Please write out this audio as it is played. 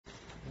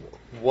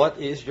what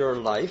is your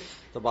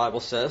life? The Bible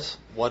says,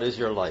 what is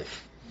your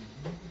life?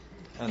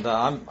 And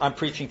I'm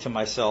preaching to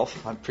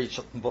myself. I'm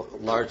preaching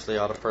largely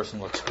out of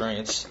personal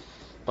experience,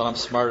 but I'm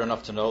smart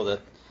enough to know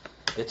that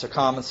it's a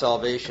common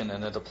salvation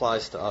and it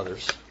applies to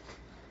others.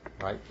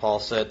 Right? Paul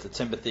said to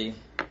Timothy,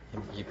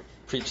 you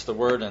preach the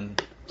word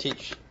and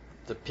teach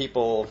the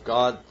people of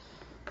God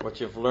what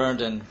you've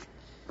learned, and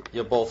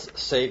you'll both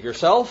save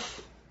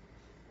yourself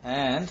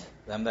and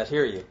them that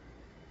hear you.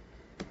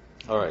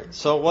 All right.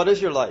 So what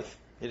is your life?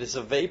 It is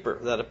a vapor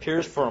that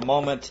appears for a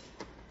moment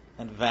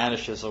and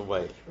vanishes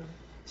away.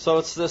 So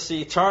it's this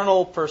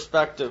eternal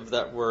perspective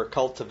that we're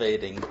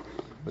cultivating,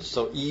 which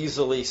so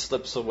easily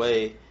slips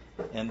away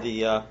in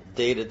the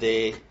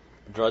day-to-day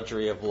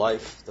drudgery of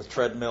life, the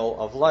treadmill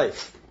of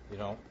life,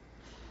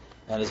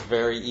 and it's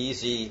very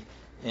easy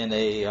in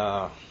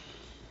a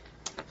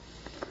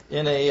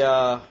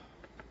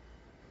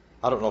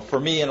for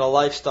me, in a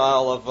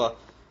lifestyle of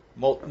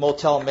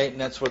motel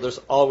maintenance where there's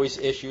always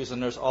issues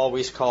and there's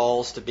always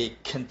calls, to be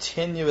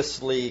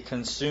continuously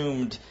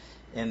consumed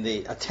in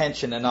the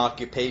attention and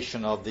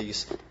occupation of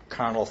these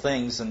carnal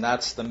things, and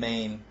that's the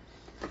main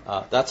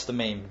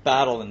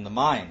battle in the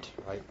mind,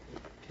 right?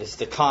 It's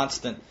the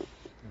constant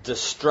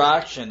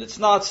distraction. It's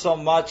not so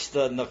much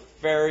the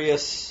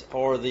nefarious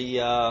or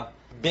the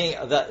being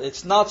that.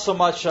 It's not so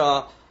much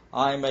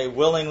I'm a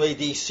willingly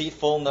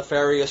deceitful,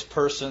 nefarious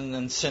person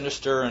and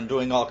sinister and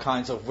doing all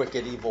kinds of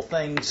wicked, evil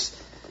things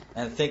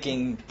and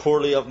thinking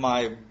poorly of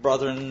my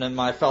brethren and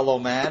my fellow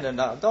man. And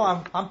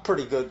no, I'm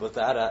pretty good with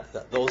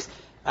those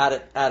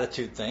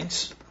attitude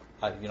things.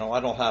 I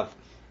don't have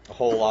a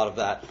whole lot of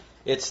that.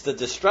 It's the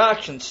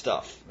distraction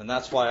stuff, and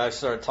that's why I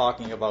started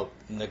talking about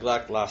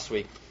neglect last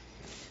week.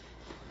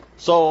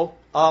 So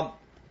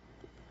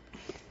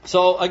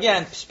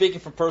again,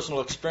 speaking from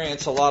personal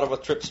experience, a lot of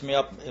what trips me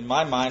up in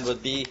my mind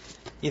would be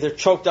either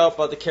choked out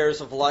by the cares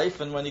of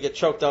life, and when you get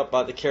choked out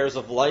by the cares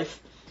of life,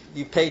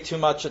 you pay too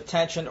much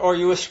attention, or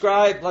you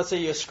ascribe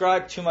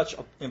too much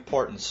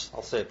importance.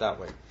 I'll say it that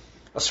way.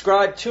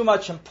 Ascribe too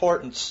much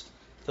importance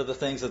to the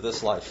things of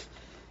this life.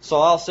 So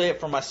I'll say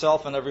it for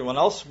myself and everyone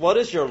else. What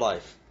is your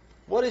life?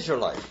 What is your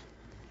life?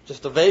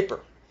 Just a vapor.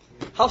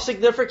 How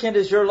significant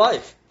is your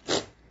life?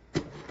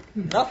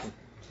 Nothing.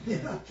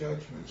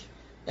 Judgment.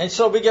 And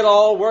so we get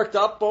all worked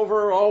up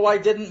over, I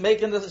didn't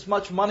make as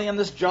much money on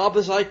this job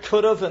as I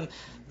could have, and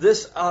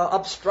this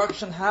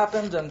obstruction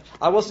happened, and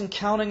I wasn't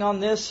counting on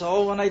this,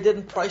 and I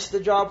didn't price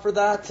the job for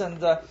that,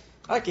 and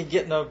I could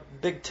get in a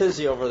big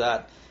tizzy over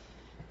that.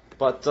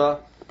 But,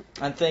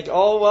 and think,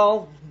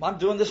 I'm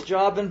doing this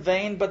job in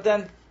vain, but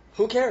then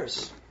who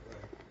cares?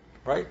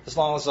 Right? As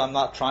long as I'm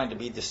not trying to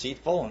be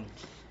deceitful and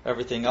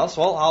everything else,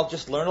 I'll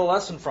just learn a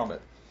lesson from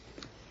it.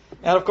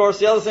 And of course,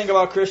 the other thing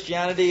about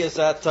Christianity is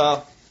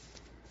that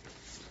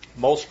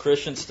most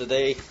Christians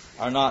today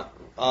are not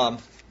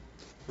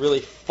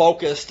really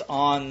focused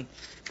on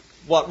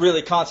what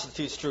really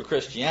constitutes true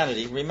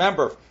Christianity.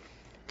 Remember,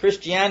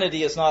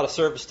 Christianity is not a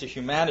service to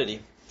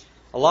humanity.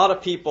 A lot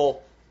of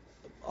people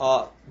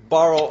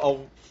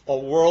borrow a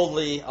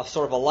worldly, a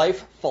sort of a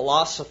life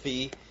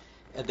philosophy,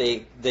 and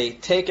they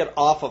take it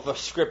off of a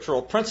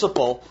scriptural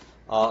principle,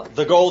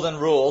 the golden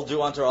rule,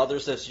 do unto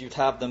others as you'd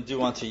have them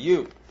do unto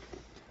you.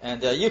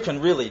 And you can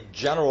really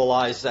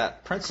generalize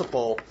that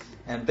principle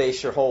and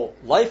base your whole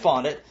life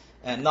on it,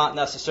 and not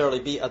necessarily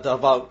be a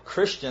devout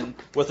Christian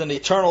with an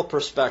eternal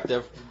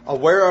perspective,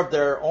 aware of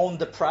their own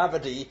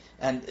depravity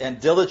and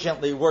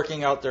diligently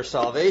working out their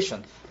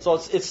salvation.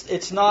 So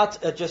it's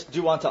not just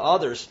do unto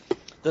others.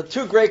 The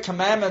two great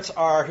commandments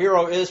are, Hear,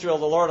 O Israel,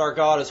 the Lord our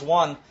God is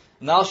one,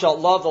 and thou shalt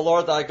love the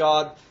Lord thy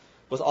God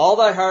with all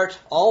thy heart,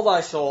 all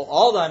thy soul,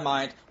 all thy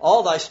mind,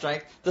 all thy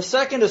strength. The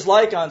second is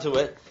like unto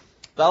it,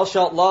 thou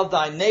shalt love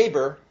thy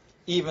neighbor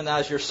even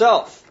as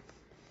yourself.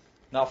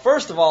 Now,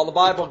 first of all, the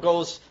Bible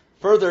goes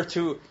further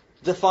to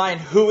define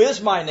who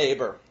is my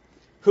neighbor.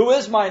 Who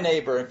is my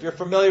neighbor? If you're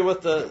familiar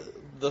with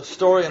the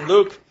story in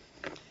Luke,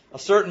 a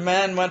certain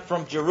man went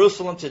from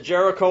Jerusalem to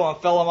Jericho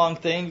and fell among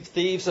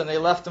thieves, and they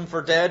left him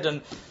for dead.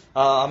 And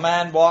a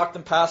man walked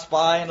and passed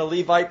by, and a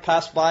Levite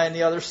passed by on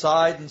the other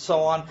side, and so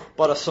on.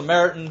 But a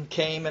Samaritan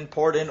came and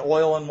poured in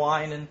oil and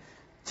wine and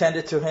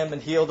tended to him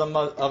and healed him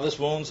of his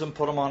wounds and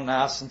put him on an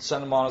ass and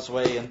sent him on his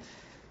way. And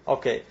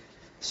okay,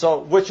 so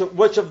which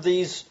of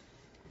these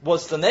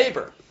was the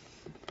neighbor?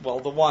 Well,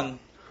 the one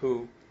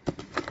who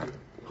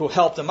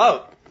helped him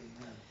out.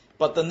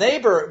 But the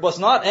neighbor was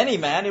not any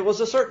man, it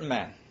was a certain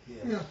man.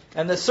 Yeah.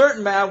 And the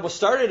certain man was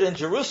started in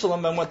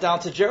Jerusalem and went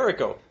down to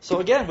Jericho. So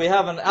again, we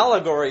have an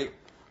allegory,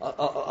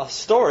 a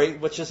story,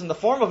 which is in the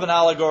form of an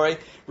allegory,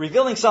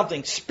 revealing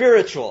something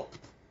spiritual.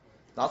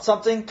 Not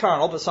something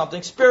carnal, but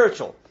something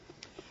spiritual.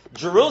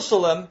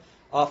 Jerusalem,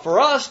 for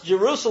us,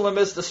 Jerusalem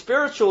is the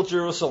spiritual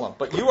Jerusalem.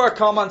 But you are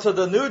come unto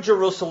the new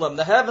Jerusalem,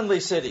 the heavenly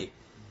city.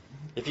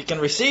 If you can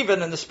receive it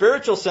in the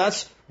spiritual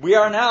sense,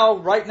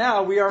 right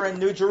now, we are in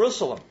New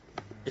Jerusalem.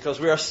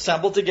 Because we are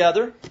assembled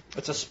together.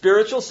 It's a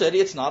spiritual city.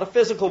 It's not a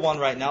physical one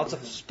right now. It's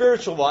a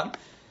spiritual one.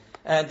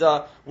 And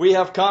we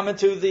have come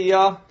into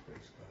the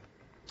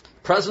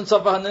presence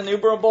of an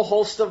innumerable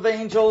host of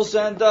angels,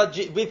 and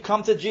we've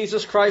come to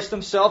Jesus Christ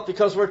himself,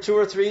 because where 2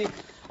 or 3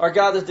 are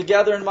gathered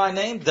together in my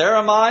name, there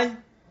am I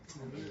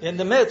in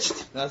the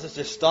midst. Now, let's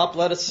just stop,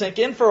 let it sink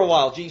in for a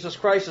while. Jesus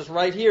Christ is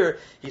right here.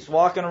 He's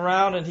walking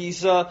around, and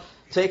he's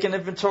taking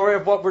inventory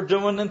of what we're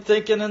doing and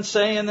thinking and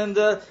saying,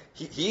 and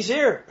he's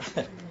here.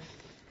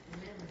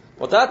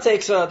 Well, that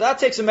takes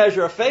a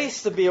measure of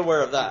faith to be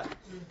aware of that,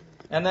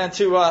 and then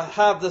to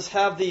have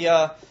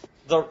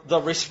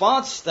the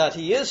response that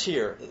he is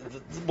here,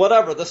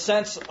 whatever the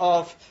sense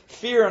of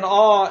fear and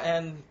awe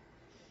and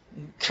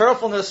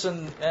carefulness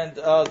and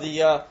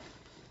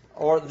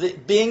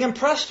being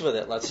impressed with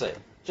it. Let's say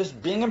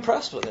just being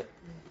impressed with it.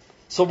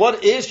 So,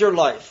 what is your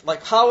life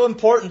like? How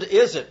important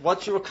is it?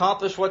 What you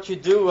accomplish, what you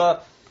do.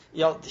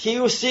 He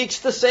who seeks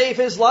to save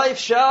his life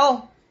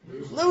shall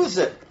lose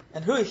it.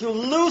 And who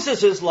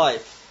loses his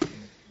life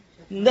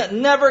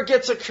never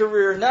gets a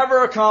career,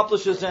 never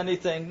accomplishes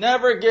anything,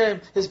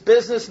 his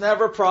business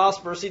never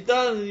prospers. He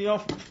does,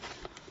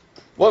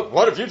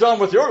 what have you done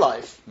with your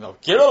life?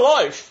 Get a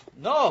life.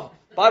 No,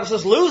 the Bible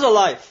says lose a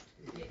life.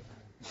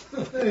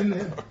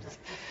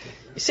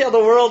 You see how the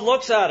world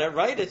looks at it,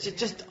 right? It's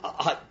just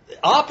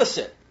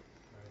opposite.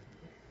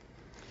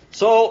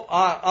 So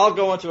I'll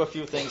go into a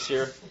few things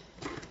here.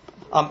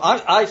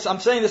 I'm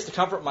saying this to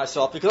comfort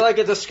myself, because I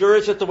get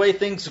discouraged at the way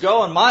things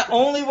go, and my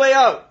only way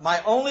out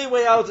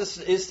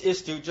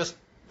is to just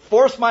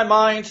force my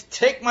mind,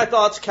 take my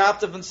thoughts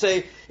captive, and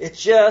say, it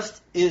just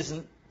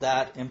isn't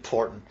that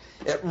important.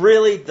 It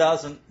really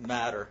doesn't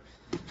matter.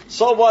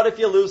 So what if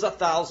you lose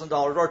 $1,000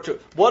 or $2,000?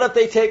 What if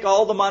they take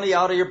all the money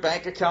out of your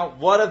bank account?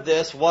 What of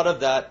this? What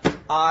of that?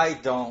 I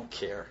don't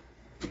care.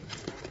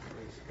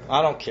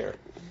 I don't care.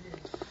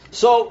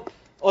 So,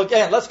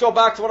 again, let's go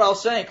back to what I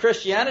was saying.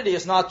 Christianity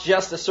is not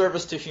just a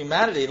service to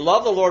humanity.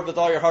 Love the Lord with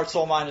all your heart,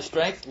 soul, mind, and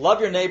strength.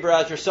 Love your neighbor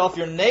as yourself.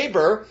 Your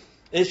neighbor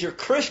is your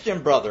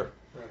Christian brother,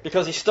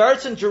 because he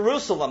starts in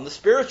Jerusalem, the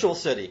spiritual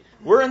city.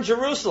 We're in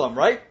Jerusalem,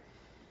 right?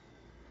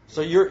 So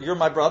you're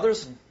my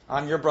brothers, and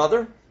I'm your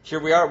brother. Here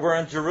we are, we're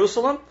in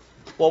Jerusalem.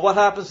 Well, what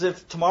happens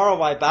if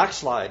tomorrow I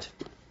backslide,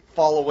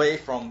 fall away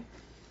from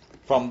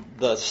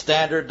the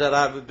standard that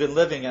I've been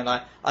living in?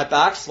 I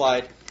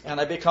backslide, and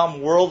I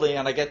become worldly,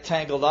 and I get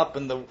tangled up,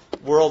 and the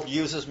world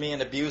uses me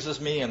and abuses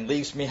me and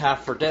leaves me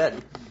half for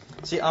dead.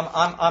 See,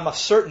 I'm a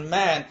certain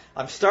man.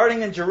 I'm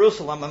starting in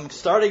Jerusalem. I'm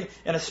starting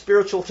in a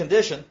spiritual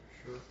condition,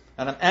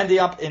 and I'm ending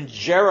up in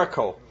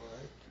Jericho.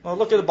 Well,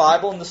 look at the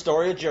Bible and the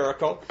story of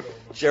Jericho.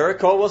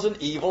 Jericho was an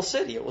evil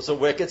city. It was a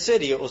wicked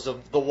city. It was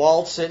the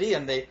walled city,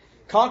 and they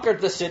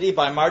conquered the city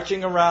by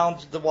marching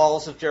around the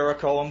walls of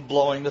Jericho and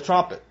blowing the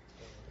trumpet.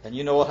 And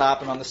you know what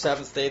happened on the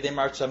 7th day. They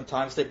march 7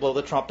 times, they blow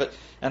the trumpet,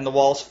 and the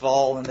walls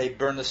fall, and they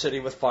burn the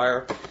city with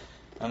fire.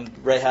 And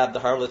Rahab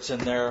the harlot's in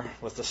there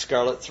with the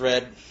scarlet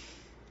thread,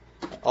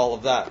 all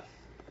of that.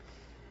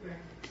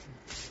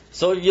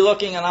 So you're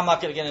looking, and I'm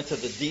not going to get into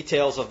the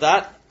details of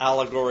that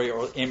allegory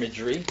or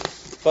imagery,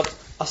 but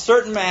a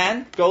certain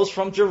man goes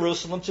from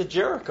Jerusalem to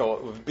Jericho.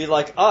 It would be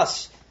like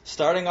us,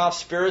 starting off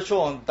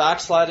spiritual and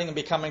backsliding and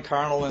becoming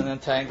carnal and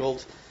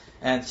entangled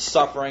and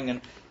suffering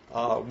and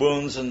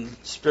wounds and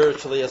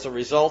spiritually as a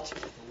result.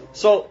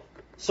 So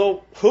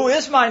who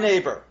is my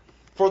neighbor?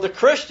 For the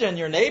Christian,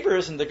 your neighbor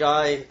isn't the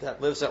guy that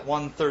lives at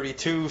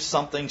 132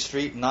 something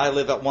street, and I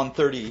live at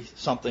 130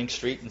 something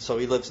street, and so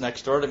he lives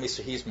next door to me,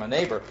 so he's my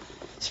neighbor.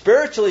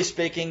 Spiritually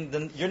speaking,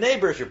 then your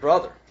neighbor is your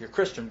brother, your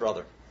Christian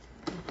brother.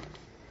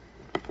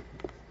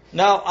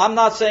 Now, I'm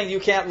not saying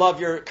you can't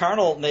love your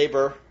carnal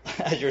neighbor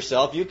as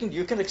yourself. You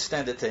can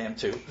extend it to him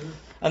too.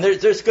 And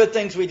there's good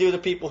things we do to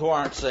people who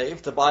aren't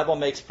saved. The Bible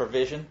makes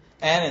provision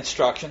and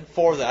instruction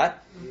for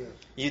that.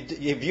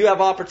 If you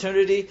have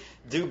opportunity,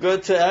 do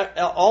good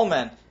to all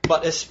men,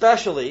 but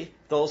especially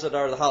those that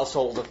are the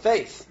household of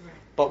faith.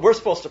 But we're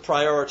supposed to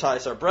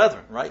prioritize our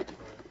brethren, right?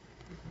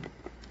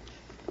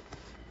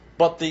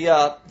 But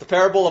the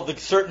parable of the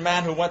certain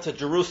man who went to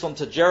Jerusalem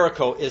to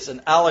Jericho is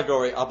an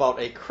allegory about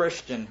a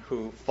Christian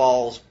who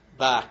falls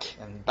back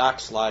and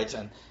backslides,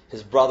 and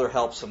his brother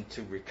helps him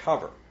to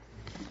recover.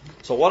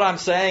 So what I'm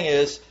saying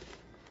is,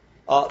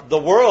 the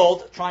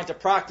world trying to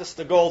practice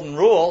the golden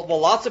rule, well,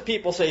 lots of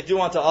people say,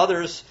 do unto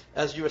others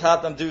as you would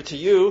have them do to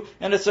you,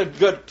 and it's a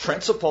good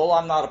principle.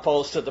 I'm not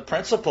opposed to the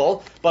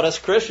principle, but as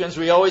Christians,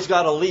 we always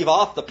got to leave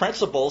off the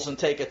principles and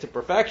take it to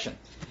perfection.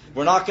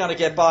 We're not going to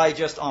get by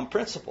just on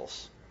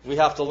principles. We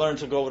have to learn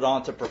to go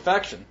on to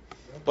perfection.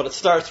 But it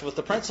starts with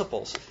the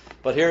principles.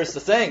 But here's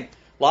the thing.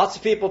 Lots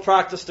of people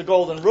practice the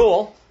golden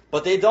rule,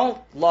 but they don't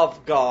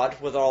love God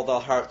with all their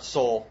heart,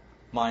 soul,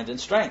 mind, and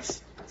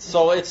strength.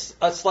 So it's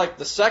like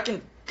the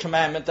second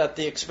commandment at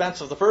the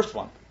expense of the first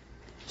one.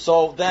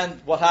 So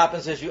then what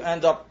happens is you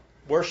end up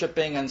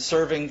worshiping and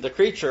serving the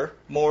creature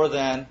more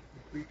than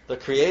the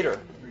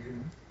Creator.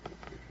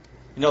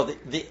 You know,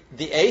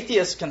 the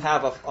atheist can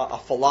have a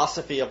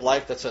philosophy of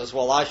life that says,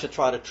 well, I should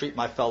try to treat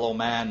my fellow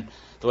man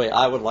the way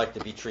I would like to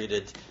be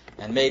treated.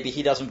 And maybe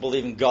he doesn't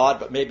believe in God,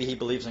 but maybe he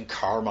believes in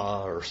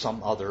karma or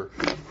some other.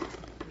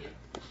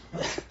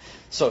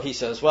 So he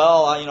says,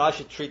 well, I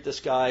should treat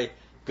this guy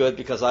good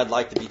because I'd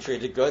like to be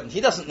treated good. And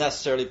he doesn't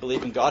necessarily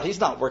believe in God. He's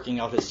not working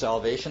out his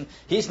salvation.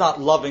 He's not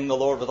loving the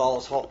Lord with all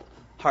his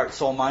heart,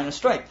 soul, mind, and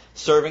strength.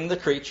 Serving the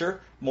creature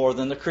more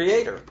than the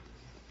Creator.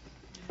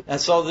 And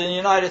so the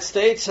United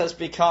States has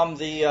become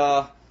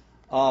the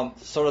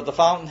sort of the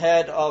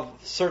fountainhead of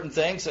certain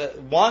things.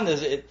 One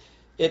is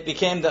it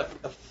became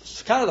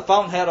kind of the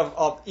fountainhead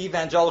of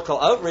evangelical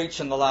outreach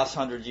in the last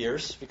 100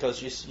 years,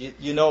 because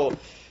you know,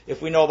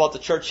 if we know about the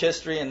church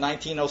history in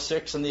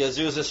 1906 and the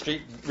Azusa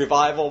Street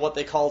revival, what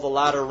they call the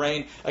latter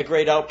rain, a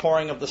great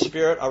outpouring of the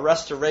Spirit, a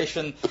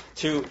restoration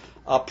to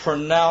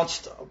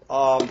pronounced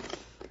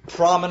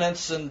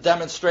prominence and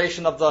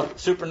demonstration of the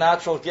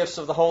supernatural gifts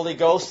of the Holy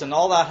Ghost, and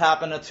all that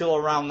happened until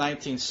around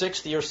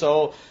 1960 or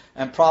so,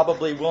 and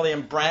probably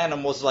William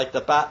Branham was like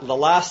the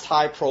last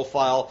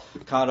high-profile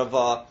kind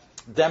of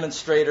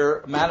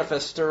demonstrator,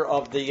 manifester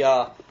of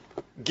the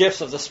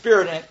gifts of the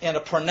Spirit in a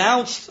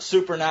pronounced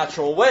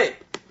supernatural way.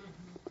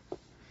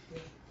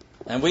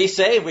 And we've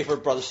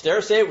heard Brother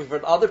Stair say it, we've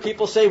heard other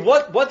people say,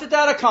 what did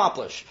that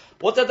accomplish?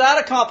 What did that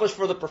accomplish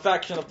for the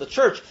perfection of the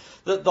church?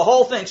 The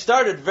whole thing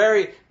started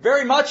very,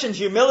 very much in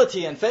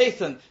humility and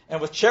faith and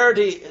with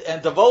charity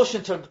and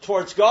devotion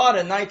towards God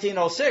in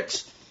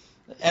 1906.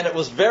 And it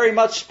was very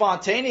much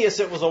spontaneous.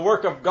 It was a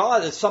work of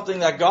God. It's something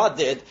that God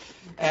did.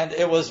 And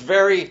it was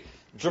very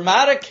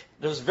dramatic.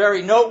 It was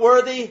very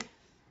noteworthy.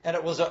 And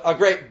it was a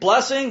great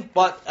blessing.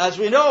 But as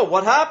we know,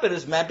 what happened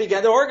is men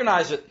began to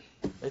organize it.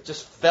 It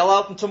just fell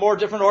out into more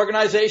different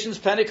organizations,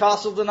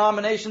 Pentecostal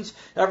denominations,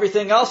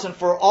 everything else. And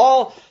for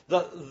all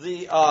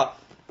the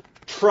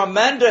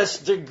tremendous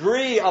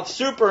degree of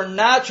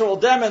supernatural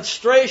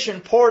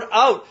demonstration poured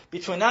out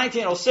between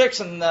 1906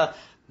 and the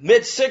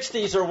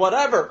mid-60s or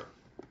whatever,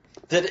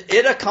 did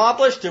it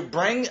accomplish to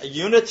bring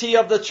unity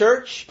of the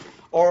church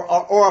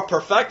or a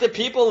perfected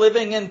people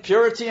living in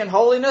purity and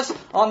holiness?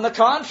 On the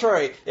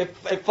contrary, it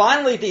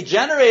finally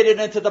degenerated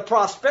into the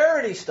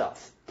prosperity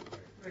stuff.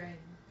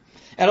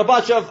 And a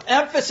bunch of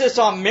emphasis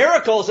on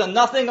miracles and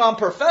nothing on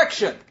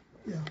perfection.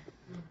 Yeah.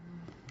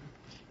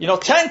 You know,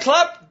 10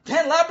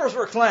 lepers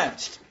were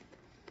cleansed.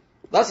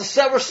 That's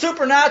a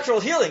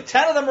supernatural healing.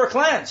 10 of them were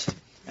cleansed.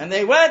 And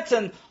they went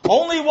and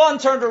only one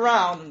turned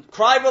around and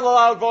cried with a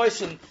loud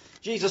voice. And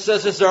Jesus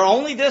says, is there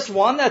only this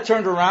one that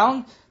turned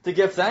around to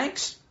give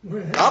thanks?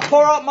 I'll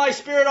pour out my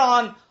Spirit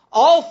on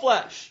all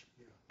flesh.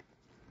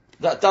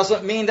 That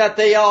doesn't mean that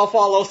they all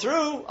follow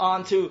through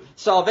onto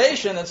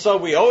salvation. And so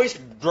we always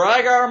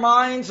drag our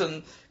minds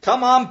and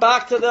come on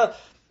back to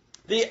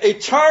the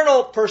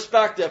eternal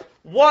perspective.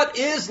 What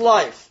is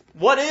life?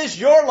 What is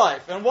your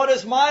life? And what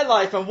is my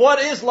life? And what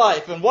is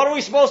life? And what are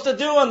we supposed to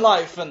do in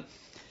life? And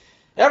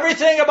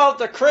everything about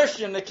the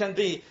Christian that can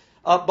be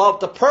about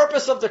the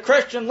purpose of the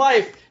Christian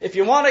life, if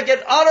you want to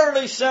get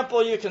utterly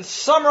simple, you can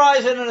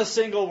summarize it in a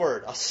single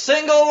word. A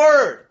single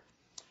word.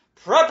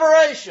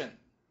 Preparation.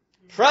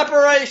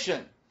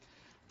 Preparation.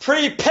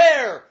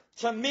 Prepare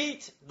to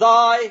meet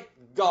thy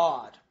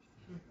God.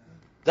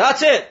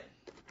 That's it.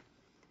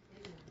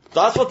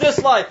 That's what this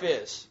life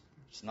is.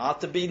 It's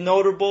not to be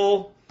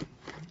notable,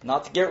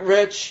 not to get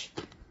rich,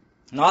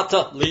 not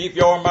to leave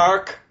your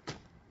mark,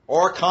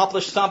 or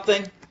accomplish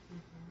something,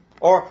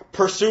 or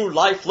pursue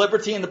life,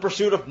 liberty in the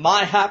pursuit of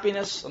my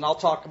happiness. And I'll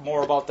talk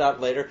more about that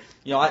later.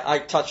 You know, I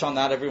touch on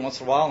that every once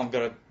in a while, and I'm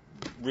going to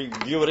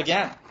review it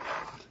again.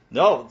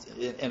 No,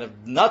 in a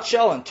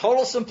nutshell, in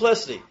total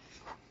simplicity,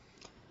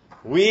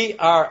 we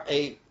are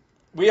in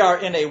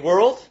a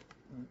world.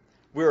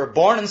 We were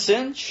born in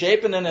sin,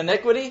 shapen in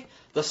iniquity.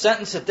 The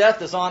sentence of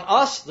death is on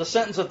us. The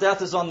sentence of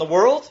death is on the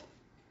world.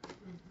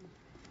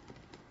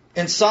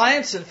 In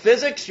science and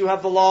physics, you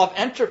have the law of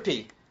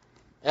entropy.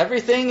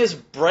 Everything is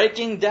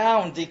breaking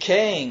down,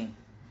 decaying.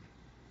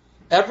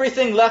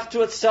 Everything left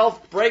to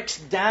itself breaks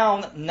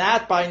down,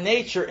 not by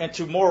nature,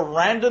 into more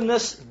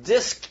randomness,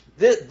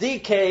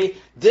 decay,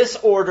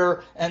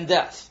 disorder, and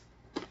death.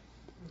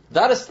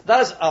 That is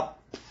a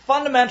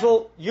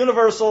fundamental,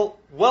 universal,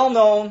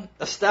 well-known,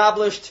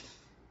 established,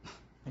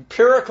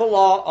 empirical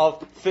law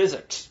of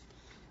physics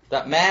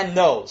that man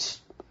knows.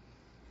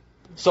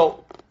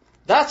 So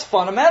that's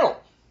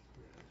fundamental.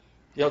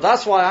 You know,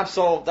 that's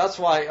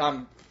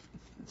why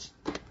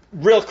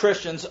real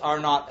Christians are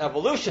not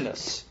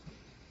evolutionists.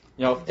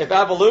 You know, if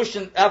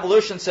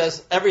evolution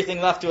says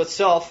everything left to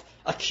itself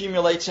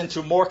accumulates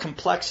into more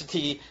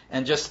complexity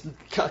and just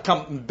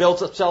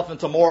builds itself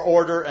into more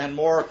order and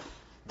more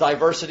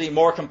diversity,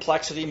 more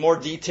complexity, more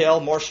detail,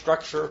 more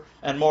structure,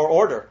 and more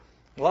order.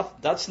 Well,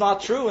 that's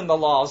not true in the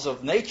laws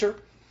of nature.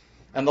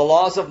 And the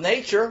laws of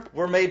nature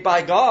were made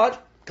by God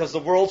because the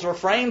worlds were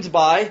framed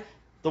by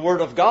the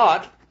Word of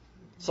God.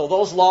 So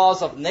those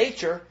laws of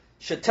nature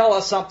should tell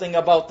us something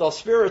about those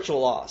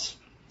spiritual laws.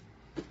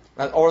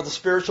 Or the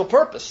spiritual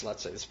purpose,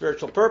 let's say, the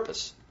spiritual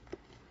purpose.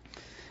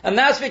 And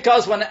that's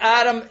because when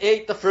Adam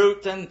ate the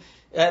fruit and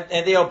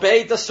they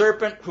obeyed the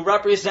serpent who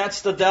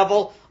represents the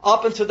devil,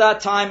 up until that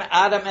time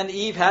Adam and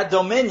Eve had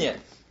dominion.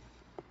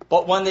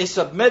 But when they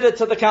submitted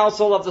to the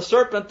counsel of the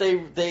serpent,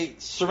 they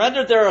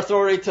surrendered their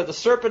authority to the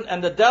serpent,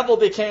 and the devil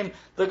became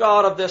the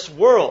god of this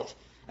world.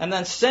 And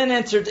then sin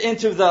entered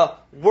into the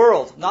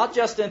world, not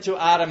just into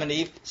Adam and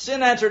Eve.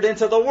 Sin entered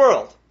into the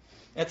world,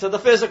 into the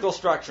physical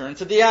structure,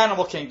 into the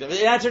animal kingdom.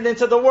 It entered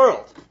into the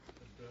world.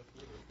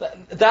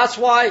 That's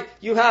why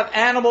you have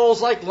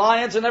animals like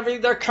lions and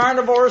everything. They're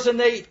carnivores and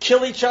they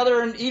kill each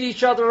other and eat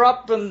each other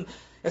up, and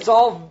it's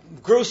all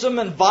gruesome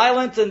and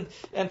violent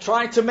and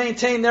trying to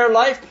maintain their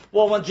life.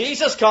 Well, when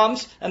Jesus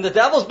comes and the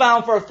devil's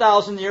bound for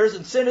 1,000 years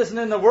and sin isn't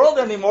in the world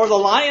anymore, the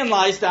lion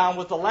lies down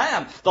with the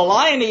lamb. The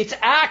lion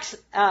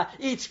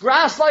eats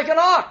grass like an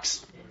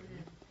ox.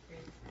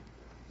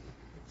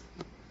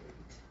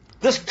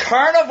 This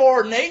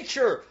carnivore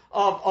nature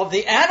of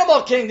the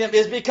animal kingdom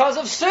is because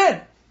of sin.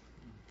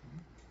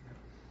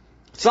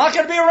 It's not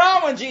going to be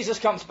around when Jesus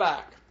comes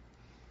back.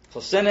 So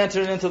sin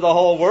entered into the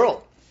whole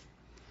world.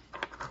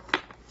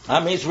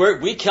 That means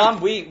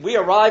we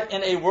arrive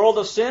in a world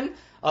of sin,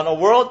 on a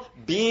world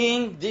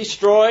being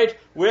destroyed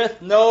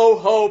with no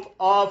hope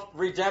of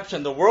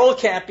redemption. The world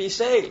can't be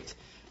saved.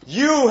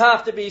 You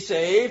have to be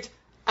saved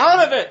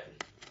out of it.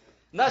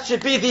 And that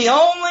should be the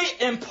only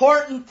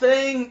important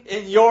thing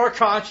in your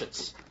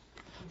conscience.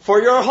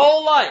 For your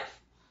whole life.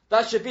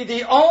 That should be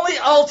the only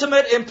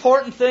ultimate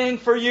important thing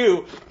for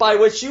you by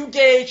which you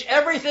gauge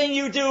everything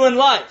you do in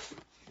life.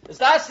 Because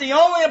that's the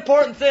only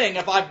important thing.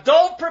 If I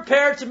don't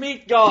prepare to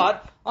meet God,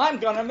 I'm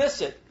going to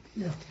miss it.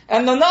 Yeah.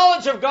 And the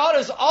knowledge of God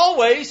is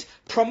always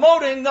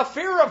promoting the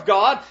fear of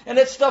God, and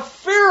it's the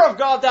fear of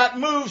God that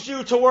moves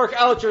you to work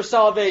out your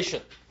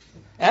salvation.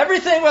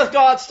 Everything with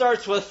God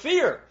starts with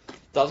fear. It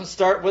doesn't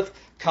start with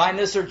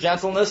kindness or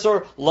gentleness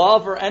or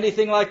love or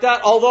anything like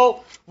that,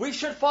 although we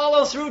should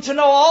follow through to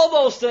know all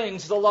those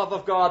things, the love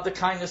of God, the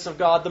kindness of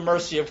God, the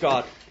mercy of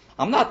God.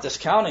 I'm not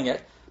discounting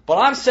it, but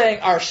I'm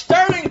saying our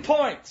starting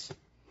point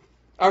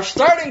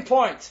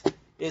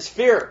is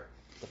fear.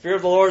 The fear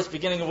of the Lord is the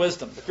beginning of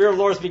wisdom. The fear of the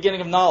Lord is the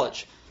beginning of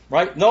knowledge.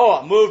 Right?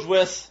 Noah moved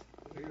with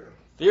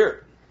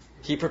fear.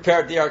 He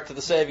prepared the ark to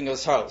the saving of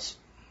his house.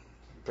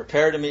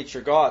 Prepare to meet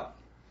your God.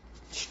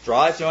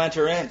 Strive to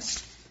enter in.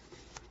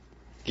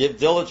 Give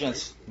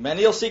diligence.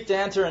 Many will seek to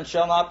enter and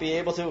shall not be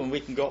able to, and we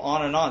can go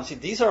on and on. See,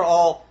 these are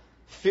all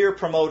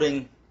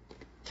fear-promoting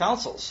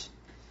counsels,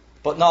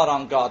 but not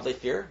ungodly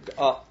fear.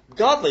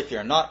 Godly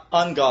fear, not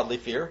ungodly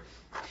fear.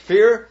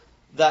 Fear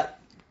that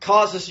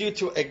causes you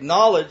to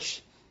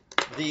acknowledge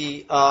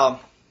the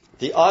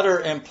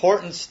utter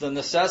importance, the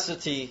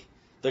necessity,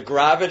 the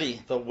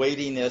gravity, the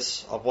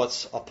weightiness of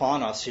what's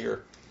upon us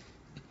here.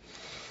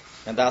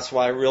 And that's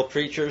why real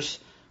preachers,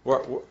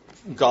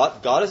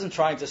 God isn't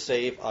trying to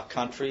save a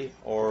country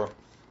or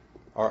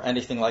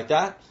anything like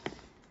that.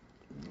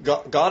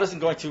 God isn't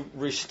going to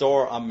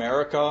restore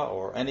America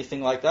or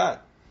anything like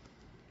that.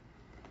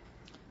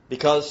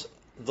 Because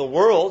the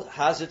world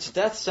has its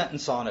death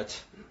sentence on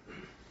it.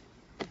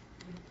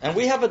 And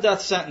we have a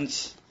death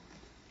sentence.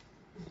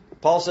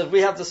 Paul said we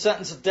have the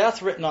sentence of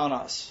death written on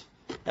us.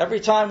 Every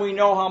time we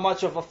know how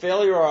much of a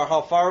failure or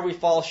how far we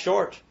fall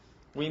short,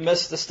 we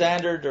miss the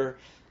standard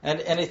and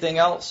anything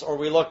else, or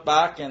we look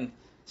back and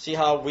see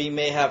how we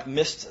may have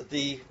missed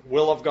the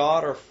will of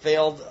God or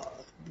failed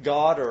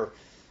God or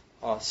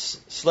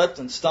slipped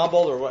and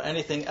stumbled or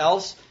anything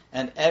else,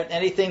 and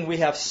anything we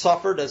have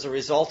suffered as a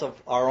result of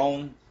our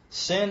own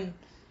sin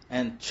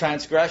and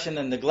transgression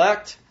and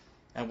neglect,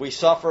 and we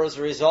suffer as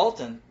a result,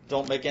 and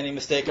don't make any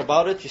mistake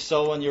about it, you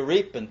sow and you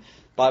reap, and the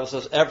Bible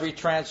says every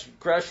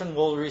transgression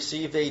will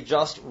receive a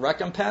just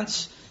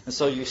recompense, and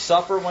so you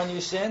suffer when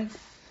you sin,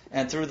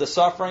 and through the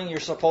suffering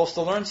you're supposed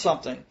to learn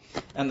something.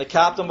 And the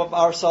captain of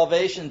our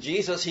salvation,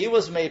 Jesus, he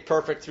was made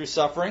perfect through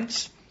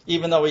sufferings.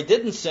 Even though he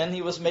didn't sin,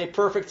 he was made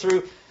perfect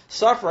through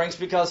sufferings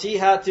because he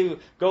had to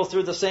go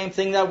through the same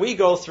thing that we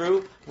go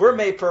through. We're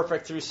made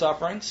perfect through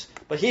sufferings,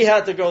 but he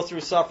had to go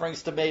through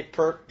sufferings to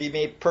be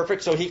made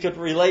perfect so he could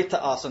relate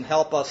to us and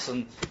help us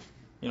and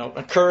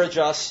encourage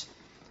us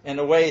in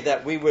a way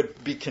that we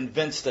would be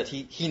convinced that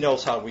he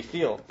knows how we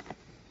feel.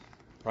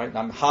 Right?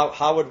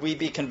 How would we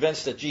be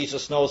convinced that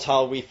Jesus knows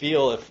how we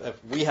feel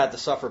if we had to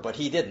suffer but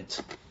he didn't?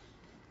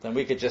 Then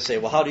we could just say,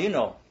 well, how do you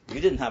know? You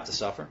didn't have to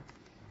suffer.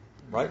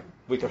 Right?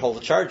 We could hold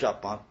a charge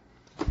up on.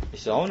 He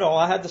said, oh no,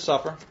 I had to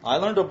suffer. I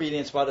learned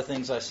obedience by the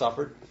things I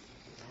suffered.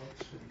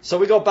 So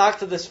we go back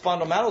to this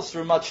fundamentals.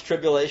 Through much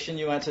tribulation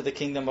you enter the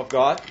kingdom of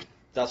God.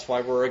 That's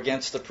why we're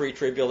against the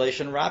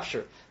pre-tribulation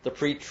rapture. The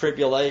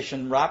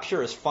pre-tribulation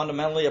rapture is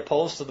fundamentally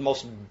opposed to the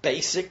most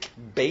basic,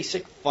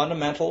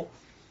 fundamental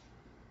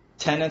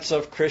tenets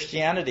of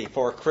Christianity.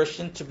 For a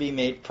Christian to be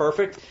made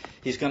perfect,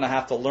 he's going to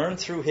have to learn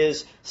through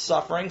his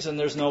sufferings, and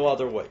there's no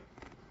other way.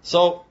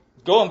 So,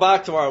 going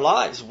back to our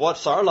lives,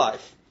 what's our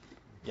life?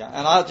 Yeah,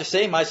 and I'll just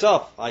say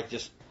myself,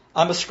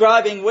 I'm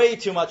ascribing way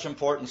too much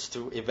importance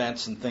to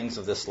events and things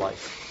of this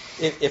life.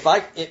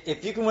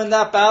 If you can win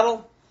that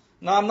battle,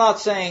 no, I'm not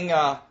saying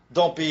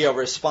don't be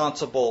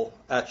irresponsible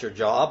at your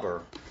job,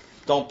 or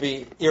don't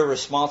be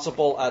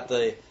irresponsible at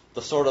the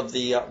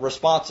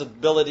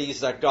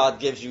responsibilities that God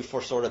gives you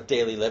for sort of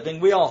daily living.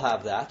 We all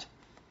have that.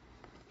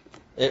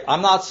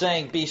 I'm not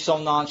saying be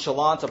so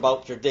nonchalant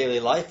about your daily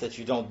life that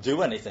you don't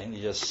do anything.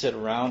 You just sit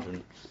around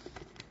and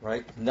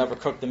right? Never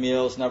cook the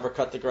meals, never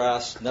cut the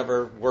grass,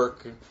 never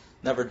work,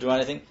 never do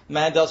anything.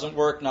 Man doesn't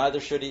work, neither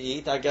should he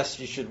eat. I guess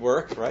you should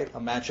work, right? A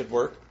man should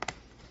work.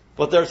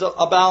 But there's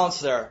a balance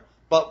there.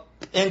 But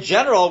in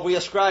general, we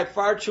ascribe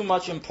far too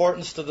much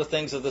importance to the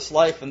things of this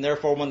life, and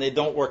therefore when they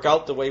don't work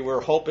out the way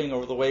we're hoping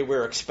or the way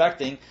we're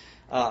expecting,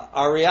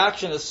 our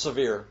reaction is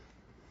severe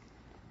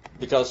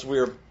because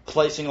we're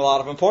placing a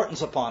lot of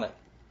importance upon it.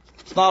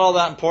 It's not all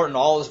that important.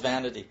 All is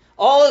vanity.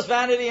 All is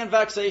vanity and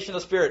vexation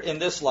of spirit in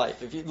this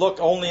life, if you look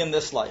only in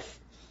this life.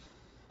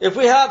 If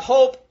we have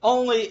hope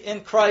only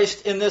in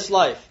Christ in this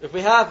life, if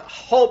we have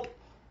hope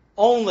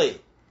only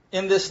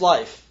in this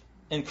life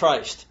in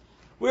Christ,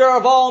 we are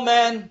of all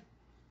men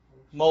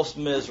most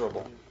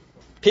miserable.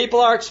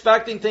 People are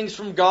expecting things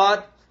from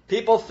God.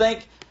 People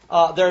think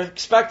they're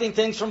expecting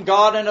things from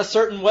God in a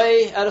certain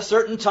way at a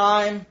certain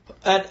time.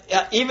 And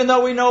even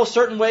though we know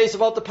certain ways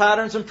about the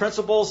patterns and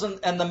principles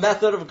and the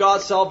method of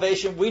God's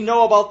salvation, we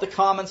know about the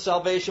common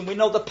salvation. We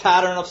know the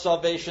pattern of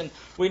salvation.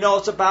 We know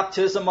it's a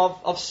baptism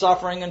of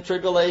suffering and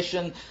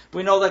tribulation.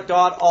 We know that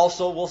God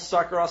also will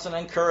succor us and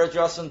encourage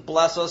us and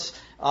bless us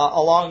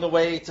along the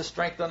way to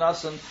strengthen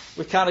us. And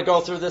we kind of go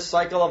through this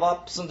cycle of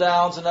ups and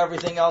downs and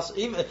everything else.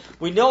 Even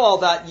we know all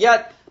that,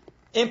 yet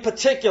in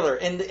particular,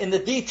 in the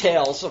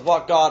details of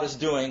what God is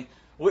doing,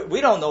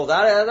 we don't know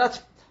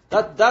that.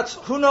 That's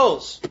who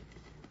knows?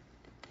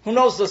 Who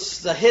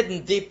knows the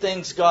hidden deep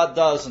things God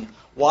does and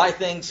why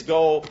things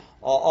go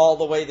all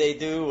the way they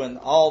do and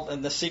all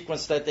in the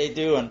sequence that they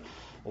do and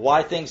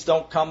why things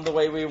don't come the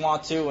way we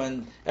want to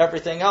and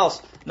everything else.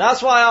 And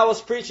that's why I was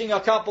preaching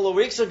a couple of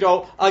weeks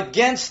ago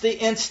against the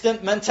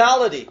instant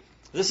mentality.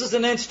 This is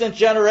an instant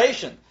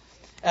generation.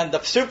 And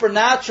the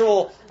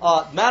supernatural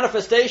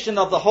manifestation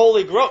of the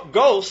Holy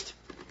Ghost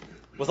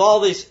with all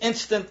these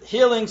instant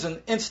healings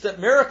and instant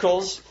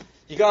miracles,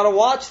 you got to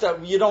watch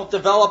that you don't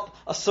develop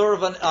a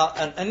sort of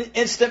an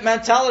instant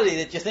mentality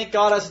that you think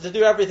God has to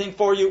do everything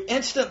for you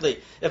instantly.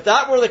 If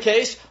that were the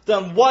case,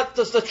 then what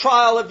does the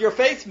trial of your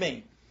faith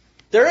mean?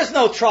 There is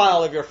no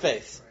trial of your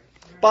faith.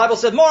 The Bible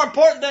said more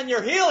important than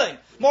your healing,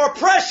 more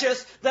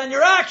precious than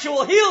your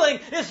actual healing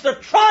is the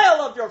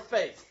trial of your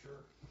faith.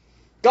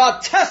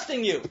 God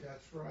testing you.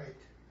 That's right.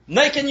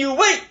 Making you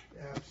wait.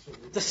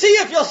 Absolutely. To see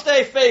if you'll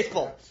stay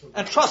faithful. Absolutely.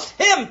 And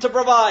trust Him to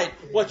provide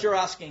what you're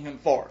asking Him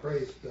for.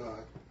 Praise God.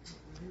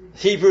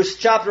 Hebrews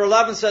chapter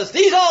 11 says,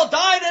 these all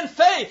died in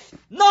faith,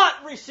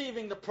 not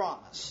receiving the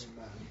promise.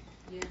 Amen.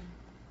 Yeah.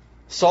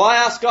 So I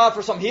ask God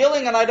for some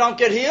healing and I don't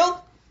get healed?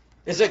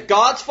 Is it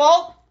God's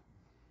fault?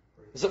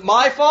 Is it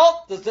my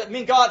fault? Does that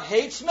mean God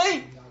hates me?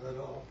 Not at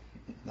all.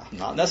 No,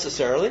 not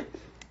necessarily.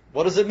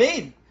 What does it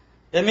mean?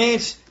 It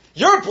means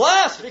you're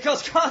blessed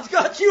because God's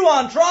got you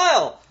on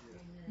trial.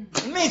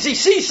 It means He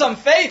sees some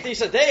faith. He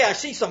said, hey, I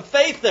see some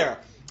faith there.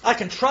 I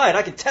can try it.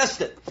 I can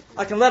test it.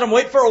 I can let Him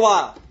wait for a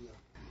while.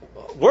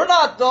 We're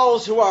not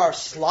those who are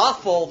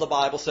slothful, the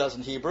Bible says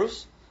in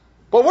Hebrews,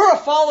 but we're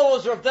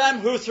followers of them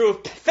who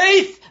through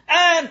faith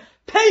and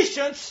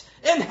patience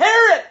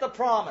inherit the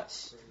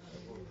promise.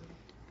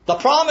 The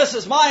promise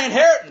is my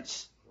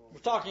inheritance.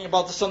 We're talking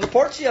about this on the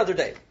porch the other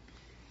day.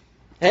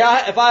 Hey,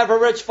 if I have a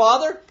rich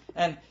father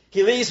and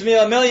he leaves me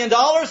 $1 million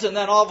and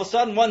then all of a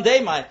sudden one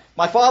day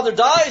my father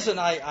dies and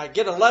I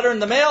get a letter in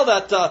the mail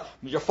that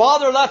your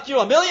father left you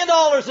 $1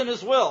 million in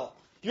his will.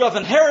 You have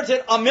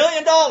inherited $1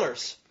 million.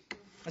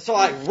 And so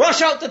I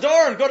rush out the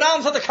door and go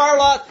down to the car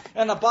lot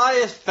and I buy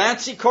a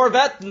fancy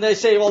Corvette and they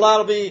say, well,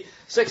 that'll be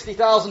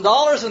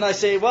 $60,000. And I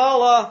say,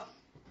 well,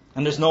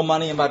 and there's no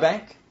money in my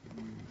bank.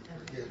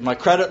 My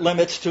credit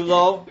limit's too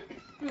low.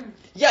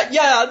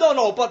 Yeah,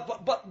 no,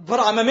 but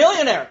I'm a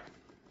millionaire.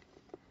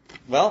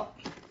 Well,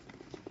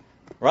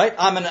 right?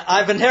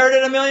 I've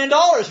inherited $1 million,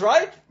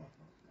 right?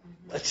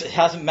 It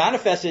hasn't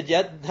manifested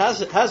yet,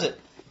 has it?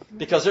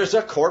 Because there's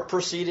a court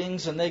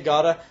proceedings and they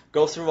gotta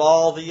go through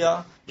all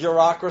the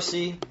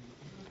bureaucracy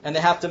and they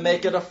have to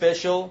make it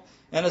official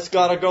and it's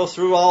gotta go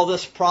through all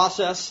this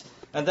process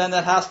and then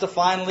that has to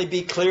finally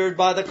be cleared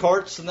by the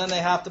courts and then they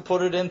have to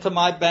put it into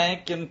my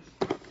bank and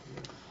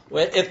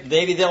if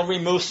maybe they'll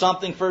remove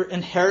something for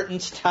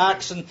inheritance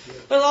tax and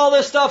all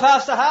this stuff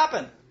has to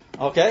happen.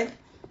 Okay?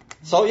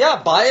 So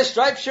yeah, by His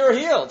stripes you're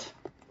healed.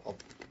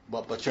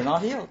 Well, but you're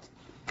not healed.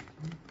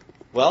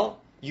 Well,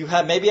 you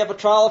maybe have a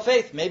trial of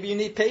faith. Maybe you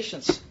need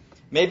patience.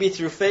 Maybe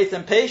through faith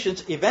and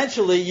patience,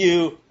 eventually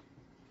you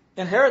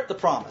inherit the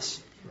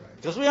promise.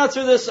 Because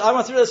I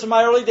went through this in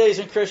my early days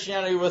in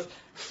Christianity with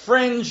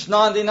fringe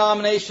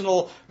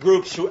non-denominational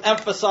groups who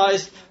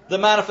emphasized the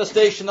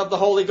manifestation of the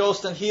Holy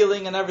Ghost and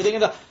healing and everything.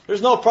 And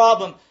there's no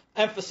problem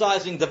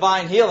emphasizing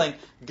divine healing.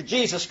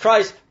 Jesus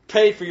Christ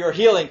paid for your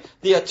healing.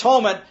 The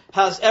atonement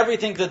has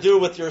everything to do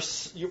with your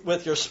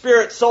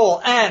spirit,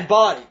 soul, and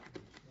body.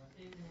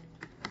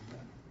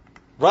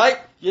 Right?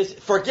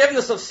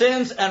 Forgiveness of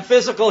sins and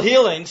physical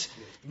healings.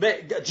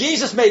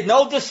 Jesus made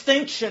no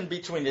distinction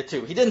between the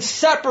two. He didn't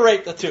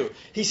separate the two.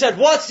 He said,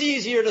 what's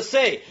easier to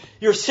say?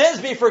 Your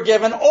sins be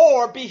forgiven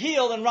or be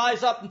healed and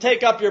rise up and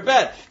take up your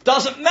bed.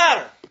 Doesn't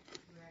matter.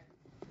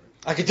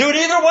 I could do it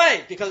either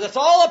way because it's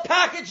all a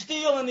package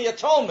deal in the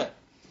atonement.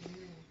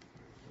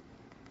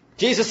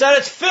 Jesus said,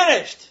 it's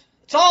finished.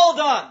 It's all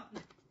done.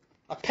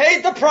 I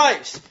paid the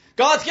price.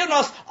 God's given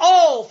us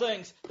all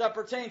things that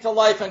pertain to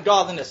life and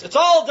godliness. It's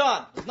all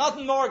done. There's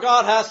nothing more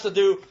God has to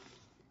do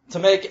to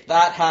make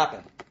that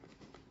happen.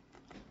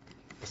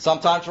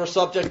 Sometimes we're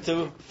subject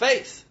to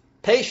faith,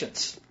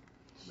 patience,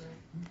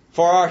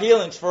 for our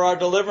healings, for our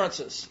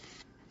deliverances.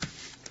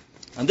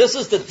 And this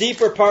is the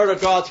deeper part of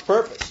God's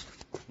purpose.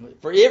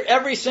 For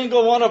every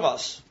single one of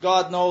us,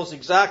 God knows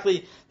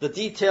exactly the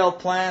detailed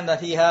plan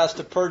that He has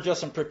to purge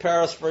us and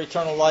prepare us for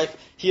eternal life,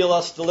 heal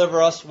us,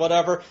 deliver us,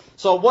 whatever.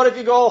 So what if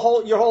you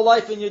go your whole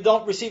life and you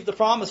don't receive the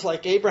promise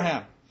like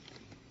Abraham?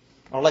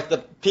 Or like the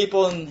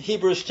people in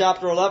Hebrews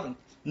chapter 11.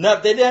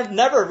 They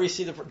never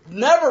received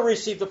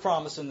the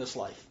promise in this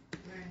life.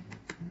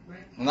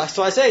 And that's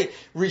why I say,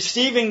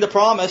 receiving the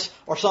promise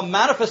or some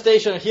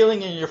manifestation of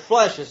healing in your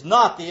flesh is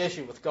not the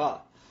issue with God.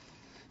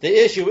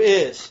 The issue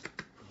is,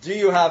 do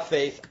you have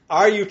faith?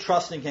 Are you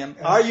trusting Him?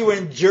 Are you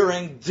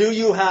enduring? Do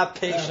you have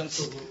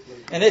patience? Absolutely.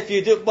 And if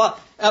you do, but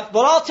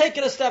I'll take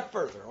it a step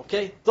further,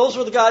 okay? Those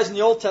were the guys in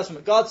the Old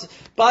Testament. God's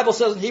Bible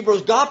says in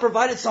Hebrews, God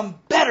provided some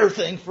better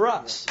thing for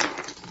us.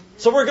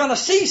 So we're going to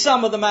see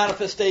some of the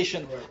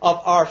manifestation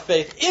of our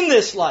faith in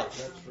this life.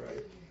 That's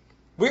right.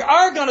 We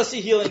are going to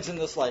see healings in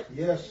this life.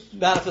 Yes.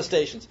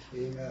 Manifestations.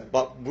 Amen.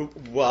 But,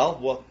 are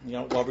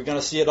we going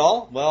to see it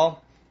all?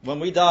 Well,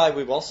 when we die,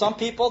 we will. Some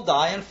people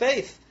die in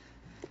faith.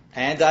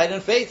 Anne died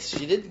in faith.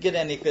 She didn't get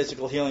any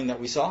physical healing that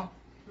we saw.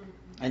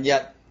 And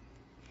yet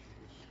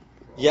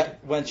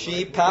when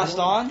she passed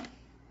on,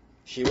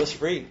 she was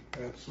free.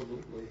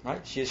 Absolutely. Right?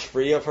 She is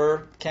free of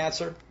her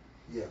cancer.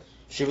 Yes.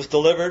 She was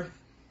delivered.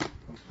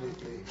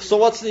 Completely. So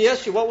what's the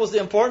issue? What was the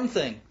important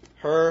thing?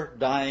 Her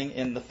dying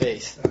in the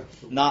faith,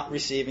 Absolutely. not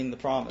receiving the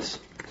promise.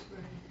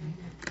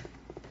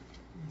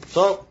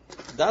 So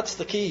that's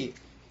the key.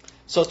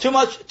 So too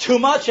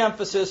much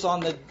emphasis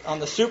on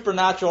the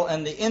supernatural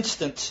and the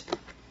instant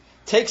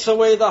takes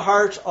away the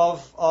heart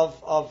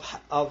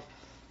of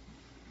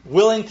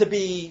willing to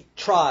be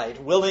tried,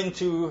 willing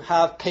to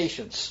have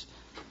patience,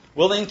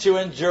 willing to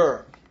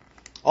endure.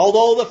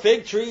 Although the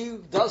fig tree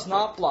does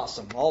not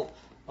blossom,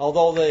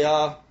 although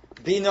there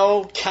be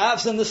no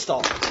calves in the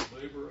stall,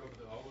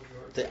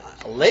 the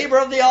labor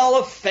of the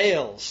olive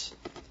fails.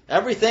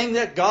 Everything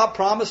that God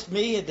promised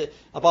me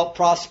about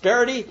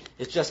prosperity,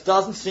 it just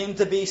doesn't seem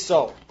to be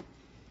so.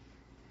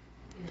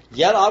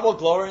 Yet I will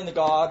glory in the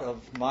God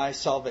of my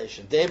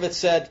salvation. David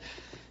said,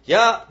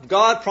 yeah,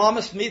 God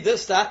promised me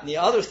this, that, and the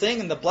other thing,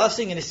 and the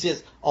blessing. And he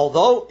says,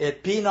 although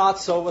it be not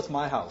so with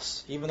my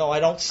house. Even though I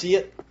don't see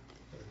it,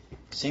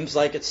 seems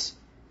like it's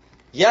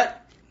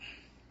yet,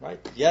 right?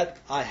 Yet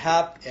I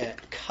have a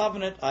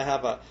covenant. I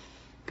have a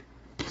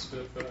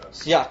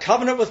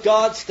covenant with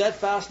God,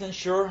 steadfast and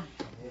sure.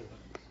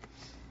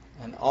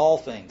 And all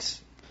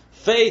things.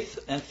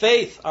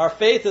 Our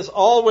faith is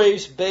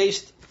always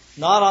based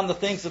not on the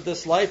things of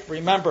this life.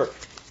 Remember,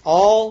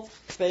 all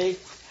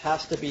faith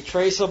has to be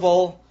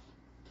traceable.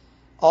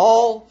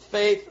 All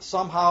faith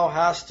somehow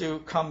has to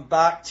come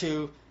back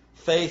to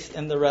faith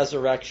in the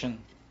resurrection.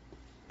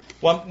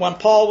 When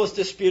Paul was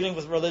disputing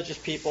with religious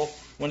people,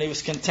 when he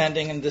was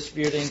contending and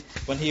disputing,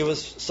 when he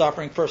was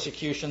suffering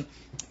persecution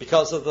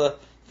because of the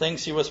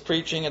things he was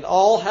preaching, it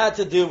all had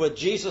to do with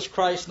Jesus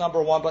Christ,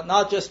 number one, but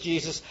not just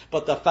Jesus,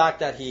 but the fact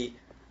that He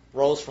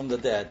rose from the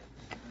dead.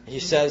 He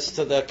says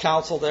to the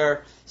council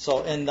there,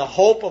 so in the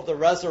hope of the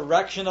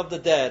resurrection of the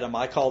dead, am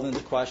I called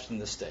into question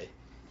this day?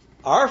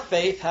 Our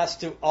faith has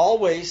to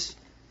always,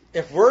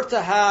 if we're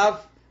to have,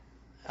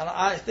 and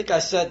I think I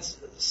said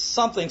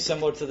something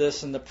similar to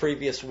this in the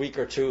previous week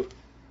or two,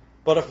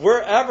 but if we're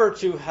ever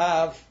to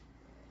have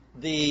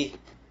the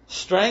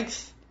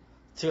strength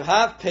to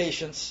have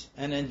patience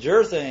and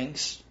endure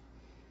things,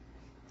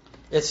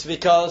 it's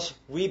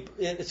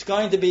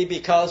going to be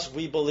because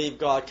we believe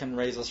God can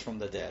raise us from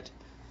the dead.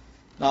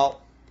 Now,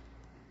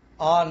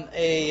 on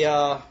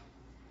the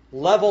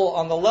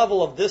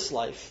level of this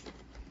life,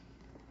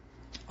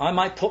 I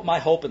might put my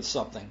hope in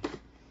something.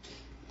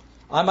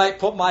 I might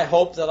put my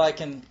hope that I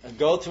can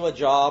go to a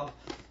job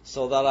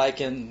so that I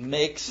can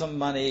make some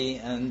money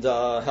and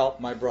help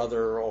my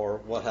brother or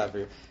what have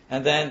you.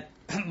 And then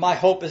my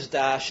hope is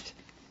dashed.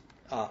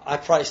 I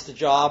price the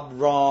job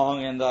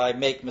wrong and I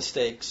make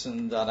mistakes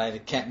and I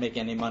can't make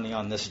any money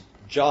on this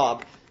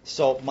job.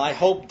 So my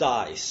hope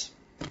dies.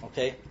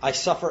 Okay? I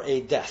suffer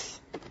a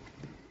death.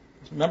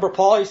 Remember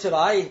Paul, he said,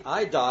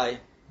 I die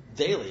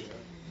daily.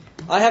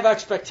 I have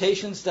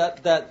expectations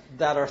that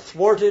are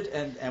thwarted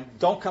and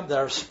don't come, that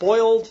are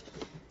spoiled.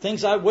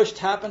 Things I wished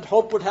happened,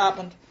 hope would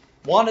happen,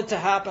 wanted to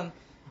happen.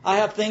 I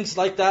have things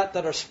like that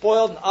are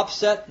spoiled and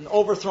upset and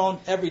overthrown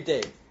every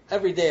day.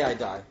 Every day I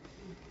die.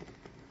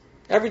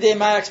 Every day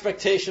my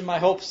expectation, my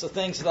hopes, the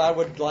things that I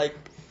would like,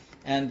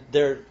 and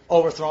they're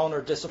overthrown or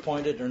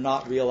disappointed or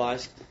not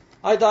realized.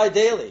 I die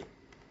daily.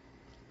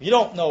 You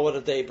don't know what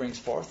a day brings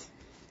forth.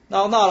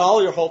 Now, not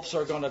all your hopes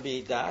are going to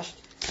be dashed.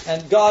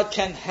 And God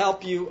can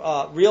help you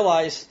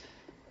realize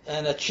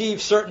and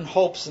achieve certain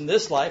hopes in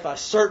this life,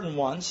 certain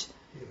ones.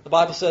 The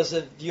Bible says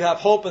that you have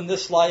hope in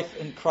this life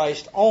in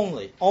Christ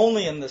only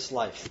in this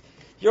life.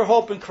 Your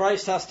hope in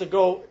Christ has to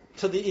go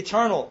to the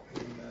eternal.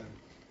 Amen.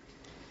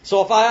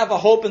 So if I have a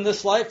hope in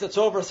this life that's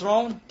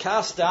overthrown,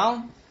 cast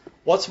down,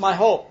 what's my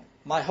hope?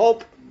 My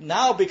hope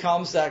now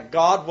becomes that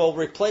God will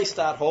replace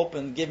that hope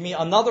and give me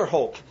another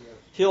hope. Yes.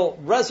 He'll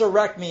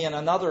resurrect me in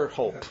another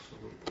hope.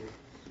 Absolutely.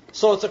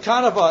 So it's a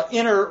kind of an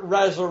inner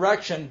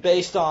resurrection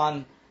based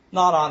on,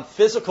 not on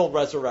physical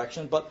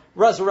resurrection, but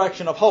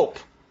resurrection of hope,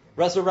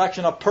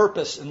 resurrection of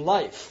purpose in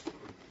life.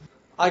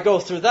 I go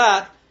through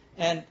that,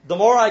 and the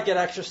more I get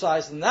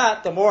exercise in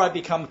that, the more I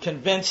become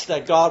convinced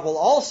that God will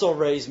also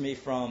raise me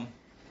from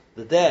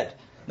the dead.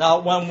 Now,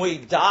 when we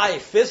die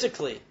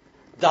physically,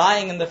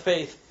 dying in the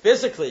faith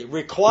physically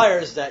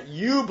requires that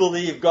you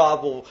believe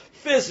God will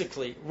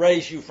physically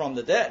raise you from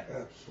the dead.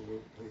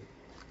 Absolutely.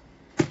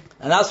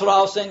 And that's what I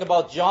was saying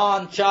about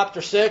John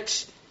chapter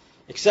 6.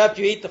 Except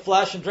you eat the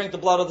flesh and drink the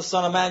blood of the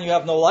Son of Man, you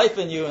have no life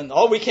in you. And,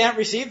 we can't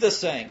receive this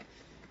saying.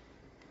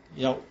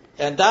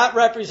 And that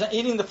represents,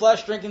 eating the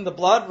flesh, drinking the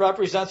blood,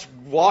 represents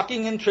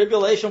walking in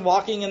tribulation,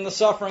 walking in the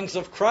sufferings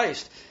of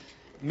Christ.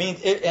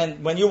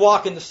 And when you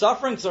walk in the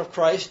sufferings of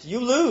Christ, you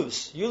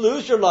lose. You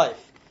lose your life.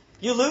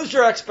 You lose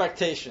your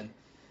expectation.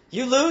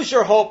 You lose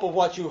your hope of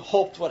what you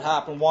hoped would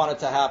happen, wanted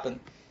to happen.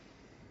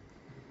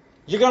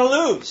 You're going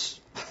to lose.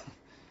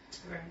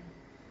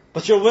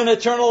 But you'll win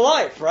eternal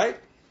life, right?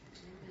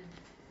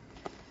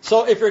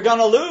 So if you're going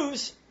to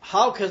lose,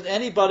 how could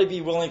anybody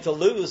be willing to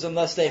lose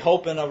unless they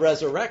hope in a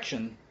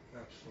resurrection?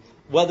 Absolutely.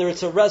 Whether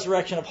it's a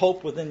resurrection of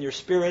hope within your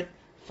spirit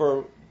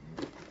for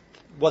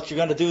what you're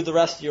going to do the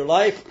rest of your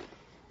life,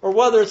 or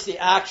whether it's the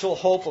actual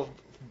hope of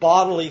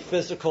bodily,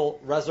 physical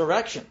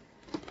resurrection.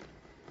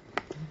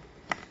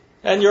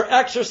 And your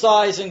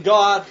exercise in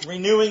God,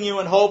 renewing you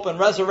in hope and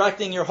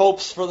resurrecting your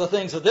hopes for the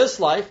things of this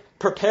life,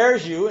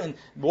 prepares you and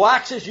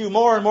waxes you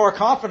more and more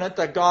confident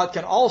that God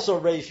can also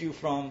raise you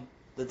from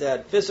the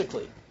dead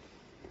physically.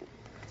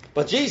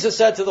 But Jesus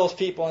said to those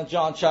people in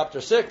John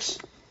chapter 6,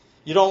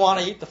 you don't want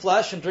to eat the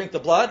flesh and drink the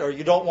blood, or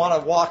you don't want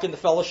to walk in the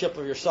fellowship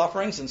of your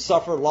sufferings and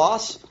suffer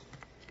loss,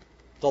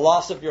 the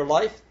loss of your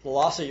life, the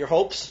loss of your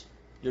hopes,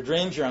 your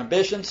dreams, your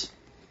ambitions.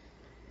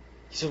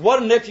 He says,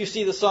 what if you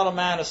see the Son of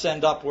Man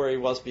ascend up where he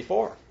was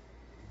before?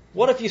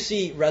 What if you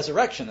see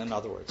resurrection, in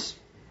other words?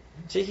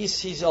 See,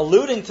 he's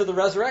alluding to the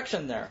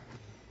resurrection there.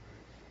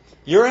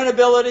 Your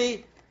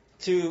inability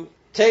to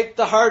take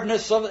the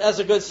hardness as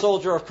a good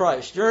soldier of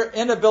Christ. Your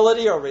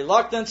inability or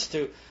reluctance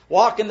to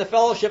walk in the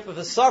fellowship of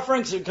his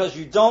sufferings because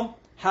you don't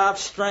have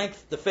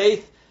strength. The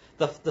faith,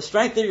 the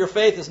strength of your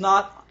faith is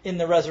not in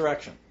the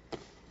resurrection.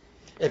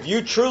 If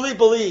you truly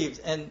believed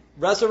in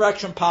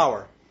resurrection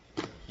power,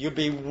 you'd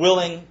be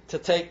willing to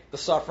take the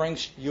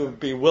sufferings. You'd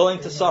be willing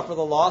to suffer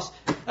the loss.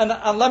 And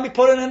let me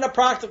put it in a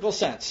practical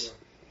sense.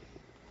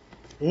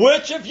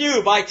 Which of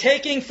you, by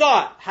taking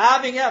thought,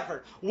 having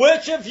effort,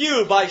 which of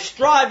you, by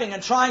striving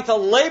and trying to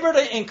labor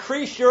to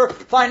increase your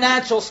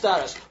financial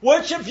status,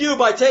 which of you,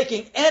 by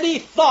taking any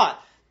thought,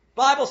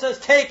 Bible says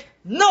take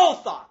no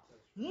thought,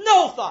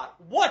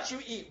 what you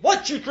eat,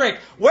 what you drink,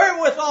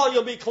 wherewithal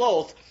you'll be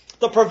clothed,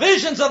 the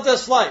provisions of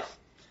this life.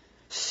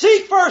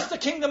 Seek first the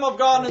kingdom of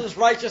God and his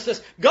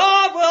righteousness.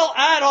 God will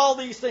add all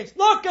these things.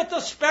 Look at the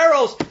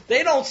sparrows.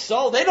 They don't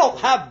sow. They don't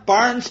have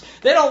barns.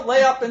 They don't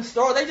lay up in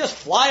store. They just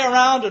fly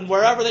around, and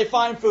wherever they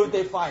find food,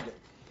 they find it.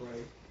 Right.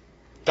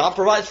 God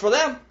provides for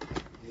them.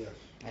 Yes.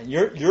 And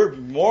you're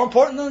more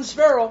important than the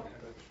sparrow.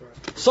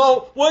 That's right.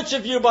 So, which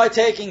of you by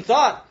taking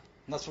thought?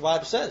 And that's what the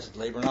Bible says.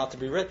 Labor not to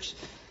be rich.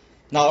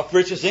 Now, if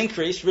riches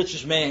increase,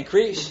 riches may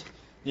increase.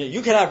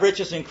 You can have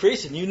riches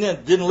increase, and you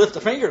didn't lift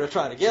a finger to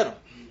try to get them.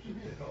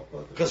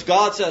 Because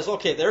God says,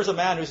 okay, there's a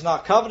man who's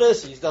not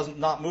covetous, he's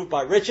not moved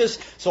by riches,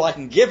 so I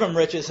can give him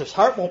riches, his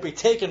heart won't be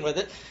taken with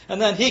it,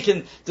 and then he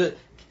can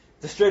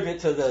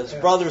distribute to his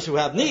brothers who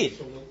have need.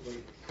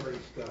 Absolutely. Praise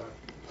God.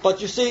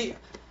 But you see,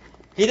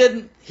 he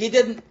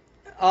didn't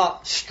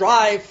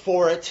strive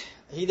for it,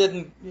 he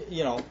didn't,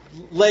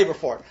 labor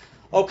for it.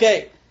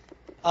 Okay,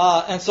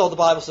 and so the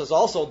Bible says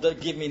also,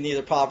 give me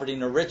neither poverty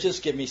nor riches,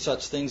 give me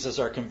such things as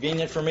are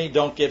convenient for me.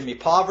 Don't give me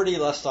poverty,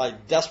 lest I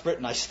desperate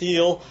and I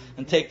steal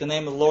and take the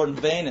name of the Lord in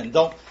vain. And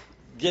don't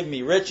give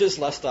me riches,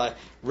 lest I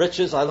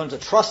learn to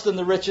trust in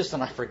the riches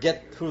and I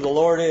forget who the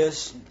Lord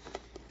is.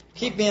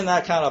 Keep me in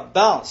that kind of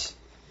balance.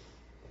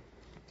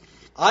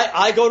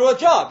 I go to a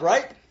job,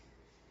 right?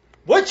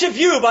 Which of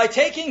you, by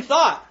taking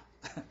thought,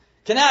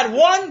 can add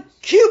 1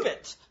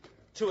 cubit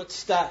to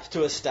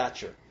his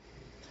stature?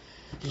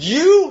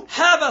 You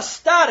have a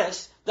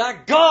status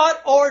that God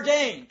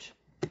ordained.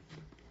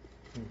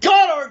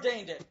 God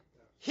ordained it.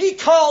 He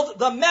called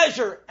the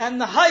measure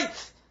and the height,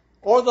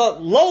 or the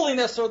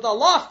lowliness or the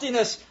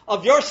loftiness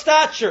of your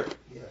stature.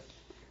 Yes.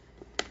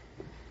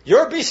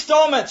 Your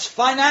bestowments,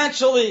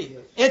 financially,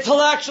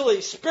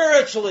 intellectually,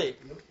 spiritually.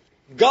 Yep.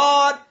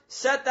 God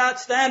set that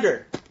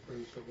standard.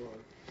 Praise the Lord.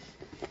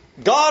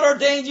 God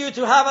ordained you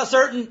to have a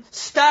certain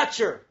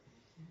stature.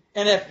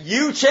 And if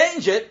you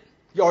change it,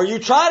 or you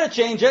try to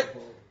change it,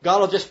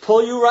 God will just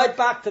pull you right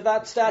back to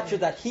that stature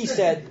that He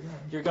said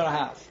you're going to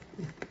have.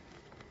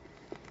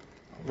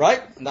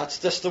 Right? And that's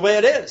just the way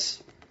it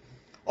is.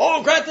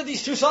 Oh, granted,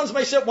 these 2 sons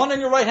may sit, one in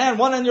your right hand,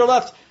 one in your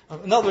left.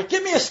 In other words,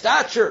 give me a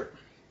stature.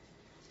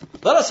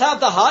 Let us have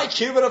the high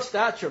cubit of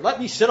stature. Let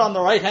me sit on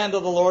the right hand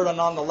of the Lord and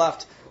on the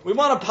left. We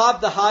want to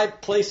have the high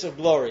place of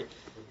glory.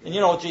 And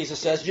you know what Jesus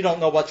says, you don't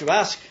know what you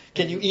ask.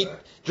 Can you eat,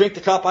 drink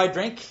the cup I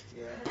drink?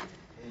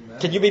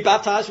 Can you be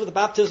baptized with the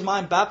baptism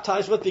I'm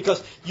baptized with?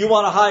 Because you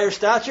want a higher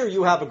stature,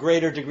 you have a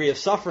greater degree of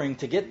suffering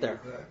to get there.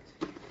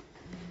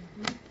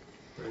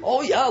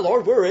 Oh yeah,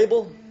 Lord, we're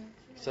able.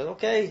 He said,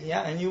 okay,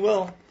 yeah, and you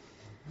will.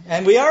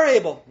 And we are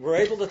able. We're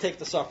able to take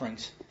the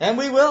sufferings. And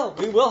we will.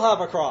 We will have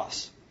a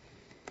cross.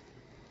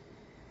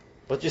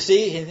 But you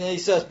see, he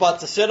says, but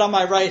to sit on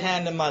my right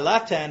hand and my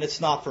left hand, it's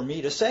not for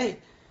me to say.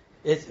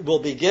 It will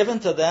be given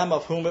to them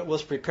of whom it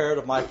was prepared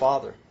of my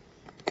Father.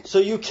 So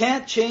you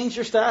can't change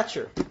your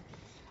stature.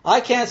 I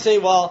can't say,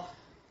 well,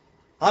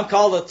 I'm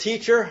called a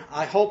teacher.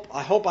 I hope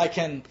I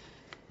can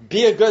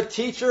be a good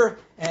teacher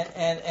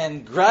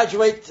and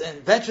graduate, and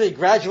eventually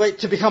graduate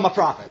to become a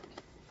prophet.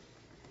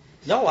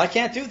 No, I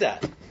can't do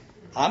that.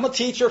 I'm a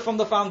teacher from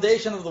the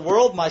foundation of the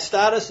world. My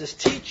status is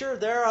teacher.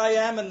 There I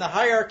am in the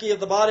hierarchy of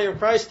the body of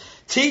Christ.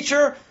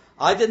 Teacher.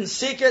 I didn't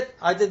seek it.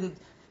 I didn't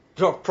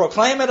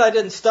proclaim it. I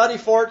didn't study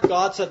for it.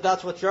 God said,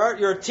 that's what you are.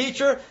 You're a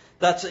teacher.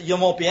 You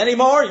won't be any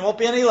more. You won't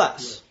be any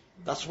less.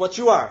 That's what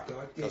you are.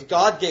 Because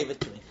God gave it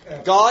to me.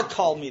 God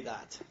called me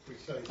that.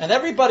 And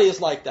everybody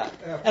is like that.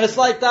 And it's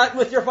like that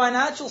with your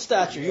financial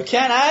stature. You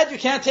can't add, you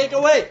can't take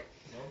away.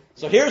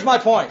 So here's my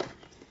point.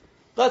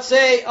 Let's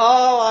say,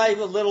 I'm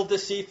a little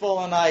deceitful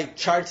and I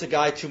charged the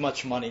guy too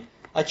much money.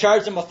 I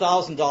charged him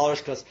 $1,000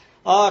 because,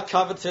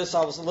 covetous,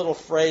 I was a little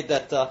afraid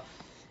that,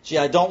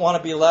 I don't want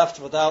to be left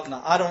without, and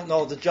I don't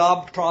know, the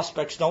job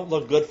prospects don't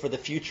look good for the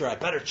future. I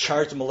better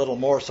charge him a little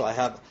more so I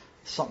have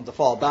something to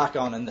fall back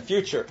on in the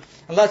future.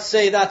 And let's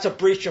say that's a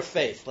breach of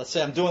faith. Let's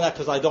say I'm doing that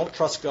because I don't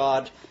trust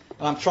God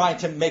and I'm trying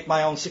to make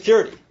my own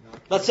security.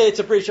 Let's say it's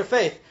a breach of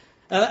faith.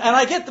 And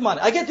I get the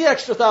money. I get the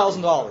extra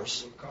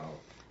 $1,000.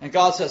 And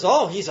God says,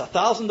 he's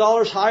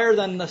 $1,000 higher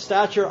than the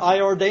stature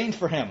I ordained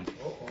for him.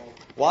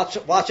 Watch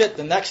it.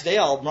 The next day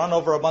I'll run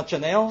over a bunch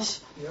of nails.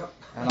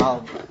 And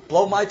I'll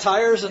blow my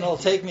tires and it'll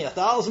take me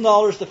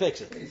 $1,000 to fix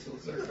it.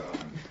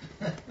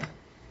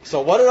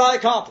 So what did I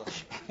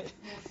accomplish?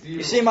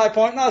 You see my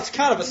point? Now, it's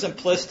kind of a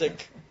simplistic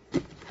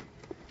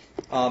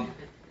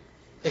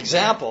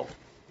example.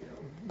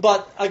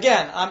 But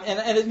again,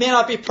 and it may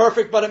not be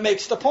perfect, but it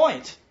makes the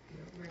point.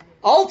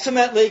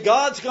 Ultimately,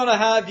 God's going to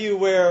have you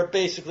where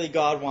basically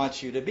God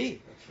wants you to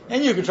be.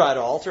 And you can try to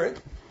alter it.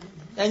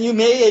 And you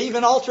may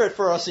even alter it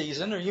for a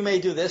season, or you may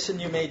do this and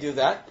you may do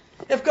that.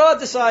 If God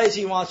decides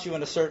He wants you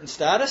in a certain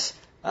status,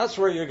 that's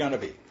where you're going to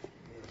be.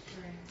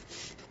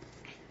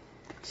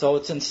 So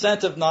it's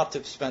incentive not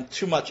to spend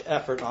too much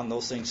effort on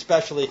those things,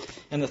 especially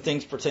in the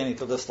things pertaining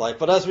to this life.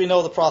 But as we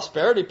know, the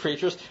prosperity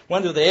preachers,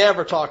 when do they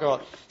ever talk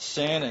about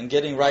sin and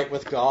getting right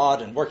with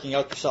God and working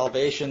out your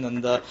salvation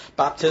and the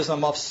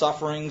baptism of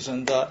sufferings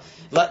and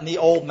letting the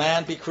old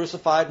man be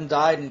crucified and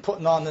died and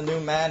putting on the new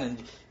man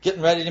and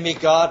getting ready to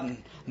meet God?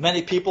 And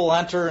many people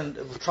enter and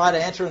try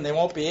to enter and they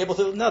won't be able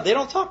to. No, they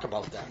don't talk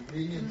about that.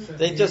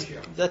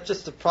 That's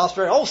just the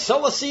prosperity.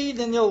 Sow a seed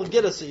and you'll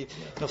get a seed.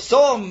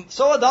 Sow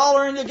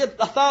 $1 and you'll get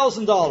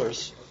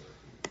 $1,000.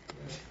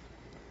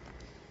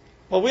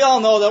 Well, we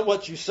all know that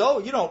what you sow,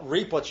 you don't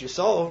reap what you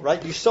sow,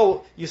 right? You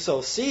sow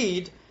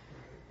seed.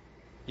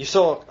 You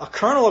sow a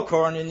kernel of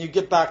corn and you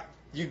get back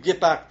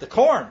the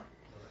corn.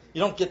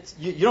 You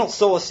don't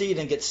sow a seed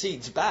and get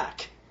seeds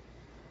back.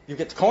 You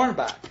get the corn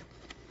back.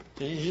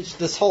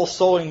 This whole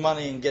sowing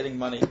money and getting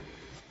money.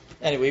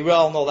 Anyway, we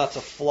all know that's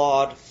a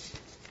flawed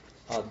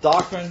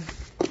doctrine.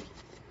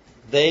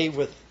 They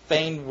with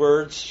feigned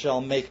words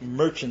shall make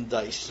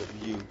merchandise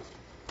of you.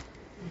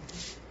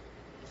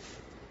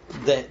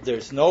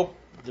 There's no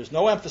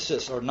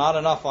emphasis or not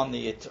enough on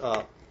the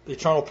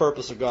eternal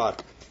purpose of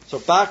God. So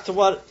back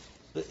to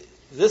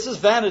this is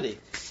vanity.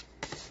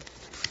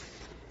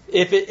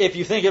 If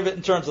you think of it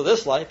in terms of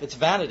this life, it's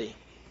vanity.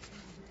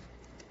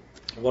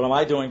 What am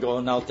I doing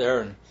going out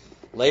there and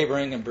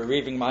laboring and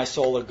bereaving my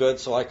soul of good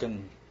so I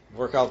can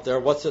work out there?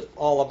 What's it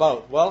all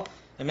about? Well,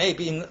 it may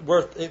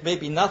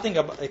be nothing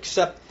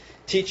except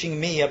teaching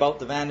me about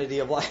the vanity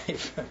of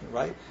life,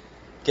 right?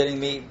 Getting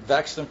me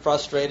vexed and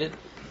frustrated,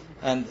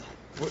 and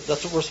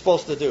that's what we're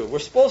supposed to do. We're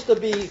supposed to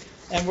be,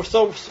 and we're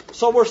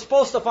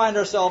supposed to find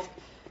ourselves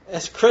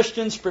as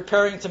Christians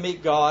preparing to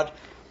meet God.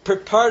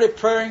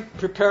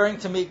 Preparing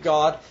to meet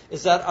God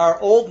is that our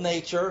old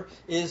nature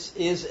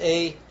is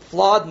a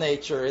flawed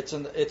nature. It's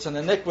an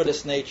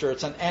iniquitous nature.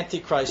 It's an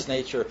antichrist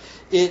nature.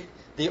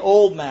 The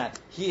old man,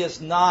 he's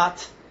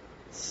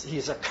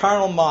a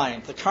carnal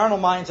mind. The carnal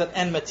mind's at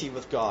enmity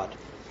with God.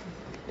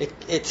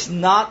 It's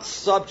not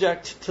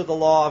subject to the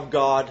law of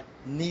God,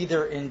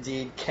 neither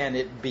indeed can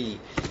it be.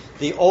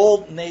 The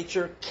old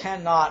nature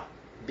cannot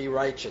be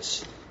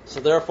righteous. So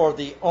therefore,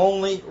 the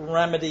only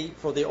remedy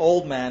for the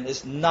old man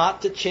is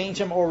not to change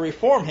him or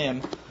reform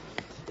him,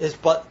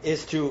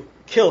 is to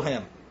kill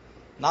him.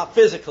 Not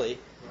physically,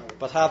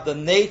 but have the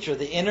nature,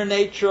 the inner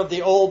nature of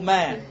the old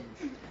man,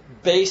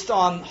 based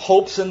on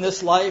hopes in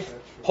this life,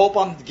 hope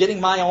on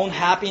getting my own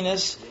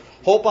happiness,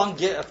 hope on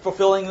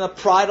fulfilling the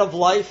pride of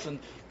life, and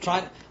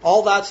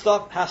all that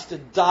stuff has to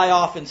die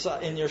off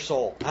in your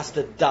soul. Has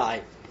to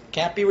die.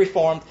 Can't be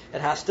reformed.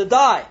 It has to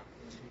die.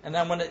 And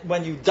then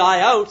when you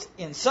die out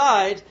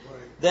inside,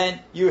 then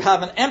you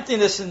have an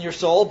emptiness in your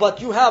soul,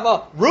 but you have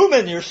a room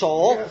in your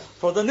soul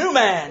for the new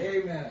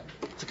man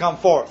to come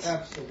forth.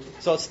 Absolutely.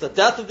 So it's the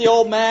death of the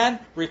old man,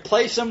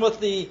 replace him with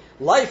the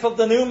life of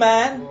the new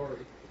man,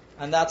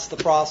 and that's the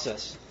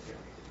process.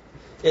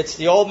 It's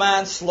the old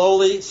man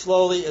slowly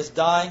is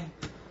dying.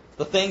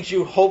 The things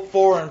you hope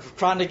for and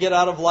trying to get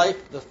out of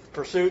life, the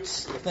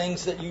pursuits, the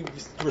things that you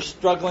were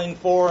struggling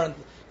for and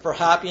for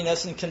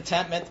happiness and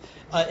contentment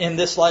in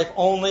this life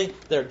only,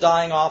 they're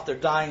dying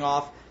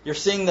off. You're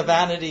seeing the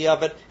vanity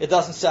of it. It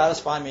doesn't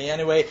satisfy me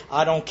anyway.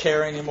 I don't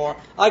care anymore.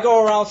 I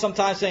go around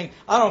sometimes saying,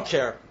 I don't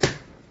care.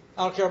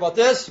 I don't care about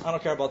this. I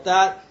don't care about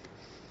that.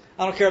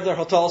 I don't care if their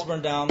hotels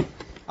burn down.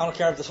 I don't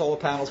care if the solar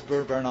panels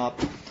burn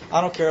up. I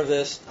don't care of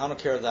this. I don't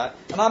care of that.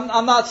 And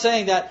I'm not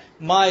saying that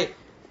my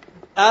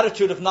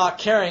attitude of not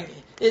caring,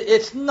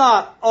 it's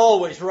not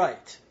always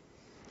right.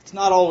 It's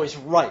not always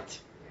right.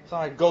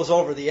 Sometimes it goes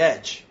over the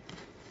edge.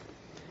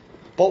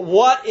 But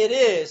what it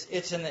is,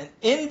 it's an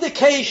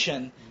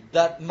indication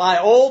that my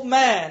old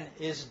man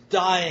is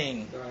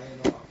dying.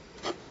 Dying off.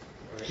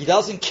 Right. He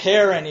doesn't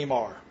care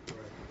anymore.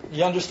 Right.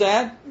 You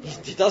understand?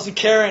 He doesn't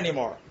care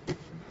anymore.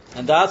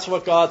 And that's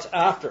what God's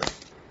after.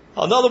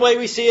 Another way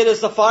we see it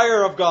is the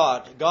fire of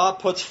God. God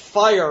puts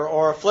fire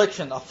or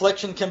affliction.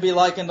 Affliction can be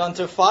likened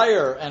unto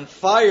fire, and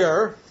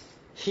fire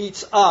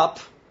heats up.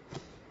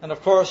 And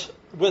of course,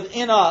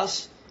 within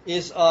us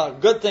is a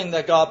good thing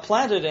that God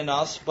planted in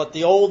us, but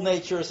the old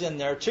nature is in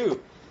there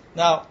too.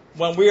 Now,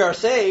 when we are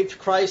saved,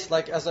 Christ,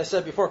 like as I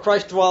said before,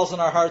 Christ dwells in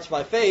our hearts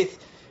by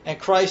faith, and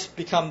Christ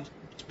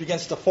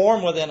begins to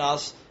form within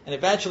us and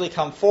eventually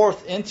come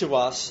forth into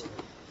us.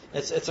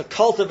 It's a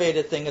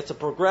cultivated thing. It's a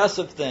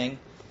progressive thing.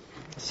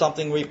 It's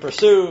something we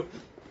pursue.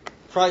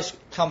 Christ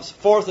comes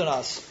forth in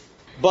us.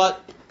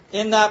 But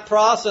in that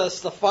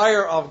process, the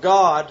fire of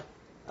God,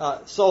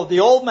 so the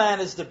old man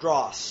is the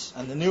dross,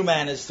 and the new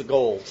man is the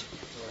gold.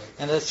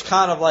 And it's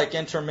kind of like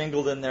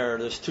intermingled in there.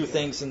 There's two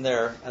things in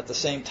there at the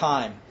same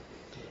time.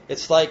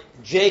 It's like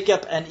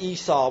Jacob and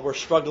Esau were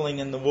struggling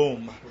in the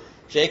womb.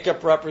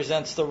 Jacob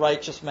represents the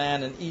righteous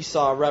man, and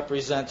Esau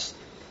represents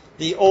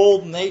the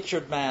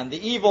old-natured man,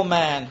 the evil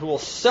man who will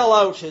sell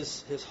out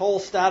his whole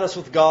status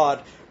with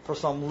God for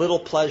some little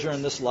pleasure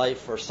in this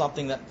life or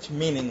something that's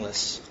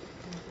meaningless.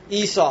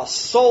 Esau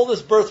sold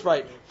his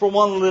birthright for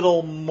one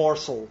little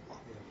morsel.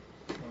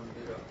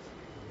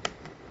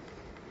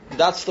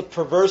 That's the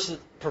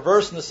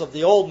perverseness of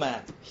the old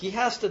man. He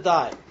has to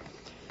die.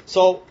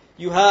 So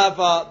you have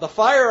the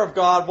fire of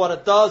God. What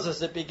it does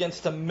is it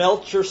begins to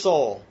melt your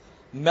soul.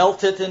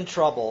 Melt it in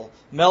trouble.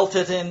 Melt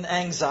it in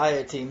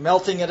anxiety.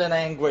 Melting it in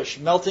anguish.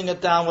 Melting it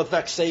down with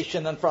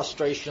vexation and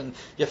frustration.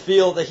 You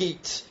feel the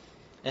heat.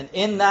 And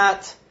in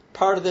that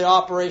part of the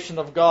operation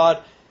of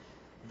God,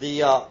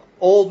 the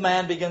old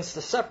man begins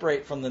to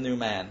separate from the new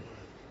man.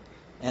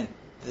 And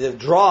the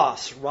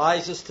dross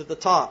rises to the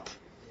top.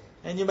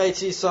 And you may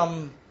see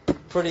some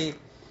pretty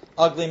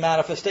ugly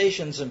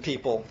manifestations in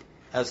people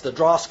as the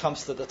dross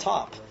comes to the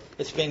top.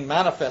 It's being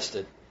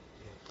manifested.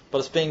 But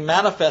it's being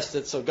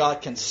manifested so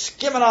God can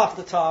skim it off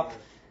the top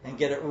and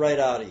get it right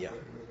out of you.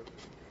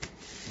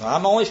 Now,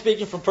 I'm only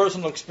speaking from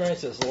personal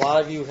experiences. A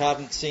lot of you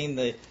haven't seen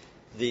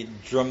the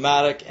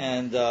dramatic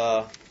and,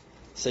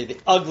 say, the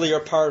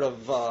uglier part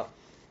of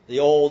the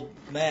old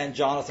man,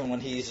 Jonathan, when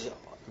he's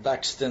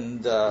vexed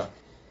and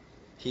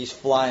he's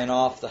flying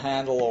off the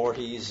handle or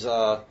he's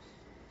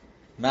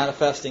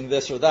manifesting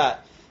this or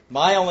that.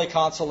 My only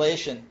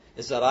consolation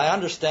is that I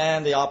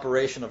understand the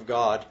operation of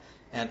God,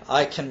 and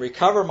I can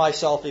recover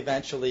myself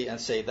eventually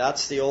and say,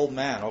 that's the old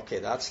man. Okay,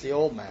 that's the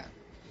old man.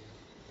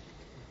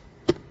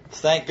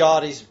 Thank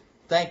God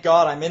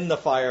I'm in the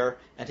fire,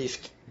 and he's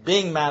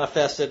being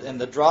manifested, and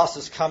the dross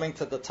is coming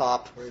to the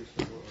top.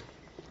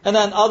 And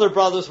then other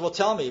brothers will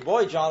tell me,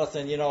 boy,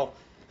 Jonathan,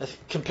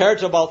 compared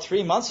to about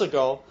 3 months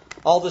ago,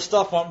 all this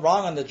stuff went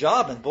wrong on the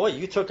job, and boy,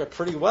 you took it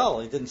pretty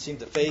well. It didn't seem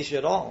to faze you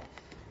at all.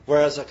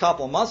 Whereas a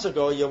couple of months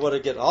ago, you would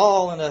have get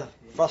all in a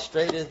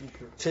frustrated,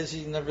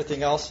 tizzy, and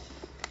everything else.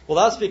 Well,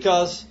 that's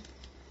because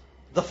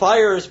the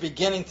fire is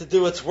beginning to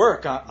do its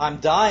work. I'm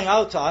dying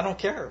out. I don't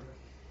care.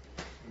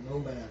 No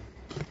man.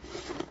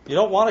 You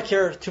don't want to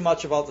care too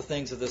much about the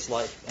things of this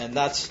life, and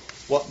that's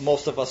what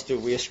most of us do.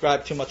 We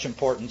ascribe too much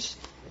importance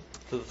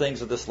to the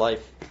things of this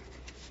life.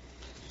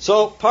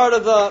 So part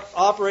of the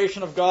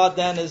operation of God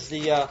then is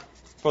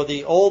for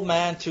the old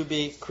man to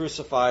be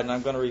crucified, and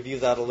I'm going to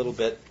review that a little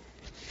bit.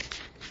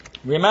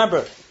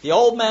 Remember, the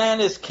old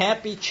man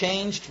can't be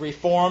changed,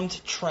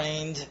 reformed,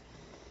 trained.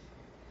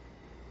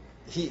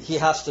 He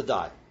has to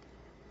die.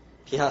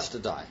 He has to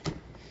die.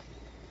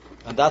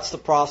 And that's the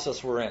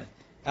process we're in.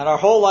 And our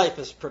whole life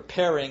is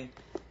preparing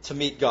to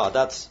meet God.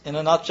 That's, in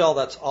a nutshell,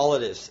 that's all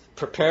it is.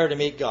 Prepare to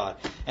meet God.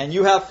 And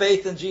you have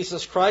faith in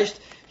Jesus Christ.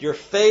 Your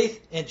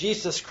faith in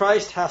Jesus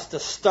Christ has to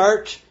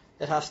start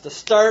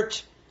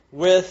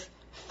with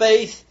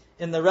faith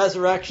in the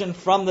resurrection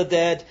from the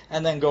dead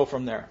and then go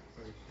from there.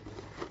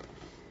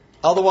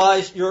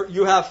 Otherwise,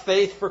 you have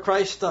faith for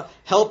Christ to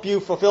help you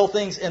fulfill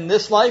things in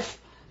this life,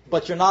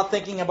 but you're not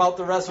thinking about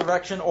the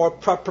resurrection or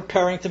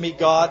preparing to meet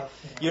God.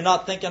 You're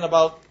not thinking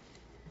about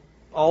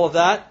all of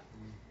that.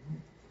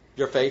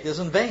 Your faith is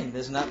in vain.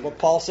 Isn't that what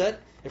Paul said?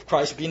 If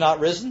Christ be not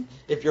risen,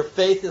 if your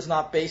faith is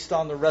not based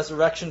on the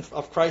resurrection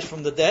of Christ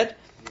from the dead,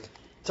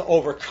 to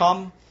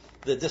overcome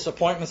the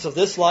disappointments of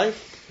this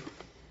life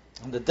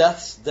and the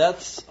deaths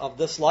of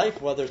this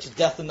life, whether it's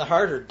death in the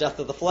heart or death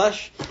of the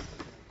flesh,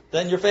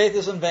 then your faith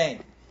is in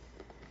vain.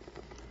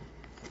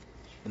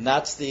 And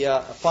that's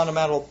the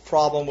fundamental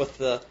problem with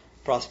the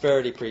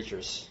prosperity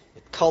preachers.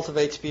 It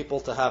cultivates people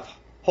to have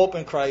hope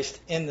in Christ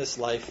in this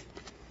life,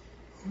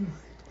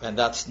 and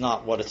that's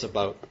not what it's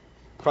about.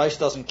 Christ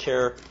doesn't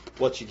care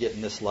what you get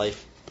in this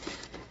life.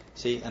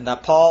 See, and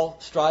that Paul,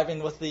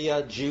 striving with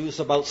the Jews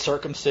about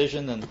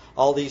circumcision and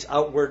all these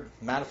outward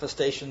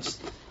manifestations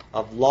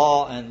of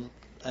law and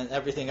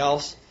everything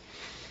else,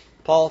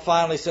 Paul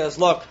finally says,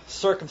 look,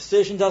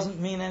 circumcision doesn't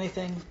mean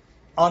anything.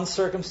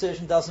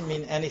 Uncircumcision doesn't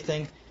mean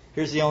anything.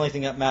 Here's the only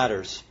thing that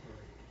matters.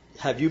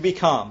 Have you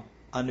become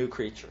a new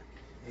creature?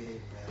 Amen.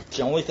 It's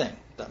the only thing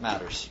that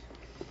matters.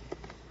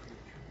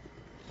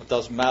 It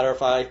doesn't matter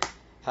if I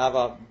have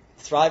a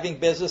thriving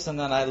business and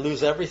then I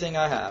lose everything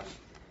I have.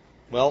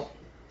 Well,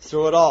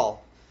 through it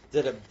all,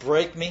 did it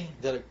break me?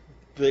 Did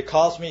it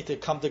cause me to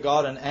come to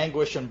God in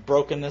anguish and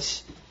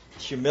brokenness,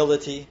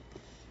 humility,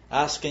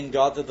 asking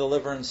God to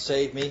deliver and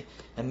save me,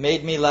 and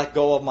made me let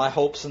go of my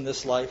hopes in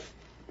this life,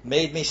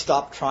 made me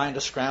stop trying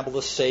to scramble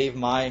to save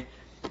my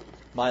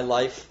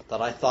life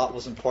that I thought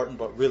was important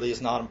but really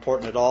is not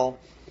important at all?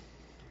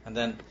 And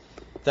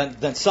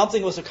then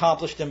something was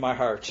accomplished in my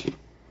heart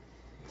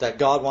that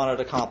God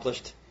wanted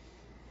accomplished.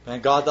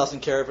 And God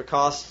doesn't care if it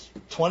costs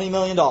 $20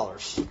 million.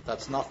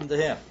 That's nothing to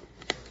Him.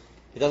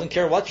 He doesn't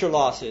care what your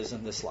loss is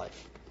in this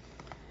life.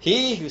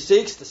 He who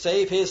seeks to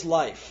save his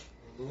life,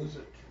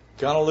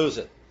 gonna lose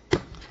it.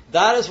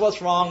 That is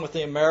what's wrong with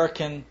the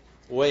American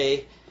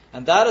way.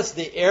 And that is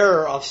the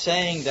error of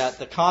saying that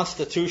the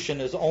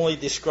Constitution is only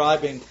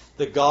describing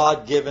the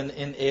God-given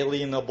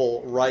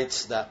inalienable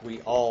rights that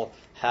we all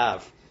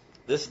have.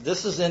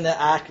 This is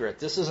inaccurate.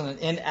 This is an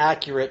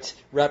inaccurate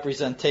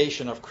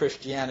representation of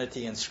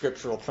Christianity and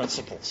scriptural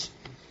principles.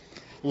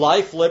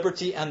 Life,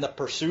 liberty, and the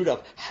pursuit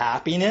of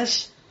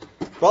happiness.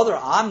 Brother,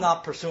 I'm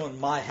not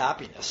pursuing my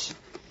happiness.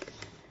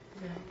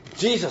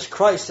 Jesus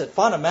Christ said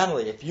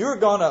fundamentally, if you're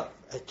going to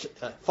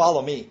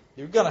follow me,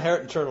 you're going to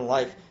inherit eternal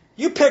life,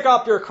 you pick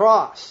up your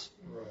cross.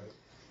 Right.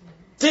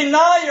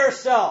 Deny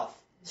yourself.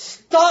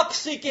 Stop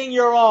seeking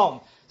your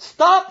own.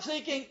 Stop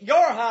seeking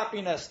your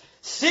happiness.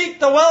 Seek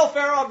the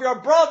welfare of your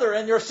brother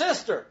and your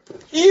sister.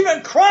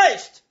 Even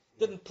Christ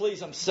didn't please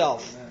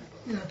himself.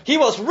 He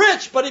was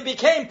rich, but he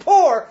became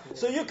poor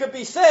so you could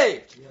be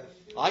saved.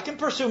 I can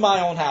pursue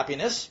my own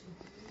happiness.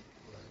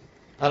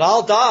 And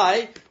I'll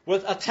die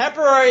with a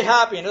temporary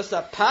happiness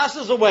that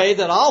passes away,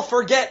 that I'll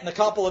forget in a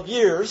couple of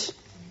years.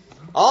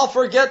 I'll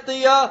forget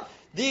the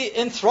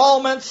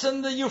enthrallments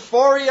and the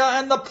euphoria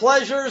and the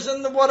pleasures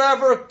and the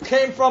whatever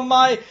came from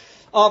my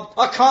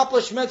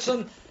accomplishments,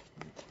 and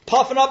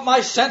puffing up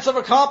my sense of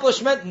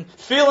accomplishment and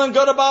feeling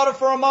good about it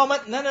for a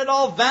moment, and then it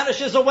all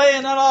vanishes away,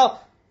 and then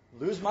I'll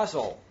lose my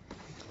soul.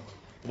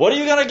 What are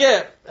you going to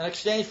get in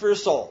exchange for your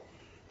soul?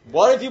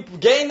 What if you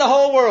gain the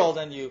whole world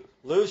and you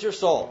lose your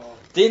soul?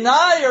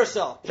 Deny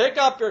yourself. Pick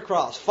up your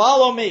cross.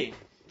 Follow me.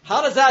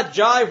 How does that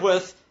jive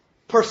with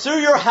pursue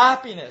your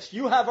happiness?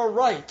 You have a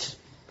right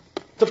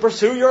to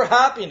pursue your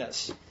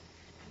happiness.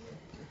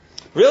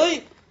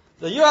 Really?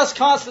 The U.S.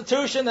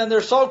 Constitution and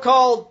their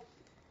so-called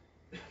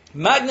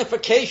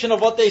magnification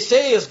of what they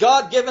say is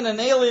God-given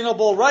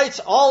inalienable rights,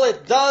 all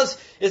it does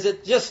is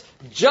it just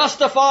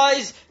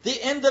justifies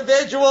the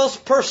individual's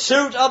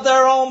pursuit of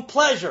their own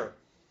pleasure.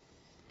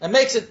 And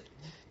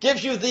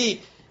gives you the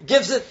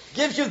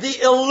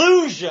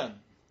illusion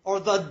or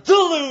the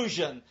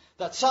delusion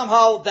that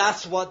somehow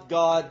that's what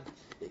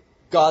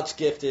God's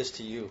gift is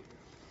to you.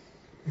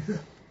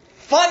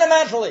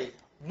 Fundamentally,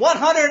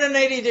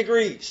 180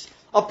 degrees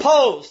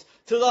opposed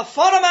to the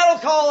fundamental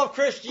call of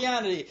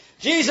Christianity.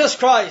 Jesus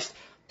Christ,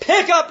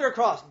 pick up your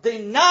cross.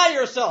 Deny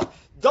yourself.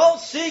 Don't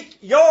seek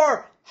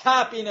your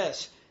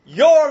happiness,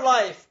 your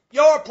life,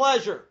 your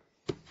pleasure.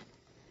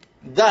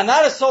 And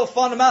that is so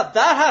fundamental.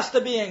 That has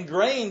to be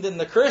ingrained in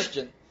the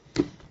Christian.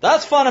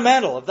 That's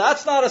fundamental. If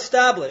that's not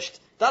established,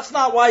 that's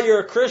not why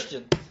you're a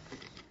Christian,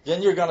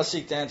 then you're going to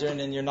seek to enter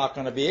and you're not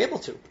going to be able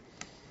to.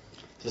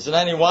 Is it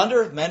any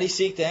wonder many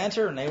seek to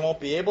enter and they won't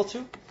be able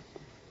to?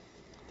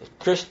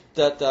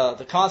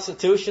 The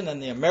Constitution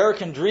and the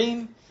American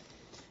dream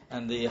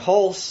and the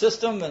whole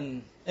system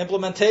and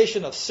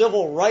implementation of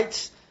civil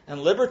rights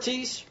and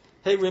liberties.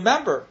 Hey,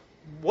 remember,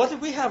 what do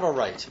we have a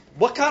right?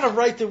 What kind of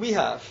right do we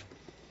have?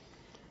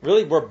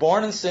 Really, we're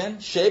born in sin,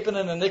 shapen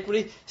in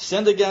iniquity,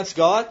 sinned against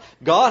God.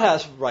 God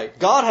has right.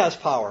 God has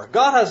power.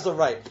 God has the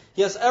right.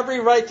 He has every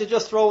right to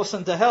just throw us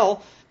into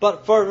hell.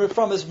 But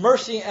from His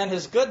mercy and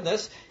His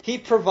goodness, He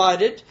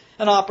provided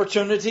an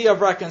opportunity of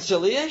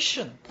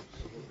reconciliation.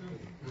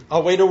 A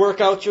way to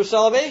work out your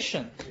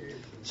salvation.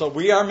 So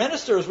we are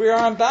ministers. We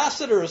are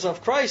ambassadors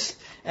of Christ.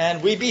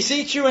 And we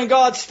beseech you in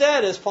God's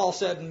stead, as Paul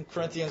said in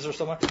Corinthians or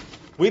somewhere.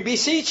 We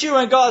beseech you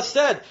in God's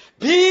stead,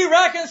 be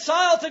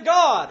reconciled to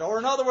God. Or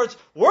in other words,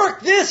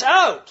 work this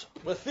out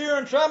with fear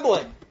and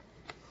trembling.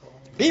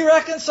 Be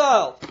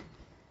reconciled.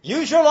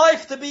 Use your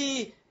life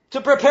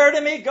to prepare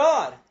to meet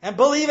God. And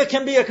believe it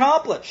can be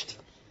accomplished.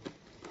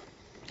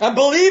 And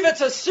believe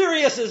it's as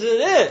serious as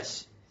it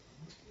is.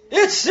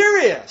 It's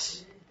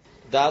serious.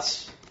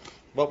 That's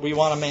what we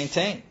want to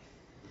maintain.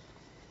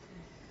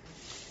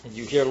 And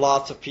you hear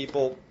lots of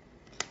people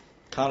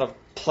kind of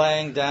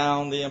playing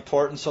down the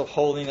importance of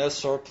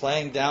holiness or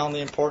playing down the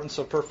importance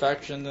of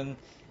perfection,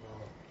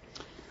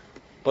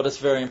 but it's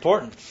very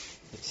important.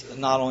 It's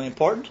not only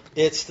important,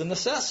 it's the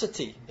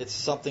necessity. It's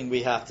something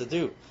we have to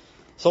do.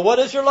 So what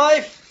is your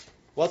life?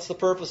 What's the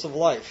purpose of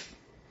life?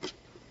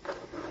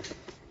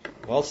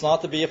 Well, it's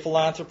not to be a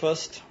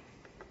philanthropist.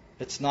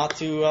 It's not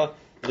to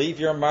leave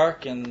your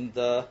mark and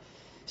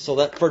so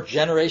that for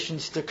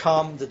generations to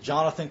come, the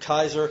Jonathan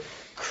Kaiser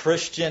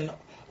Christian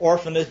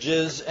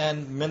orphanages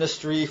and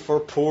ministry for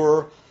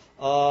poor,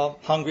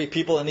 hungry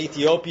people in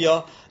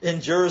Ethiopia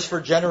endures for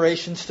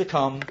generations to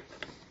come.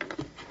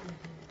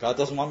 God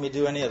doesn't want me to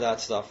do any of that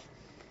stuff.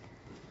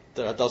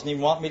 God doesn't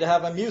even want me to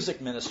have a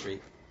music ministry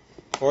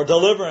or a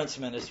deliverance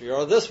ministry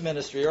or this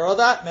ministry or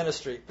that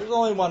ministry. There's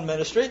only one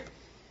ministry.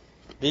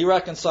 Be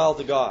reconciled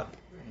to God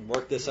and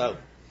work this out.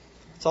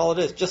 That's all it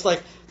is. Just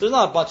like there's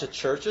not a bunch of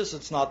churches.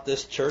 It's not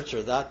this church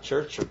or that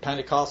church or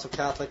Pentecostal,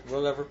 Catholic,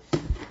 whatever.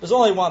 There's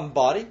only one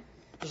body.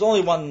 There's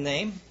only one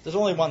name. There's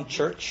only one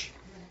church.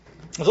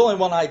 There's only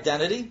one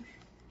identity.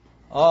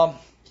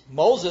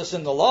 Moses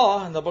in the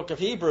law, in the book of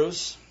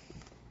Hebrews,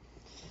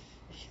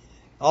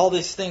 all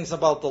these things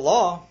about the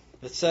law,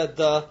 it said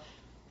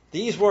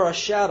these were a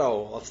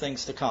shadow of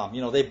things to come.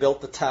 You know, they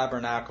built the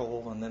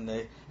tabernacle, and then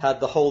they had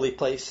the holy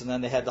place, and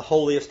then they had the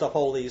holiest of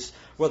holies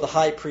where the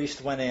high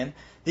priest went in.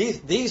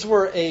 These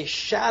were a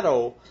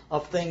shadow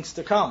of things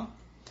to come.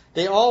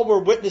 They all were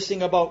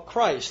witnessing about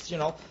Christ, you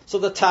know. So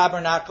the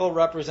tabernacle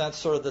represents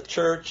sort of the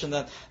church, and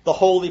then the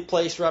holy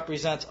place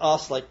represents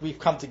us, like we've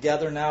come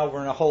together now,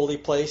 we're in a holy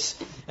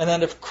place. And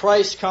then if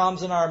Christ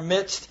comes in our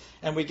midst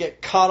and we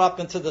get caught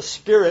up into the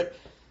Spirit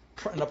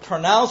in a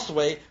pronounced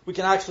way, we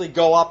can actually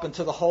go up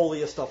into the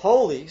holiest of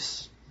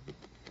holies,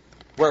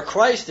 where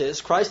Christ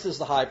is. Christ is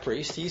the high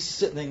priest. He's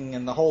sitting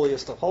in the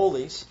holiest of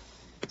holies.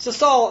 It's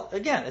just all,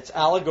 again, it's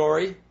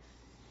allegory.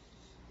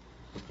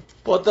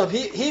 What the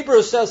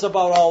Hebrews says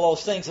about all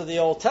those things of the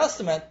Old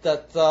Testament,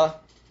 that the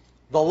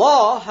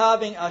law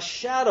having a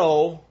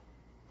shadow,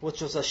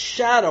 which was a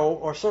shadow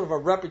or sort of a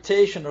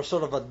reputation or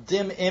sort of a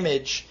dim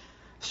image,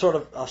 sort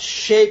of a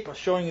shape,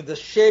 showing you the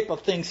shape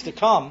of things to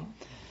come,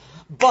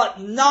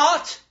 but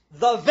not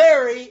the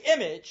very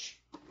image.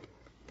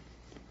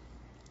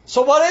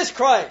 So what is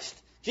Christ?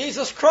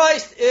 Jesus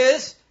Christ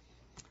is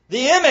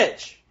the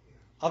image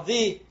of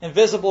the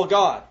invisible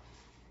God.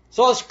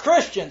 So as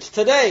Christians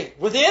today,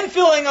 with the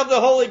infilling of the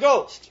Holy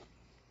Ghost,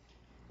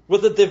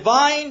 with the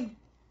divine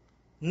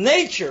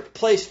nature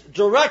placed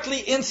directly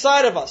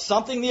inside of us,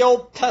 something the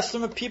Old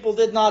Testament people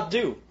did not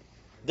do.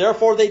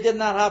 Therefore, they did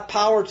not have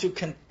power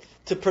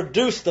to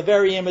produce the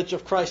very image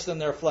of Christ in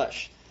their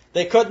flesh.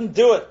 They couldn't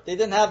do it. They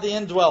didn't have the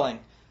indwelling.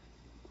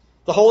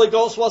 The Holy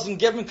Ghost wasn't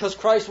given because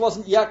Christ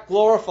wasn't yet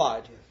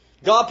glorified.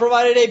 God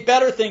provided a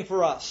better thing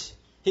for us.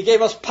 He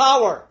gave us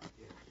power.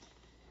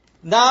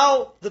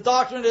 Now, the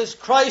doctrine is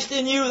Christ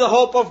in you, the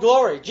hope of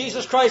glory.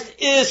 Jesus Christ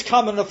is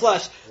come in the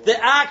flesh. The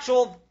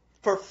actual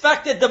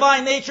perfected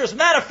divine nature is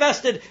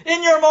manifested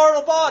in your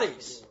mortal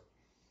bodies.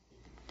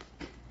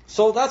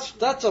 So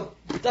that's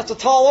a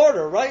tall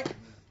order, right?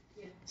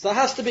 So it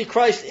has to be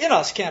Christ in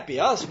us. Can't be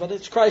us, but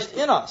it's Christ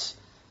in us.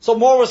 So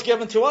more was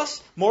given to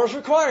us, more is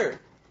required.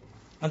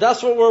 And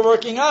that's what we're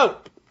working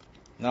out.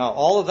 Now,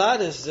 all of that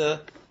is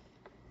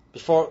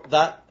before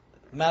that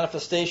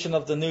manifestation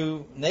of the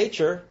new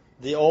nature,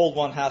 the old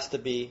one has to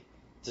be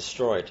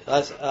destroyed,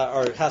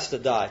 or has to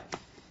die.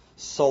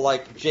 So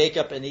like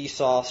Jacob and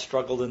Esau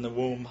struggled in the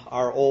womb,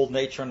 our old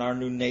nature and our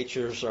new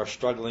natures are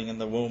struggling in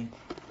the womb.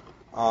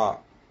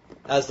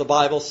 As the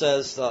Bible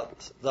says,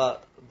 the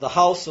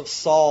house of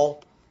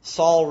Saul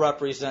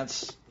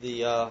represents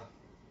the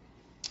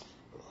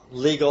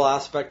legal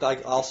aspect,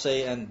 I'll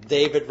say, and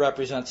David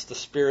represents the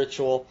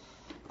spiritual.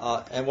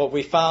 And what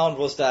we found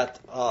was that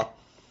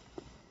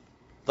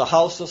the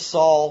house of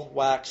Saul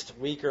waxed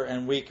weaker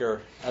and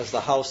weaker as the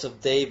house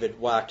of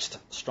David waxed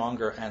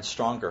stronger and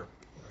stronger.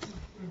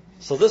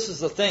 So this is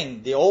the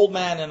thing. The old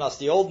man in us,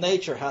 the old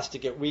nature, has to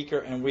get weaker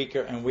and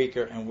weaker and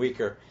weaker and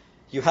weaker.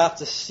 You have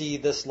to see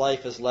this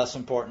life as less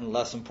important,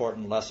 less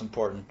important, less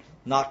important.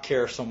 Not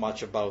care so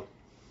much about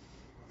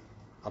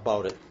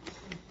it.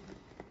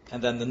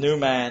 And then the new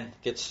man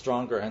gets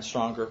stronger and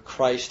stronger.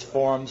 Christ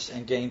forms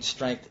and gains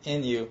strength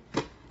in you.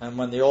 And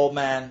when the old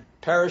man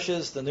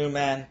perishes, the new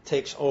man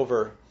takes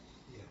over,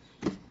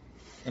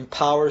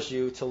 empowers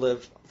you to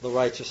live the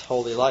righteous,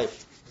 holy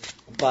life.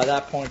 By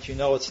that point, you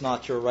know it's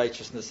not your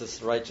righteousness, it's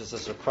the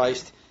righteousness of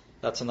Christ.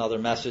 That's another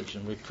message,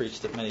 and we've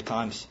preached it many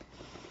times.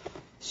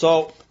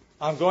 So,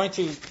 I'm going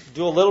to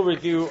do a little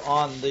review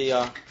on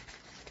the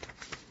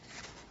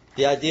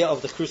idea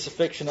of the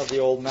crucifixion of the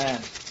old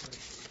man.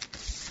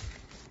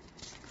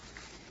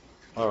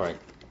 All right.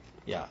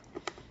 Yeah.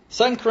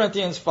 2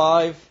 Corinthians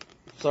 5,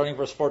 starting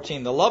verse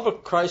 14. The love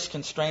of Christ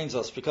constrains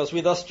us, because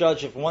we thus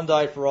judge, if one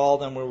died for all,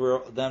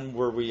 then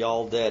were we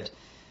all dead.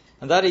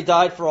 And that he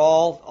died for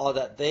all,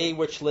 that they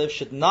which live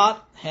should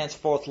not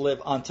henceforth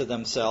live unto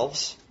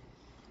themselves.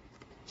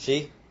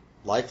 See?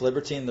 Life,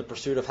 liberty, and the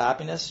pursuit of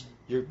happiness.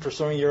 You're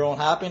pursuing your own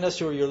happiness.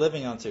 Who are you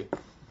living unto?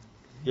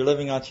 You're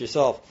living unto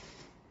yourself.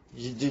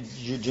 You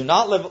do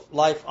not live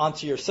life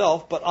unto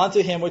yourself, but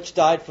unto him which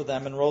died for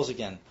them and rose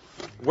again.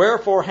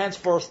 Wherefore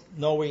henceforth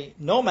know we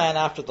no man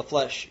after the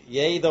flesh.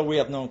 Yea, though we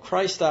have known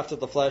Christ after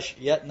the flesh,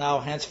 yet now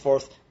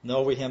henceforth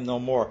know we him no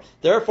more.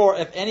 Therefore,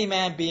 if any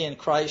man be in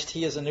Christ,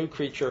 he is a new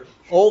creature.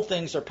 Old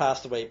things are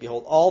passed away.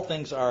 Behold, all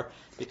things are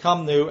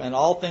become new, and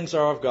all things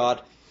are of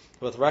God,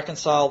 who hath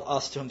reconciled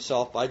us to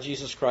himself by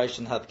Jesus Christ,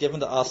 and hath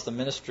given to us the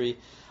ministry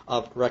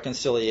of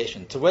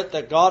reconciliation. To wit,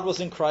 that God was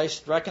in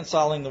Christ,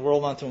 reconciling the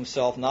world unto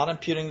himself, not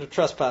imputing their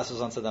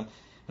trespasses unto them,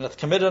 and hath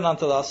committed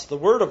unto us the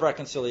word of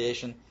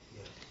reconciliation.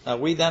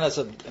 We then, as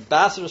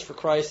ambassadors for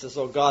Christ, as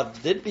though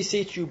God did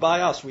beseech you by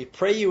us, we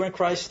pray you in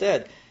Christ's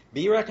stead,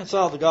 be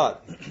reconciled to God.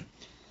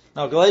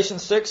 Now,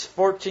 Galatians 6,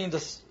 14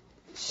 to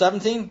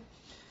 17.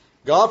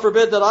 God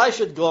forbid that I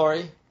should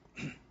glory,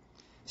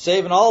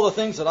 save in all the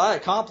things that I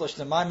accomplished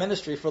in my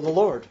ministry for the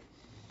Lord.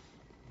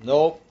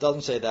 No,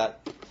 doesn't say that.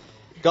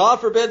 God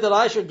forbid that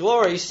I should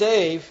glory,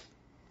 save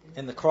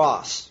in the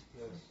cross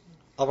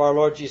of our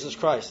Lord Jesus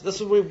Christ. This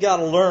is what we've got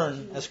to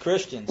learn as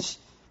Christians.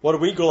 What do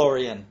we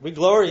glory in? We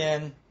glory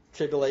in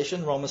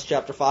tribulation, Romans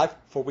chapter 5,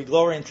 for we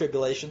glory in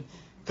tribulation,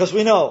 because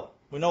we know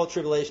what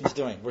tribulation is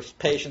doing. We're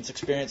patience,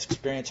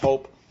 experience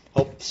hope.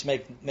 Hope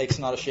makes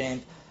not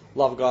ashamed.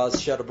 Love of God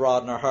is shed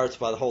abroad in our hearts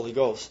by the Holy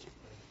Ghost.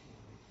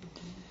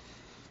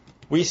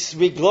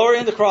 We glory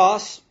in the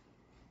cross,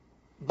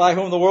 by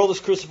whom the world is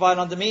crucified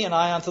unto me, and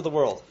I unto the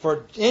world.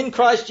 For in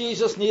Christ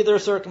Jesus neither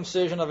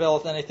circumcision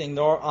availeth anything,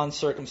 nor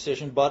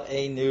uncircumcision, but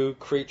a new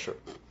creature.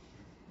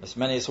 As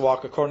many as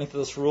walk according to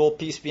this rule,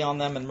 peace be on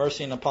them, and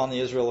mercy upon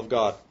the Israel of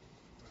God.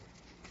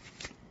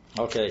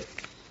 Okay.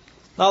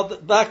 Now,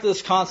 back to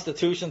this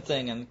Constitution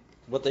thing, and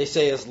what they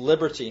say is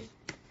liberty.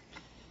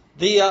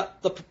 The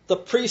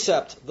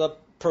precept, the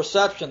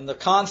perception, the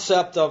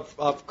concept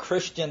of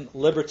Christian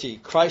liberty,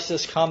 Christ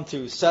has come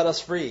to set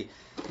us free.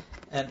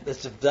 And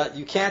it's that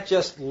you can't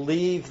just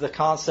leave the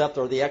concept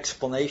or the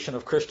explanation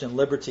of Christian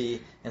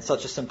liberty in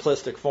such a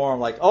simplistic form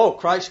like, oh,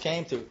 Christ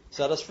came to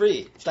set us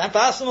free. Stand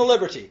fast in the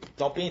liberty.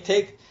 Don't be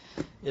entangled.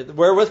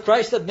 Wherewith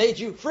Christ hath made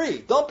you free.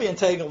 Don't be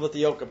entangled with the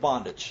yoke of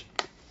bondage.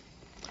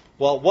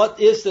 Well, what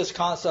is this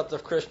concept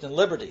of Christian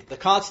liberty? The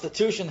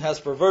Constitution has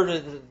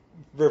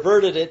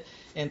perverted it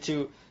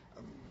into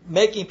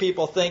making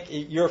people think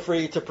you're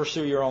free to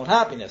pursue your own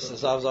happiness,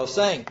 as I was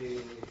saying.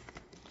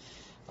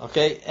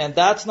 Okay, and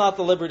that's not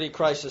the liberty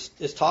Christ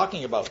is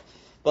talking about.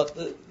 But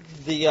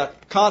the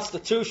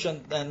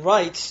Constitution and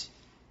rights,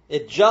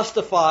 it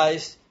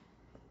justifies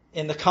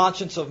in the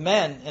conscience of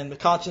men, in the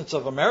conscience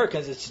of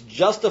Americans, it's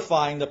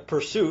justifying the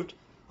pursuit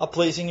of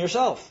pleasing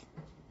yourself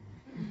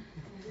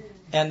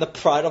and the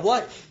pride of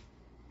life.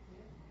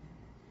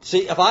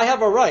 See, if I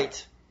have a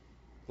right,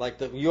 like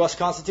the U.S.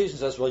 Constitution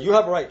says, well, you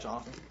have a right,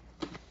 Jonathan.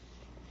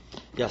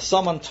 Yeah,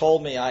 someone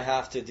told me I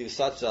have to do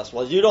such as.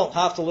 Well, you don't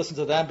have to listen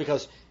to them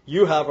because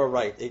you have a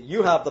right.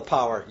 You have the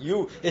power.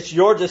 It's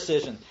your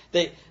decision.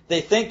 They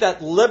think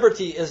that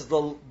liberty is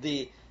the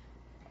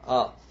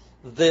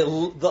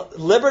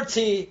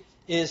liberty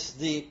is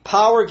the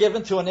power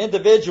given to an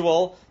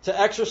individual to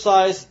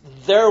exercise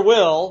their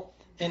will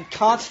in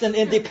constant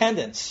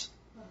independence.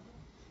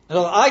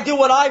 I do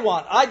what I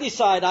want. I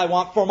decide I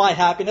want for my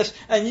happiness,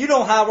 and you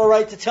don't have a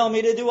right to tell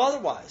me to do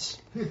otherwise.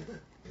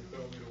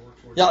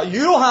 Now, you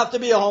don't have to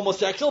be a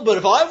homosexual, but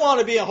if I want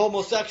to be a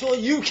homosexual,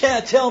 you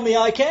can't tell me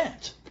I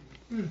can't.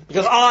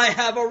 Because I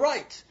have a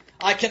right.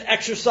 I can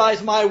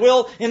exercise my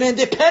will in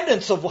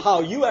independence of how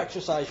you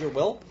exercise your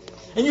will.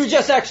 And you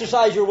just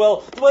exercise your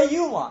will the way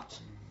you want.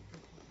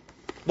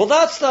 Well,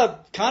 that's the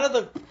kind of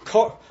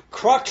the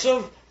crux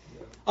of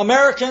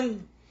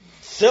American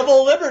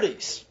civil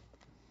liberties.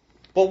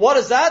 But what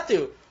does that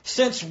do?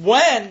 Since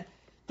when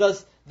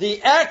does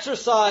the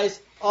exercise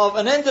of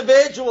an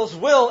individual's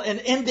will in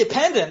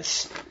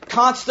independence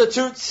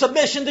constitute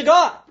submission to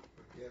God?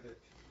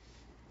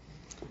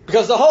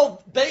 Because the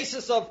whole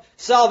basis of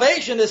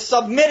salvation is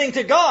submitting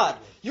to God.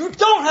 You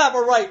don't have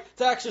a right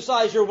to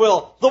exercise your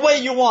will the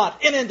way you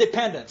want in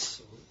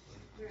independence.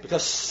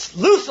 Because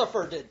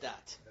Lucifer did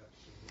that.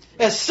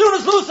 As soon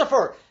as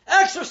Lucifer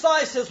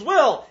exercised his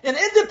will in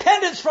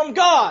independence from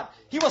God,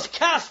 He was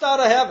cast out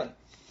of heaven.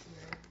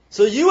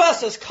 So the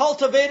U.S. has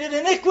cultivated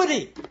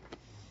iniquity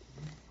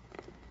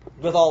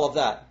with all of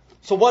that.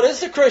 So what is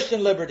the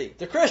Christian liberty?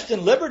 The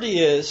Christian liberty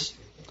is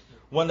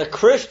when the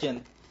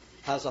Christian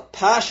has a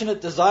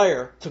passionate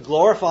desire to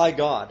glorify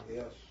God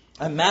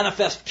and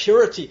manifest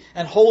purity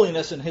and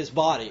holiness in his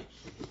body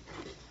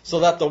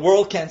so that the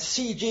world can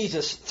see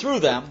Jesus through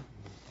them,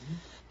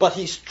 but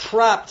he's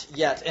trapped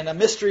yet in a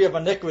mystery of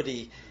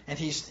iniquity, and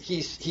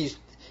he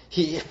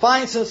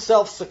finds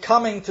himself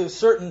succumbing to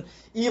certain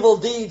evil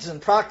deeds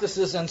and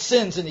practices and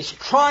sins, and he's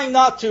trying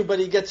not to, but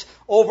he gets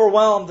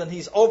overwhelmed and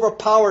he's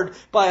overpowered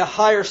by a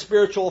higher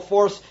spiritual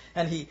force,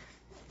 and he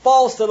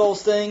falls to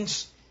those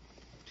things,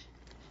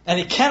 and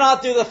he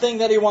cannot do the thing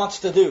that he wants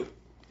to do.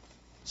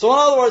 So in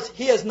other words,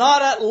 he is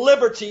not at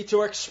liberty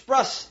to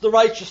express the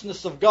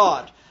righteousness of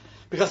God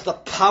because the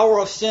power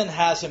of sin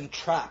has him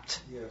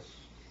trapped. Yes.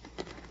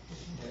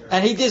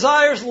 And he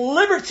desires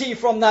liberty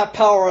from that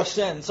power of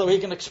sin so he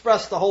can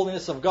express the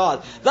holiness of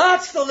God.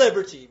 That's the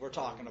liberty we're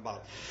talking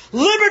about.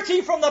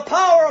 Liberty from the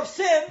power of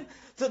sin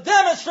to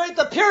demonstrate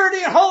the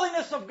purity and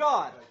holiness of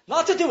God.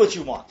 Not to do what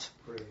you want.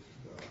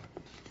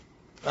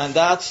 And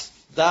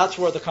that's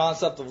where the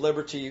concept of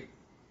liberty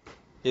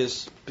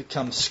is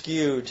become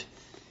skewed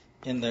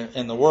in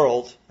the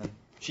world, and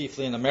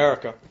chiefly in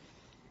America.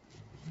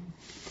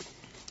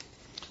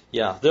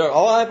 Yeah,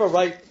 I have a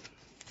right.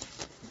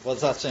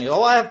 What's that saying?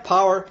 I have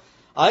power.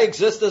 I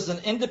exist as an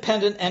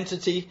independent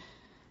entity.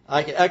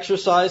 I can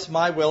exercise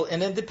my will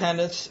in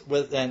independence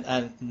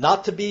and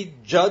not to be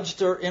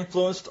judged or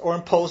influenced or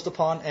imposed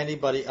upon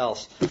anybody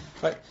else.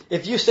 Right?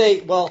 If you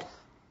say, well,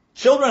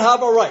 children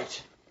have a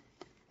right,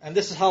 and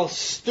this is how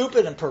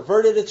stupid and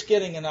perverted it's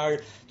getting in our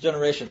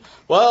generation.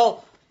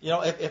 Well,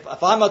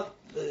 if I'm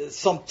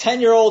some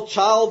 10-year-old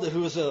child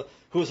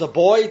who's a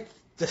boy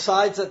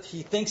decides that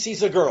he thinks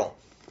he's a girl,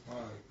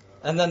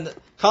 and then the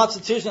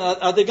Constitution,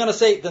 are they going to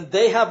say then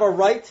they have a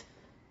right,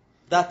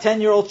 that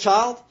 10-year-old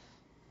child,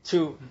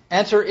 to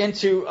enter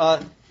into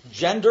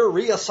gender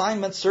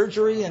reassignment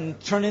surgery and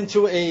turn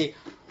into a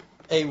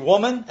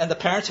woman, and the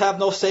parents have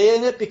no say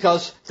in it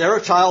because they're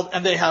a child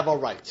and they have a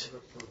right?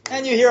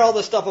 And you hear all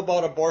this stuff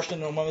about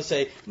abortion, and women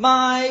say,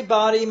 my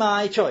body,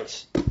 my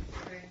choice.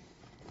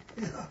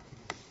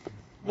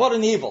 What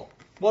an evil.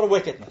 What a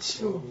wickedness.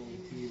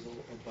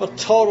 What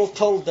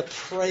total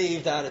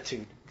depraved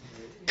attitude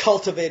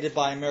cultivated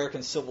by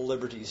American civil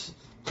liberties.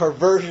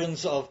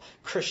 Perversions of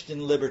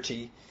Christian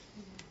liberty.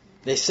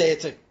 They say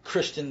it's a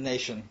Christian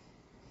nation.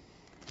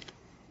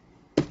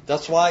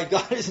 That's why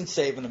God isn't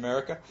saving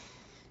America.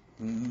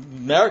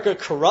 America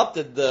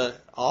corrupted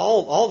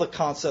all the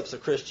concepts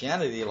of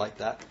Christianity like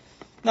that.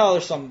 Now,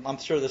 I'm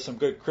sure there's some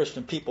good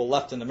Christian people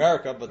left in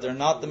America, but they're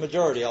not the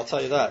majority, I'll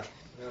tell you that.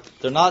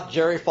 They're not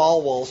Jerry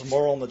Falwell's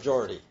moral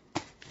majority.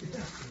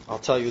 I'll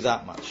tell you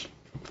that much.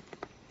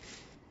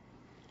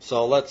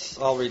 So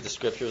I'll read the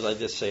scriptures. I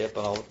did say it,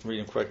 but I'll read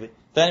them quickly.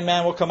 If any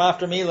man will come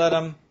after me, let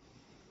him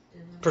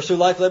pursue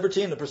life,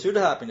 liberty, and the pursuit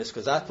of happiness,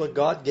 because that's what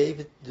God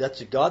gave.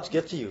 That's God's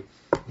gift to you.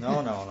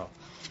 No.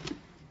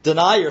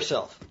 Deny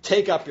yourself.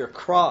 Take up your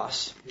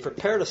cross.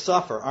 Prepare to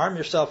suffer. Arm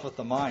yourself with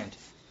the mind.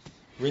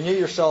 Renew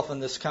yourself in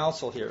this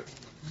counsel here.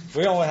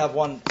 We only have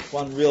one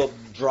real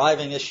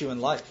driving issue in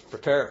life.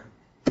 Prepare.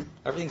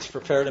 Everything's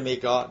prepare to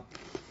meet God.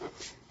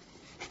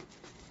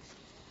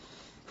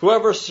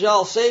 Whoever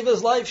shall save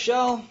his life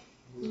shall.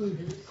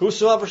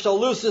 Whosoever shall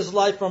lose his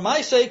life for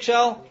my sake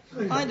shall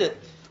find it.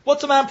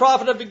 What's a man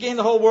profit if he gain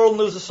the whole world and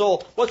lose his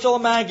soul? What shall a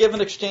man give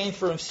in exchange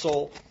for his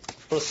soul?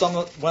 For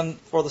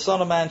the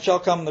Son of Man shall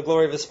come in the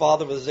glory of his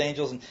Father with his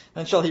angels, and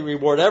then shall he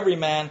reward every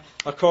man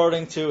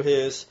according to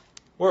his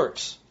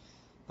works.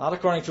 Not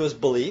according to his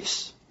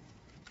beliefs,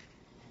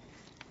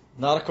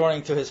 not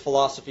according to his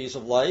philosophies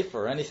of life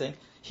or anything.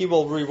 He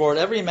will reward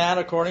every man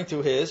according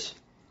to his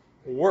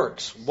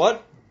works.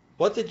 What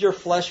did your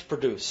flesh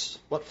produce?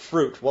 What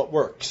fruit? What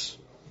works?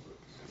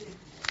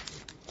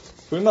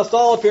 We must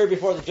all appear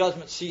before the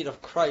judgment seat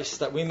of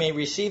Christ, that we may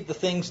receive the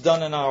things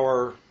done in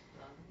our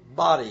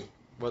body,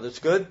 whether it's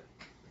good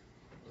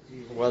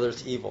or whether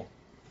it's evil.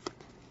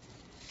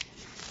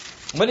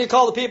 When he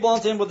called the people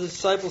unto him with his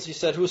disciples, he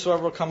said,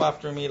 whosoever will come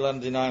after me, let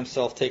him deny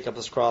himself, take up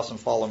his cross, and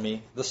follow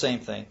me. The same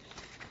thing.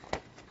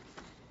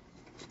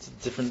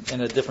 It's in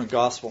a different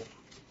gospel.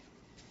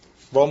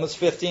 Romans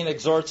 15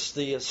 exhorts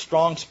the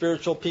strong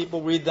spiritual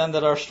people, read them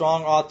that are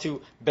strong ought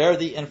to bear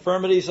the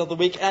infirmities of the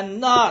weak and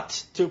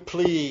not to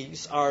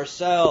please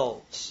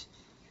ourselves.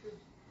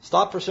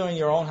 Stop pursuing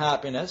your own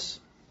happiness.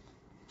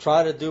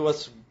 Try to do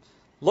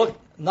look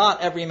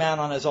not every man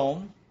on his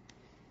own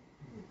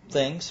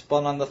things,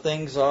 but on the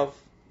things of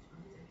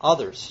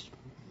others.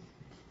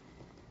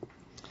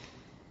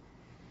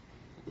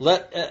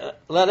 Let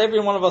every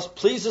one of us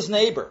please his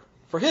neighbor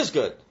for his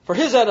good, for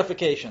his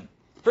edification.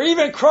 For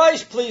even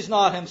Christ pleased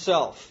not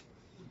himself,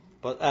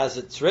 but as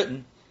it's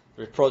written,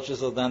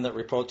 reproaches of them that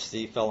reproach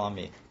thee fell on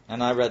me.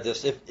 And I read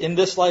this. If in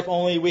this life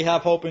only we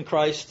have hope in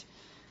Christ,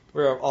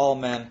 we are of all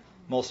men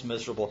most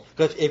miserable.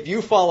 Because if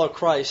you follow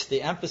Christ,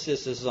 the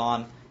emphasis is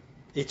on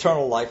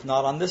eternal life,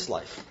 not on this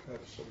life.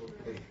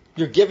 Absolutely.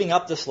 You're giving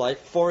up this life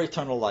for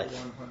eternal life.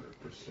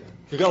 100%.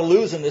 You're going to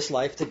lose in this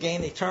life to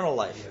gain eternal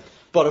life. Yes.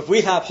 But if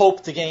we have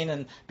hope to gain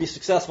and be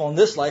successful in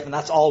this life, and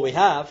that's all we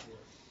have,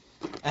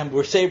 and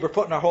we're saved, we're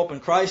putting our hope in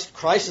Christ,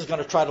 Christ is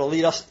going to try to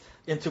lead us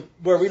into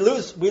where we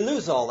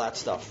lose all that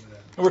stuff.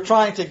 And we're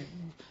trying to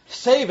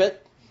save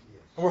it,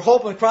 and we're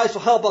hoping Christ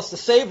will help us to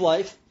save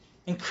life,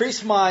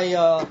 increase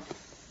my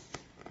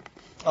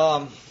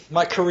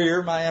my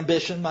career, my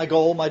ambition, my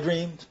goal, my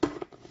dreams.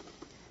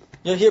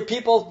 You hear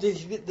people,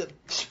 the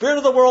spirit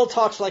of the world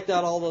talks like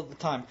that all of the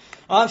time.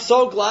 I'm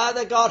so glad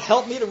that God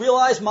helped me to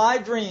realize my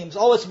dreams.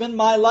 Oh, it's been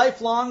my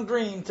lifelong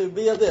dream to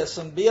be a this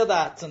and be a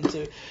that and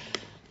to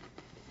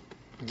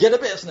get a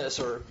business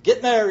or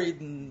get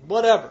married and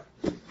whatever.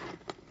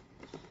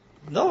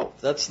 No,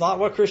 that's not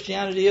what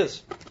Christianity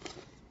is.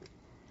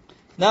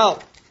 Now,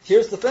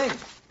 here's the thing.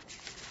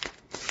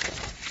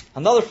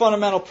 Another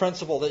fundamental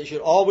principle that you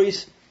should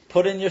always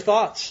put in your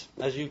thoughts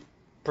as you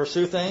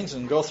pursue things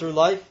and go through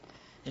life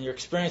in your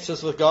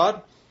experiences with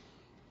God.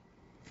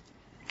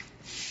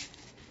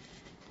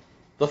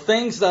 The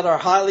things that are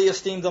highly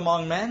esteemed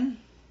among men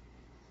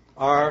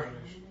are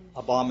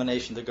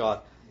abomination to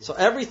God. So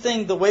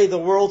everything the way the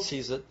world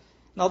sees it.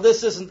 Now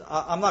this isn't,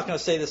 I'm not going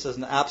to say this as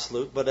an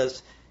absolute, but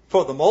as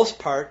for the most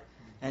part,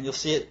 and you'll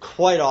see it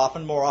quite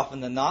often, more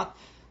often than not,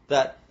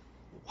 that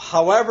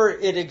however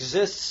it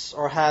exists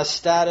or has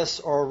status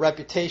or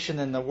reputation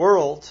in the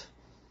world,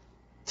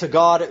 to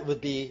God it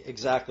would be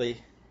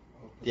exactly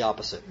the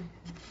opposite.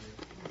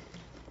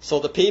 So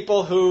the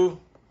people who,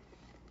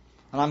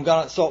 and I'm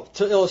gonna, so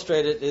to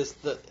illustrate it is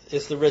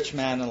the rich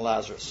man and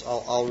Lazarus.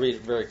 I'll read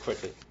it very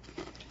quickly.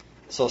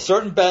 So a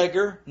certain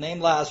beggar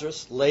named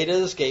Lazarus laid at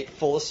his gate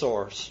full of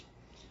sores.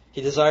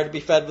 He desired to be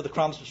fed with the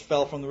crumbs which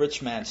fell from the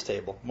rich man's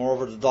table.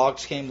 Moreover, the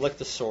dogs came and licked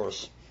the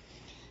sores.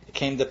 It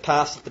came to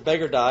pass that the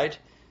beggar died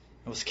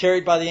and was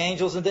carried by the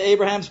angels into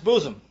Abraham's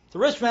bosom. The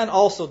rich man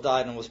also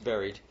died and was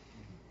buried.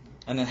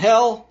 And in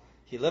hell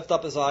he lifted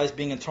up his eyes,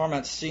 being in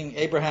torment, seeing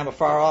Abraham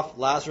afar off,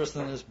 Lazarus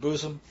in his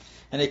bosom.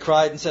 And he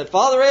cried and said,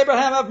 Father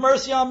Abraham, have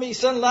mercy on me.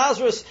 Send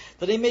Lazarus,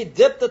 that he may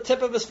dip the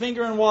tip of his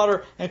finger in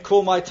water and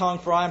cool my tongue,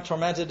 for I am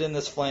tormented in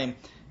this flame.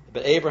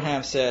 But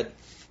Abraham said,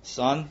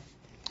 Son,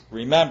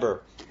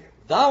 remember,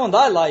 thou in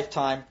thy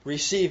lifetime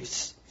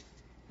receivest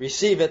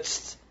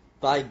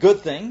thy good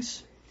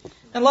things,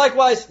 and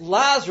likewise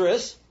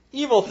Lazarus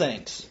evil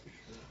things.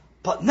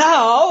 But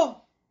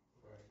now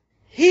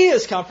he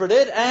is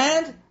comforted,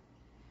 and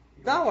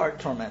thou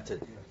art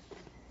tormented.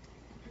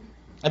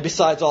 And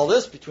besides all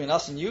this, between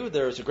us and you,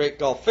 there is a great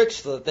gulf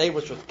fixed, so that they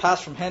which would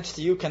pass from hence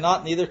to you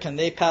cannot, neither can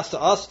they pass to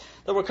us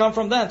that will come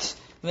from thence.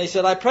 And they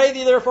said, I pray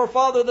thee therefore,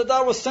 Father, that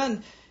thou wilt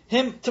send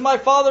him to my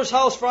father's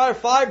house, for I have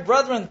 5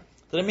 brethren,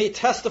 that I may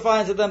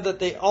testify unto them that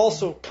they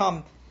also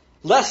come,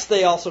 lest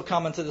they also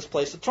come into this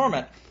place of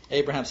torment.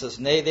 Abraham says,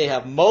 Nay, they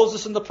have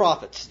Moses and the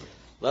prophets.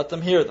 Let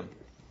them hear them.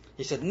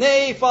 He said,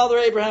 Nay, Father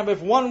Abraham,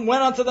 if one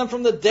went unto them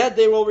from the dead,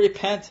 they will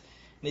repent.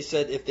 And he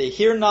said, If they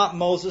hear not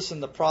Moses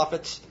and the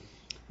prophets,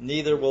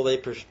 neither will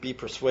they be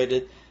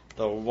persuaded,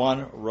 though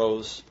one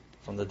rose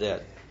from the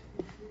dead.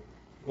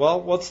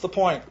 Well, what's the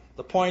point?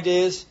 The point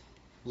is,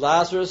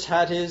 Lazarus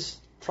had his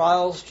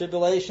trials,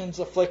 tribulations,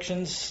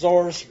 afflictions,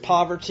 sores,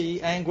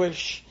 poverty,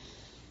 anguish,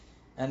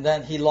 and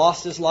then he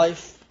lost his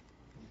life.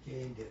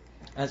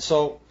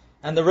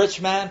 And the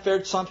rich man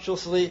fared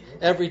sumptuously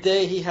every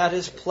day. He had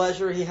his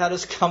pleasure, he had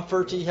his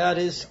comfort, he had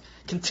his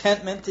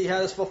contentment, he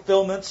had his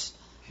fulfillments.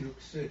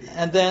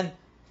 And then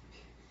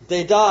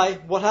they die.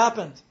 What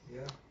happened?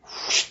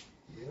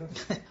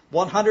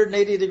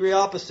 180 degree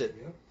opposite.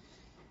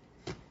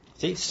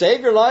 See,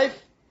 save your life,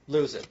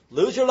 lose it.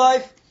 Lose your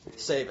life,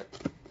 save it.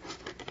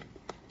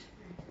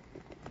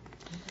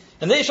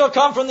 And they shall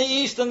come from the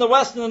east and the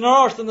west and the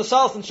north and the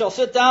south, and shall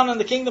sit down in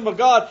the kingdom of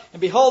God. And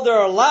behold, there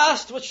are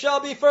last which shall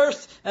be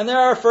first, and there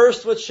are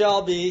first which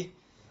shall be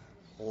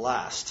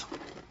last.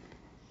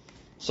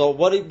 So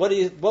what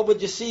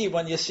would you see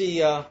when you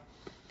see?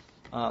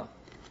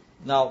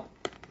 Now,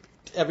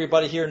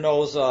 everybody here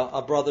knows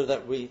a brother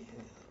that we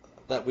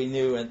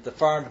knew at the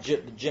farm,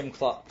 Jim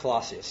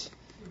Clausius,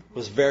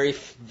 was very,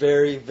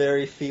 very,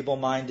 very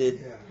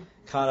feeble-minded,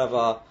 kind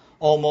of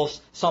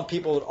almost. Some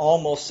people would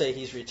almost say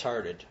he's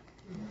retarded.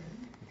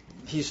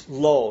 He's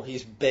low.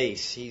 He's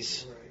base.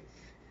 He's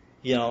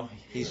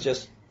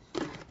just.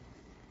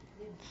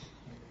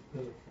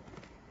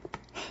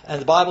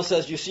 And the Bible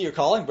says, "You see your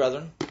calling,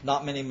 brethren.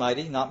 Not many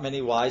mighty, not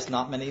many wise,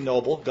 not many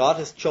noble. God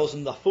has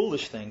chosen the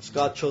foolish things.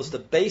 God chose the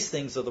base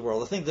things of the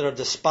world, the things that are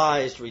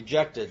despised,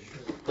 rejected,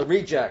 the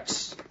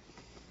rejects,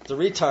 the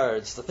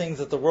retards, the things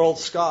that the world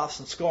scoffs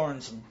and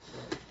scorns and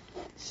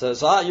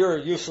says, you're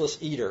a useless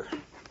eater."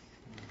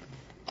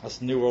 That's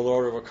the New World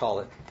Order would call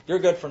it. You're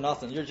good for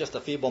nothing. You're just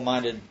a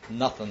feeble-minded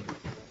nothing.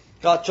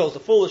 God chose the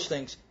foolish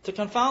things to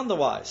confound the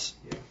wise.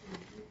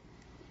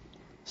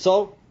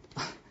 So,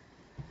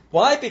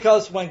 why?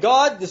 Because when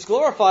God is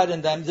glorified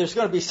in them, there's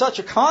going to be such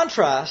a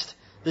contrast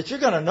that you're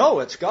going to know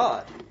it's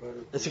God.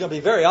 It's going to be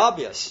very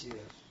obvious.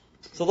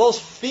 So those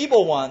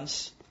feeble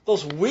ones,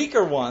 those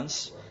weaker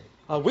ones,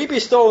 we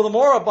bestow the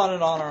more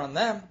abundant honor on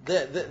them.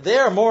 They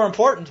are more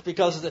important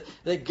because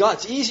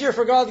it's easier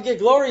for God to get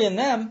glory in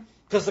them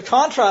because the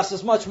contrast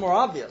is much more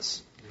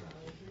obvious.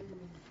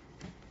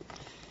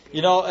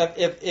 You know,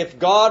 if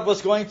God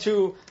was going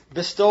to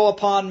bestow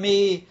upon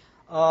me,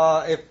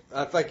 if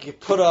I could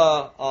put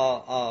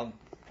a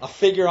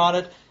figure on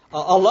it,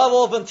 a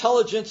level of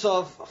intelligence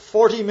of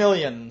 40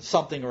 million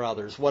something or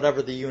others,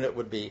 whatever the unit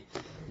would be.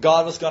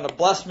 God was going to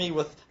bless me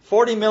with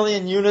 40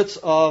 million units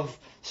of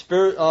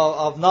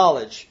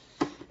knowledge.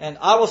 And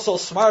I was so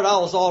smart, I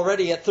was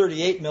already at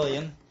 38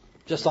 million,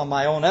 just on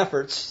my own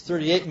efforts,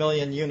 38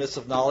 million units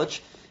of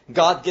knowledge.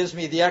 God gives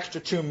me the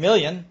extra 2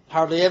 million.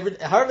 Hardly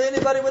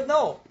anybody would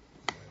know.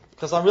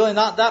 Because I'm really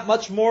not that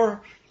much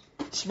more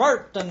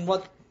smart than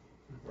what...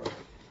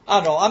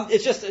 I don't know.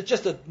 It's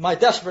just my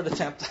desperate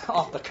attempt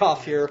off the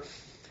cuff here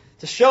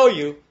to show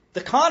you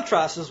the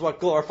contrast is what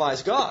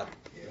glorifies God.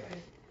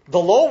 The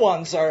low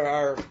ones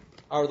are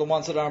the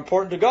ones that are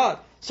important to God.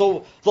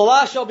 So the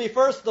last shall be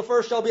first, the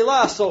first shall be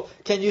last. So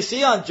can you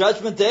see on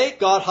Judgment Day,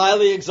 God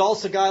highly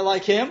exalts a guy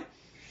like him?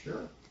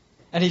 Sure.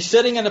 And he's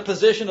sitting in a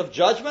position of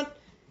judgment.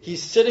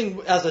 He's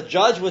sitting as a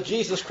judge with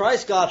Jesus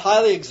Christ. God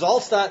highly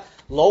exalts that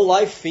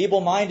low-life,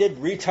 feeble-minded,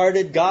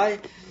 retarded guy.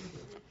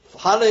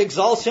 Highly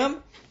exalts him.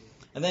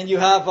 And then you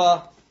have,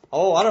 Joe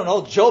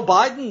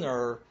Biden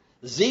or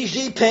Xi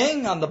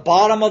Jinping on the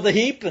bottom of the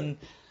heap. And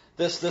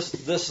this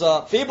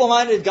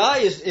feeble-minded guy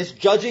is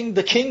judging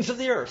the kings of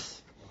the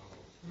earth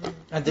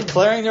and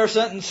declaring their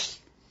sentence.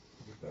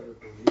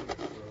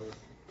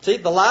 See,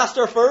 the last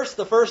are first,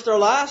 the first are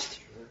last.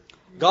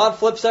 God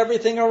flips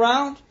everything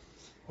around.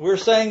 We were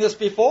saying this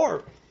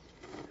before.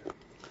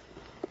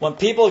 When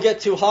people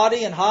get too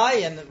haughty and high,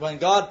 and when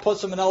God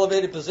puts them in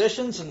elevated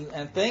positions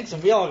and things,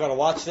 and we all got to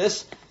watch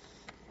this,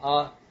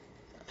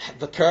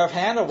 the pair of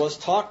Hannah was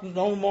talk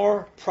no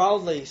more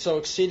proudly, so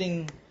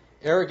exceeding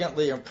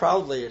arrogantly and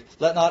proudly.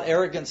 Let not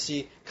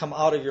arrogancy come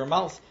out of your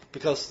mouth,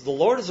 because the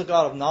Lord is a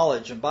God of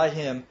knowledge, and by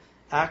Him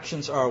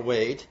actions are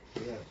weighed.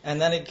 Yeah. And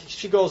then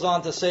she goes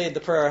on to say the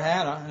prayer of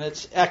Hannah, and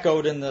it's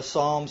echoed in the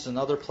Psalms and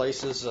other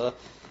places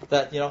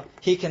that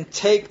He can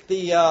take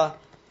the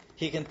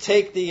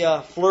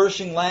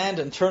flourishing land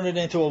and turn it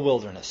into a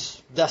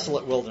wilderness,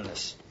 desolate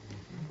wilderness.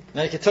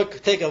 And He can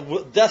take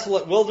a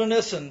desolate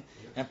wilderness and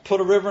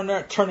put a river in there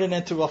and turn it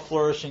into a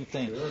flourishing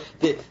thing.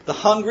 The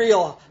hungry,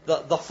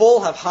 the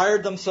full have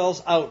hired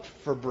themselves out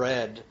for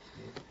bread.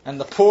 And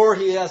the poor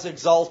He has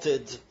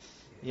exalted.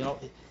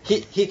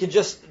 He can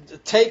just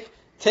take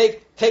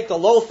the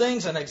low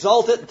things and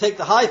exalt it, and take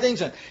the high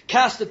things and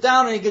cast it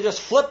down, and He can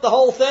just flip the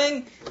whole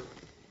thing.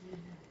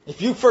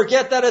 If you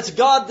forget that it's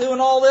God doing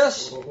all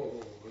this,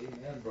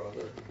 amen,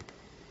 brother.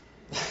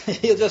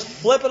 He'll just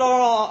flip it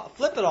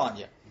on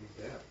you.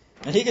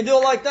 And He can do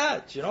it like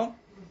that,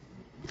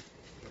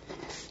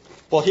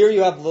 Well, here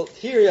you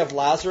have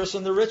Lazarus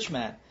and the rich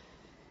man.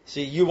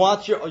 See, you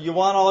want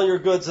all your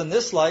goods in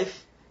this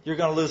life, you're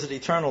going to lose it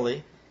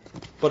eternally.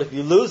 But if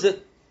you lose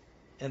it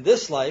in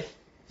this life,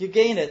 you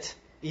gain it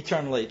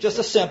eternally. Just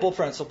a simple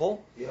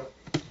principle. Yep.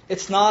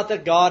 It's not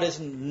that God is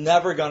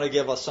never going to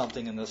give us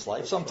something in this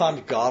life.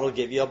 Sometimes God will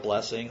give you a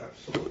blessing.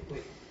 Absolutely.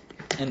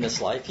 In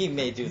this life. He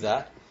may do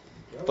that.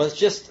 Yep.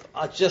 But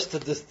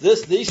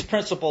it's these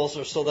principles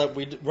are so that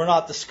we're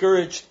not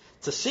discouraged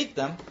to seek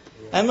them.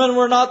 Yeah. And when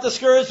we're not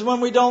discouraged when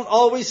we don't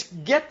always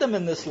get them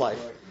in this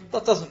life. Right.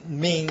 That doesn't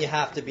mean you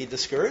have to be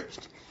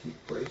discouraged.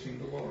 Keep praising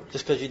the Lord.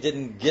 Just because you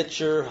didn't get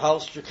your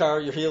house, your car,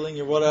 your healing,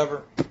 your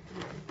whatever.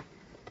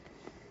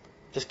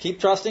 Just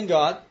keep trusting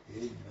God.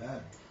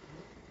 Amen.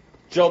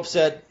 Job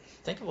said,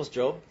 I think it was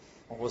Job,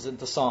 or was it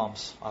the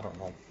Psalms? I don't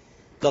know.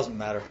 Doesn't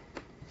matter.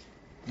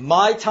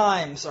 My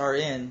times are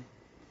in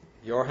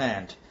your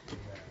hand. Amen.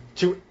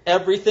 To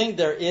everything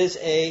there is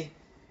a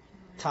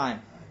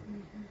time.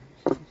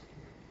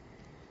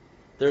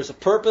 There's a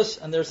purpose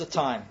and there's a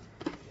time.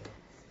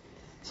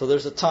 So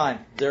there's a time.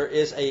 There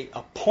is a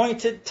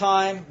appointed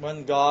time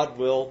when God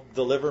will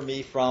deliver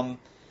me from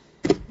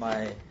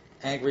my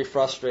angry,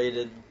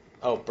 frustrated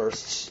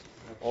outbursts.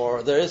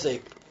 Or there is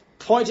a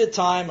appointed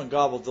time when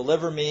God will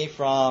deliver me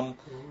from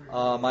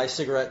my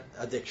cigarette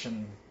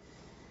addiction.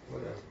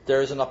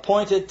 There is an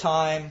appointed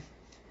time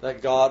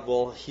that God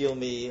will heal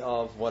me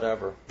of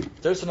whatever.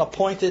 There's an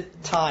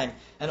appointed time.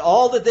 And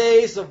all the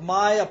days of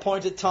my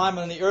appointed time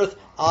on the earth,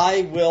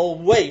 I will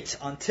wait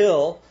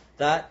until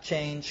that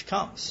change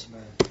comes.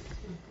 Amen.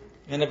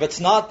 And if it's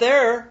not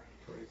there,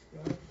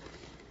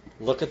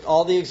 look at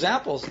all the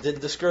examples. It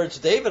didn't discourage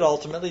David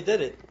ultimately,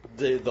 did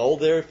it? Though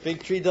their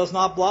fig tree does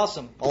not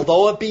blossom,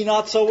 although it be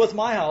not so with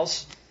my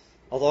house,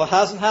 although it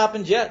hasn't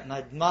happened yet, and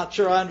I'm not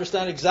sure I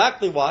understand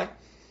exactly why,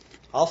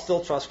 I'll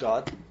still trust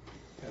God.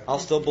 I'll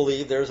still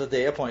believe there's a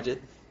day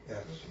appointed.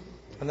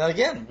 And then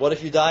again, what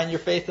if you die in your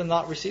faith and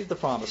not receive the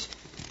promise?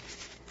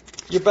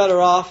 You're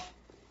better off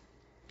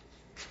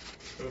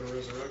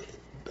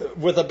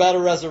with a better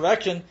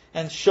resurrection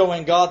and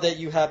showing God that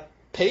you have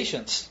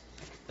patience,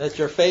 that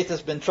your faith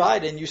has been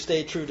tried and you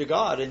stay true to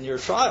God in your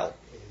trial.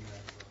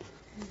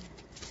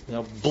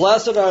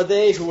 Blessed are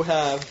they who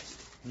have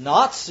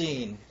not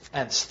seen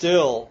and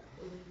still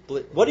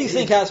believe. What do you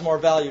think has more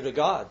value to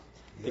God?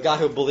 The guy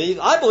who believes?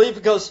 I believe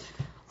because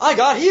I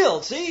got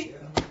healed. See?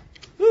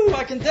 Ooh,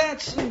 I can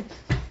dance.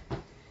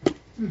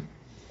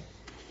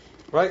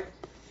 Right?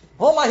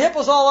 Well, my hip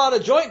was all out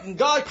of joint and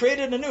God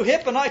created a new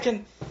hip and I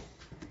can...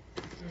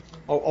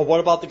 Or what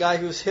about the guy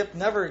whose hip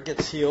never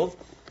gets healed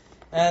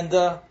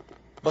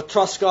but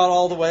trusts God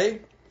all the way?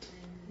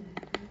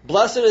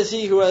 Blessed is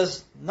he who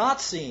has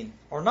not seen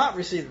or not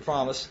received the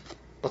promise,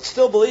 but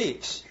still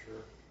believes.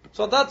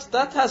 So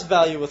that has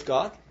value with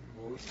God.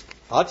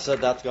 I've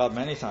said that to God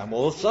many times.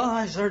 Well,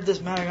 I heard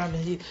this man,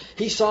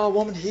 he saw a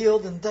woman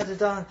healed and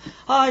da-da-da.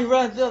 I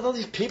read all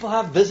these people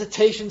have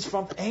visitations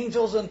from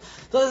angels and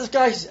this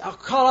guy's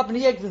caught up and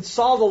he even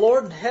saw the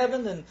Lord in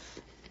heaven and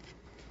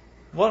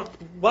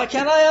why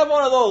can't I have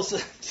one of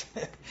those?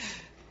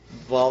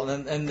 Well,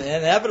 and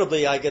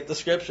inevitably I get the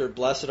scripture,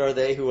 blessed are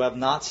they who have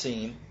not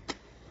seen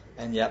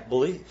and yet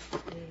believe.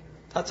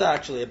 That's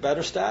actually a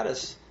better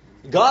status.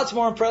 God's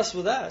more impressed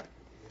with that.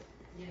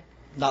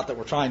 Not that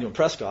we're trying to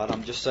impress God,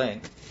 I'm just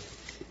saying.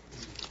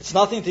 It's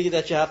nothing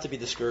that you have to be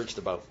discouraged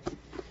about.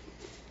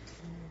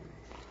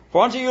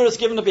 For unto you it is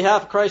given on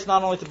behalf of Christ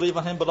not only to believe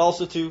on him, but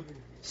also to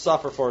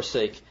suffer for his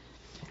sake.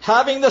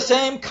 Having the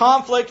same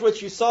conflict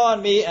which you saw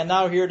in me and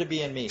now hear to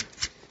be in me.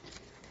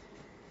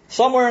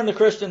 Somewhere in the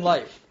Christian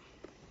life,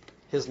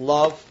 his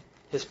love,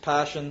 his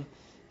passion,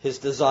 his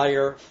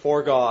desire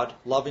for God,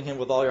 loving him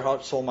with all your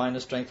heart, soul, mind,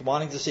 and strength,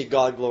 wanting to see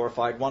God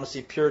glorified, want to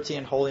see purity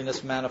and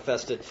holiness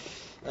manifested,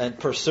 and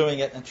pursuing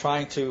it and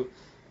trying to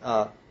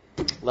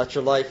let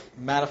your life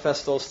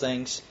manifest those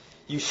things.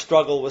 You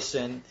struggle with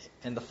sin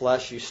in the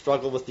flesh. You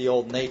struggle with the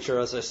old nature.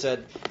 As I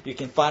said, you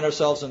can find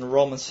ourselves in the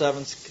Romans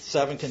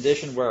 7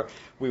 condition where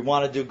we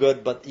want to do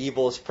good, but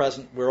evil is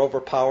present. We're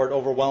overpowered,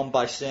 overwhelmed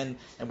by sin,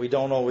 and we're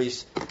not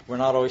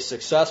always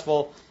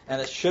successful.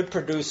 And it should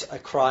produce a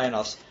cry in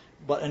us.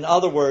 But in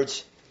other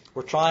words,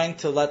 we're trying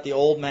to let the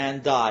old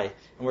man die,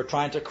 and we're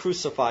trying to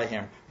crucify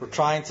him. We're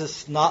trying to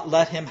not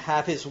let him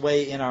have his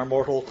way in our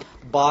mortal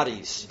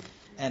bodies.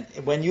 And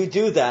when you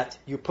do that,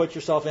 you put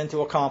yourself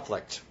into a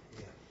conflict.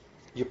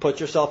 You put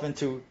yourself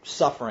into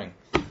suffering.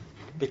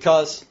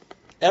 Because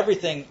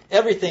everything,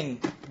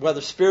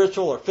 whether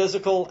spiritual or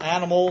physical,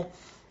 animal,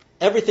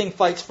 everything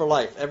fights for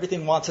life.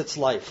 Everything wants its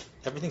life.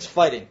 Everything's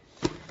fighting.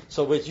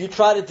 So when you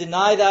try to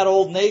deny that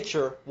old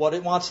nature, what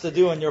it wants to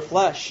do in your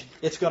flesh,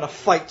 it's going to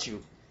fight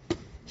you.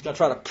 It's going to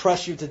try to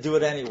press you to do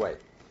it anyway.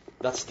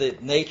 That's the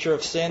nature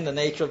of sin, the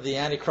nature of the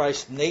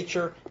Antichrist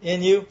nature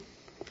in you.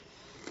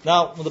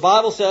 Now, when the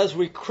Bible says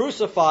we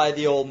crucify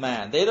the old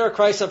man, they that are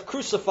Christ have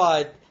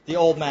crucified the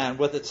old man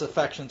with its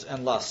affections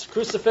and lusts.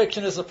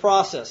 Crucifixion is a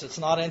process. It's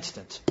not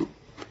instant.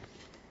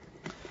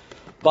 The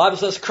Bible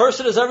says,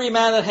 cursed is every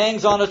man that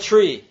hangs on a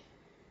tree.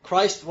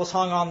 Christ was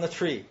hung on the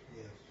tree.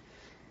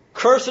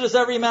 Cursed is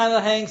every man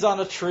that hangs on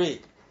a tree.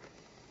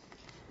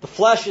 The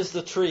flesh is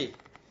the tree.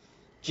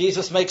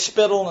 Jesus makes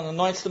spittle and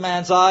anoints the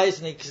man's eyes,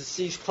 and he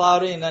sees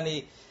cloudy, and then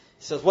he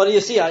says, what do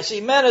you see? I see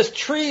men as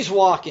trees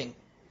walking.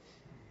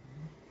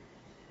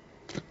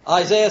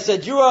 Isaiah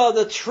said, you are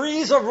the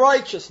trees of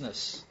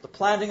righteousness, the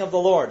planting of the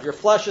Lord. Your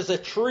flesh is a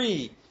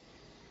tree.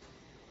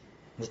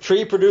 The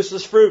tree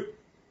produces fruit.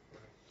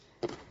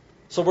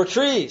 So we're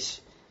trees.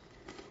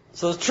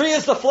 So the tree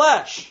is the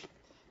flesh.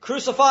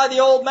 Crucify the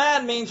old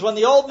man means when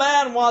the old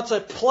man wants a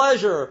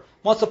pleasure,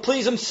 wants to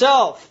please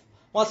himself,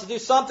 wants to do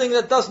something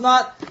that does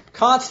not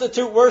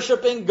constitute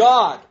worshiping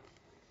God,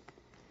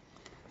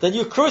 then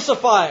you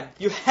crucify him.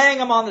 You hang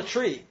him on the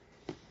tree.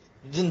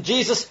 In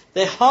Jesus,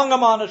 they hung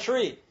him on a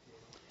tree.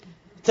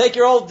 Take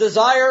your old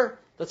desire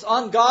that's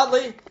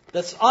ungodly,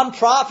 that's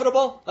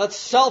unprofitable, that's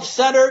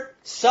self-centered,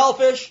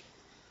 selfish,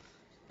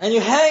 and you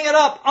hang it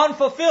up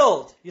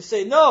unfulfilled. You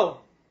say, no,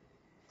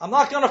 I'm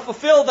not going to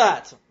fulfill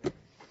that.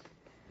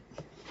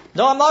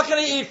 No, I'm not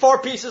going to eat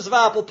 4 pieces of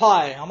apple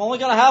pie. I'm only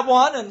going to have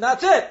 1, and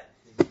that's it.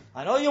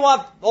 I know you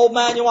want, old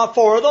man, you want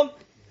 4 of them,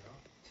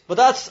 but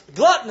that's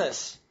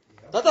gluttonous.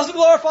 That doesn't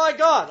glorify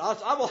God.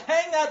 I will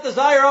hang that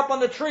desire up on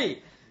the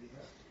tree.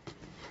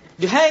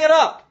 You hang it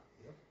up.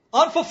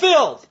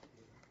 Unfulfilled.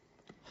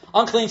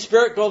 Unclean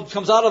spirit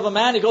comes out of a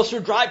man. He goes through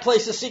dry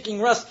places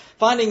seeking rest,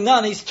 finding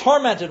none. He's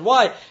tormented.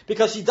 Why?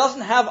 Because he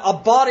doesn't have a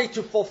body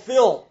to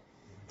fulfill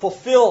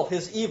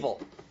his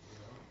evil.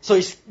 So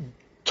he's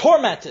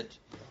tormented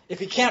if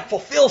he can't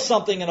fulfill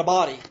something in a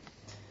body.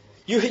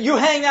 You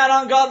hang that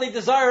ungodly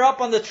desire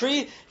up on the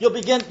tree, you'll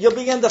begin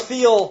to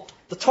feel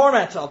the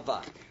torment of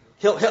that.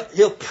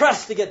 He'll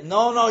press to get,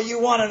 no,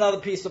 you want another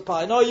piece of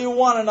pie. No, you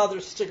want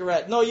another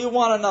cigarette. No, you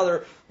want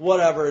another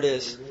whatever it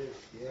is.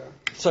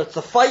 So it's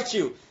to fight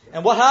you.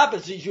 And what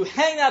happens is you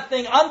hang that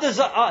thing,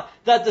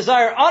 that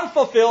desire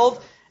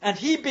unfulfilled, and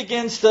he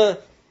begins to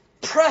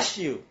press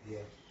you.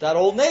 That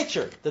old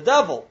nature, the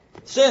devil,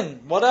 sin,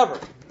 whatever,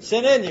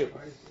 sin in you.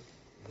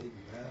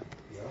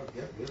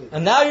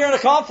 And now you're in a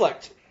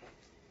conflict.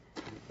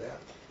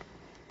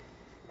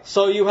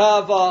 So you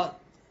have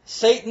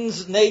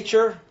Satan's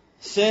nature,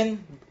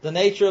 sin, the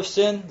nature of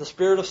sin, the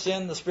spirit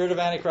of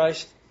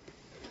Antichrist.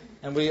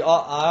 And I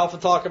often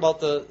talk about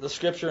the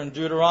scripture in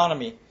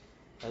Deuteronomy.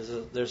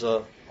 There's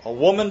a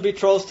woman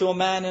betrothed to a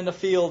man in the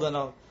field, and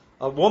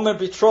a woman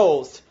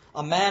betrothed,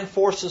 a man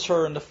forces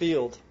her in the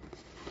field.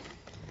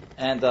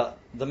 And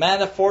the man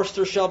that forced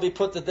her shall be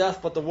put to death,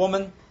 but the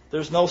woman,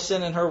 there's no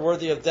sin in her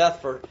worthy of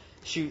death, for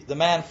the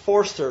man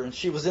forced her, and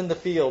she was in the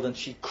field, and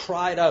she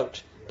cried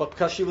out. But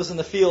because she was in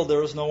the field, there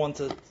was no one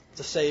to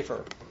save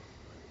her.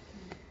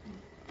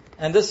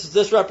 And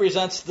this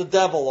represents the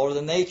devil, or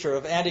the nature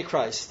of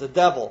Antichrist, the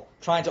devil,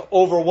 trying to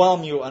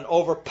overwhelm you and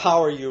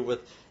overpower you with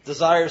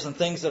desires and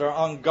things that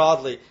are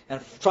ungodly, and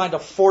trying to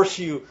force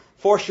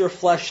your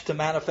flesh to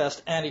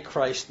manifest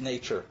Antichrist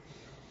nature.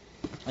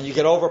 And you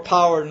get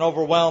overpowered and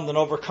overwhelmed and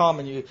overcome,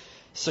 and you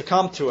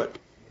succumb to it.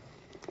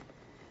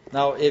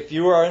 Now, if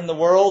you are in the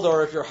world,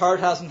 or if your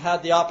heart hasn't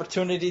had the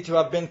opportunity to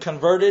have been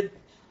converted,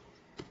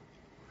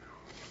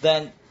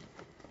 then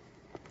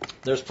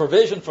there's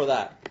provision for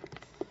that.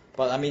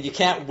 But, you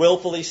can't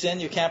willfully sin,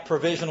 you can't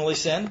provisionally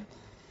sin.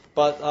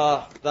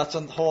 But that's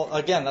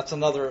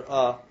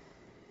another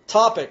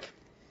topic.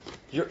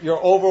 You're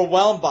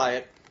overwhelmed by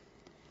it.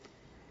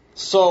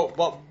 So,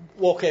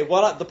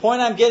 the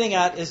point I'm getting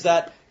at is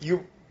that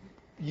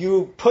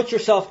you put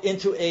yourself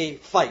into a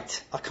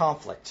fight, a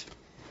conflict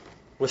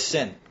with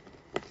sin.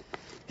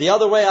 The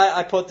other way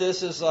I put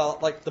this is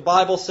like the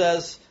Bible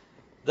says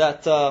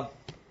that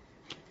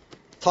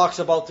talks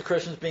about the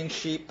Christians being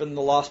sheep and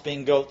the lost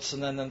being goats,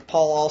 and then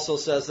Paul also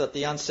says that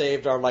the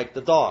unsaved are like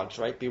the dogs,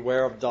 right?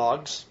 Beware of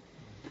dogs.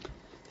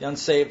 The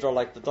unsaved are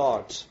like the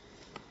dogs.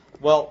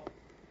 Well,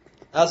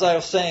 as I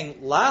was saying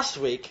last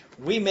week,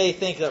 we may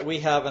think that we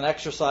have an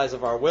exercise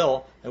of our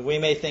will, and we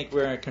may think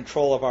we're in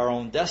control of our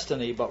own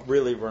destiny, but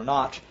really we're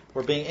not.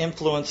 We're being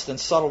influenced in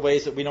subtle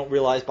ways that we don't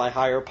realize by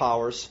higher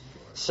powers,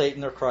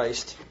 Satan or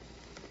Christ.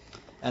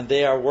 And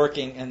they are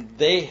working, and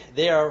they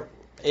are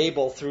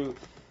able through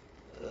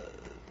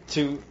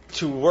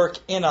to work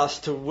in us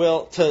to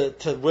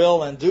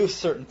will and do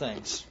certain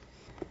things.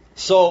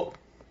 So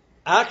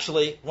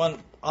actually, when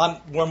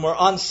we're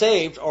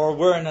unsaved, or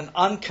we're in an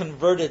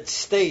unconverted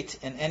state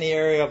in any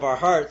area of our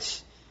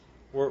hearts,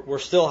 we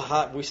still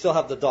have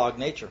the dog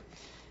nature,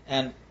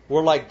 and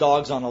we're like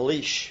dogs on a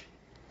leash,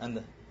 and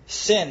the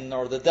sin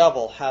or the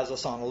devil has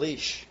us on a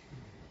leash,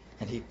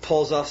 and he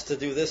pulls us to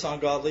do this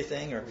ungodly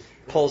thing, or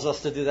pulls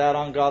us to do that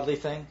ungodly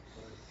thing.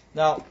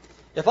 Now,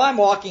 if I'm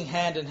walking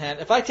hand in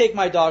hand, if I take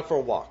my dog for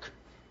a walk,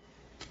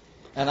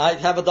 and I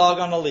have a dog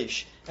on a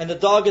leash, and the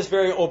dog is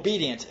very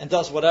obedient and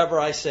does whatever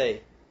I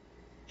say,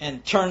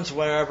 and turns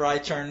wherever I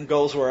turn,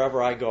 goes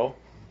wherever I go,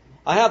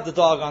 I have the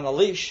dog on a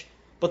leash,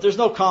 but there's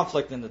no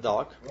conflict in the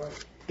dog,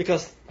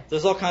 because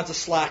there's all kinds of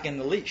slack in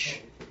the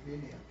leash,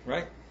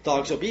 right?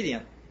 Dog's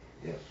obedient.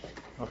 Yes.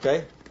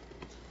 Okay?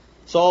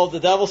 So the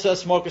devil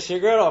says, smoke a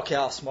cigarette, okay,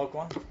 I'll smoke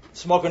one.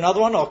 Smoke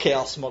another one, okay,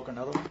 I'll smoke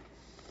another one.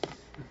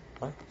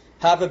 Right?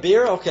 Have a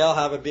beer, okay, I'll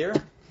have a beer.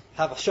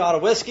 Have a shot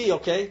of whiskey,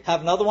 okay.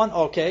 Have another one,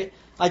 okay.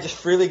 I just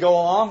freely go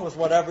along with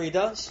whatever he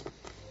does.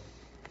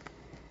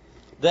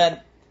 Then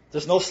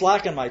there's no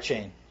slack in my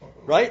chain,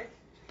 right?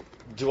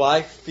 Do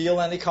I feel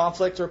any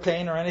conflict or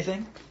pain or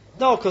anything?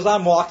 No, because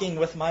I'm walking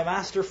with my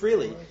master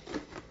freely.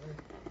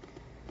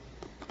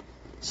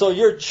 So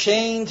you're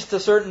chained to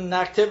certain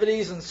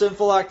activities and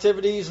sinful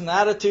activities and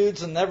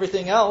attitudes and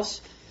everything else.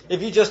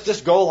 If you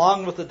just go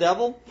along with the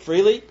devil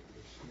freely,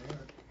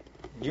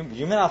 you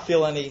may not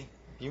feel any.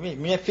 You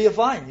may feel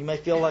fine. You may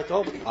feel like,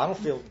 oh, I don't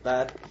feel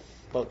bad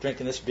about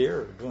drinking this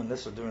beer or doing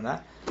this or doing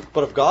that.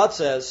 But if God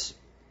says,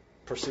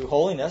 pursue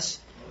holiness,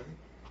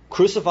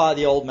 crucify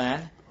the old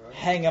man,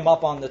 hang him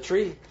up on the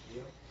tree,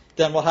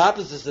 then what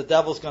happens is the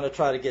devil's going to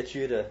try to get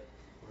you to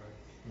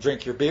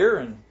drink your beer,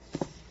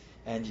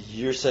 and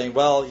you're saying,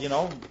 well,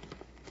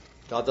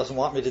 God doesn't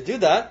want me to do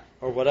that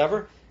or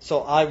whatever,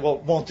 so I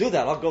won't do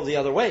that. I'll go the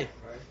other way.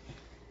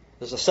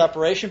 There's a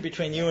separation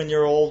between you and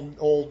your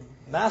old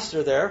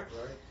master there.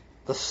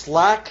 The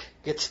slack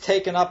gets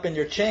taken up in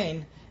your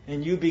chain,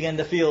 and you begin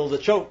to feel the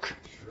choke.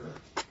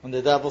 And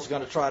the devil's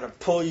going to try to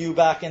pull you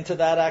back into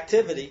that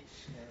activity.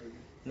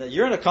 Now,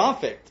 you're in a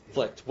conflict.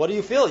 What do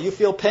you feel? You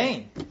feel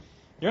pain.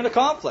 You're in a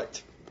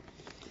conflict.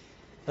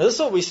 Now, this is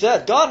what we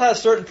said. God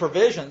has certain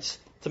provisions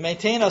to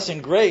maintain us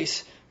in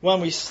grace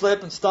when we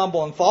slip and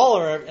stumble and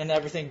fall and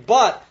everything.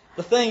 But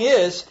the thing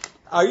is,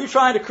 are you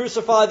trying to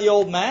crucify the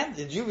old man?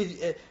 Did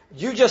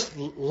you just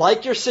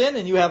like your sin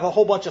and you have a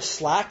whole bunch of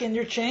slack in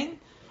your chain?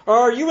 Or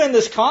are you in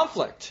this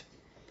conflict?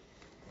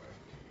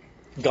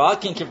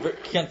 God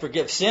can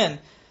forgive sin,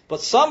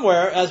 but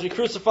somewhere as we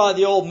crucify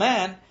the old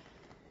man,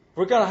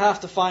 we're going to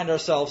have to find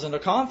ourselves in a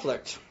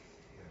conflict.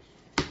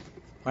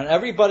 And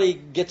everybody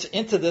gets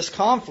into this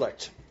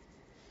conflict.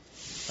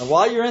 And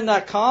while you're in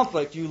that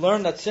conflict, you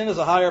learn that sin is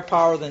a higher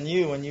power than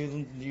you, and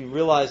you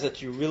realize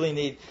that you really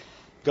need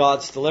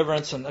God's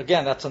deliverance. And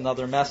again, that's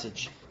another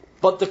message.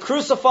 But the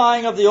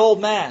crucifying of the old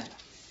man,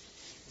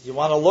 you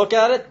want to look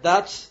at it?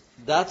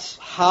 That's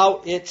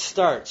how it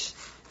starts.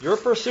 Your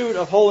pursuit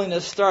of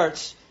holiness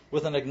starts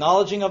with an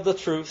acknowledging of the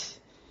truth,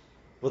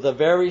 with a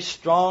very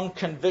strong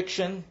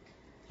conviction.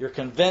 You're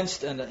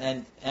convinced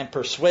and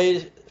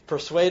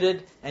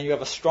persuaded, and you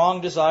have a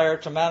strong desire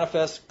to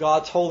manifest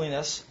God's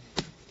holiness.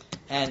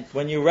 And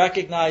when you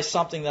recognize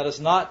something that is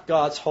not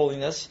God's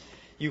holiness,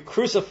 you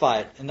crucify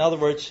it. In other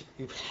words,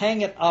 you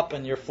hang it up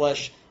in your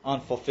flesh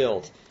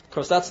unfulfilled. Of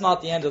course, that's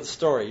not the end of the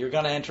story. You're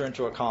going to enter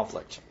into a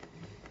conflict.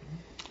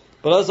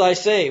 But as I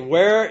say,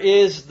 where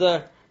is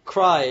the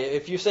cry?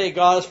 If you say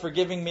God is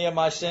forgiving me of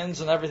my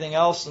sins and everything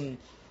else, and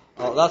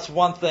that's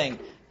one thing.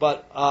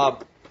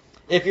 But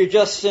if you're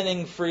just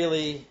sinning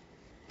freely,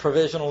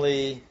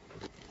 provisionally,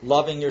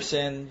 loving your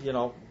sin,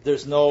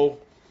 there's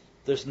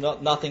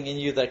nothing in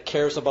you that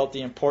cares about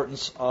the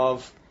importance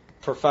of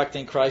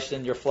perfecting Christ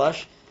in your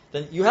flesh,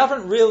 then you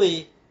haven't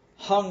really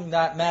hung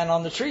that man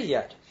on the tree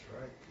yet. That's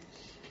right.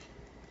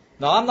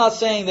 Now, I'm not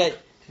saying that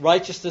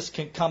righteousness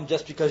can come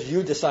just because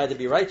you decide to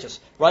be righteous.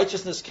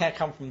 Righteousness can't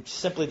come from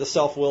simply the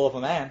self-will of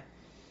a man.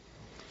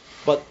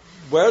 But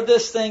where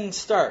this thing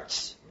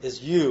starts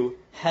is you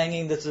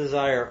hanging this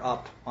desire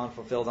up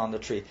unfulfilled on the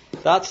tree.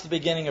 That's the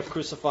beginning of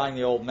crucifying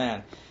the old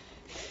man.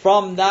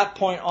 From that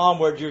point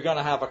onward, you're going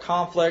to have a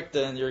conflict,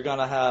 and you're going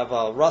to have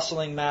a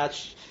wrestling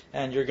match,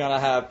 and you're going to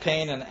have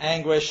pain and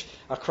anguish.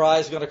 A cry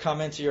is going to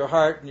come into your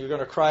heart, and you're going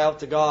to cry out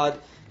to God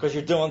because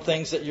you're doing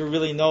things that you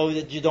really know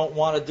that you don't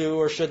want to do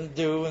or shouldn't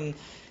do, and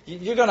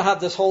you're going to have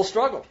this whole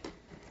struggle.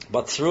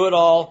 But through it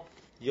all,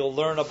 you'll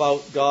learn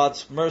about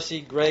God's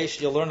mercy,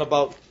 grace. You'll learn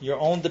about your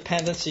own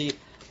dependency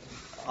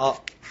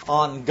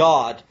on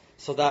God,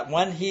 so that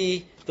when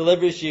He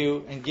delivers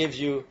you and gives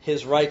you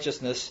His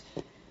righteousness,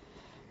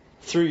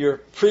 through your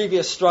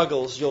previous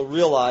struggles, you'll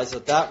realize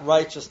that that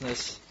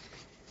righteousness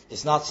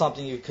is not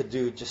something you could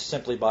do just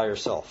simply by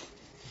yourself.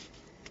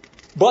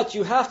 But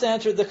you have to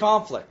enter the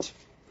conflict.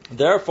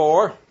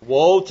 Therefore,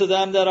 woe to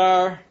them that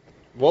are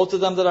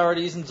at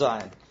ease in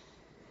Zion.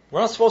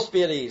 We're not supposed to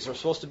be at ease. We're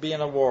supposed to be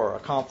in a war, a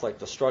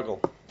conflict, a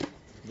struggle.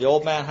 The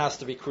old man has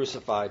to be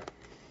crucified.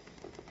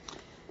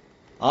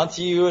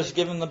 Unto you is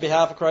given the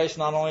behalf of Christ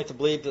not only to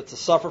believe, but to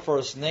suffer for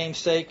His name's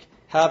sake,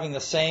 having the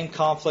same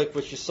conflict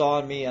which you saw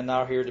in me and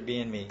now here to be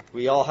in me.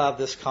 We all have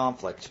this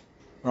conflict.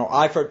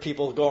 I've heard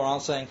people go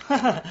around saying,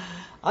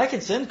 I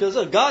can sin because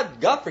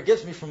God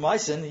forgives me from my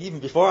sin even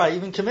before I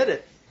even commit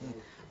it,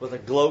 with a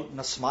gloat and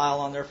a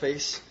smile on their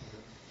face.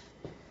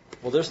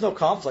 Well, there's no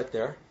conflict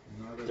there.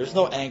 There's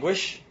no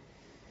anguish.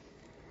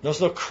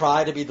 There's no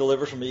cry to be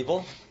delivered from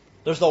evil.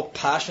 There's no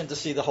passion to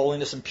see the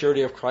holiness and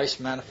purity of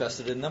Christ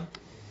manifested in them.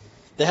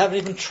 They haven't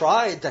even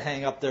tried to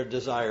hang up their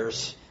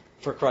desires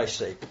for Christ's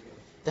sake.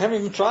 They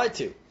haven't even tried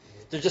to.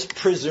 They're just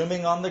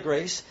presuming on the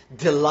grace,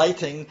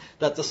 delighting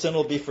that the sin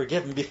will be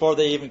forgiven before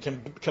they even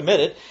commit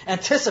it,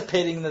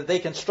 anticipating that they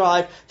can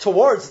strive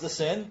towards the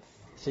sin.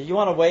 So you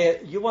want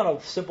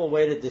a simple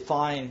way to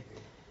define,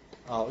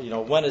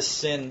 when is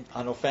sin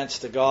an offense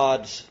to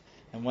God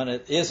and when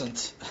it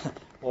isn't,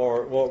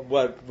 or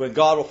when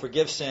God will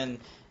forgive sin,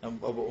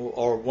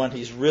 or when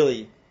He's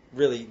really,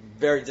 really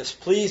very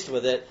displeased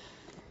with it.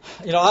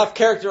 I've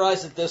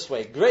characterized it this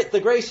way: the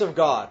grace of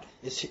God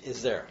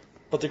is there.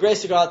 But the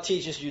grace of God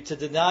teaches you to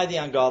deny the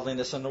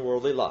ungodliness and the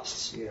worldly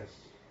lusts. Yes.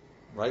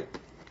 Right?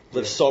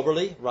 Live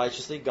soberly,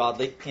 righteously,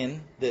 godly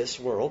in this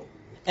world.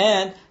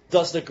 And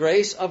does the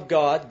grace of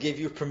God give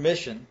you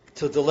permission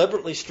to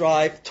deliberately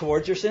strive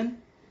towards your sin?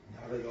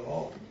 Not at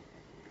all.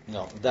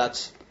 No,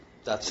 that's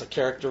a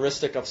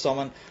characteristic of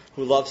someone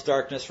who loves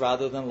darkness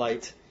rather than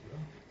light,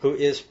 who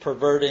is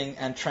perverting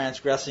and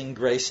transgressing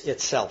grace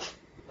itself.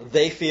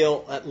 They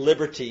feel at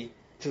liberty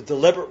to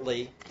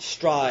deliberately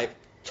strive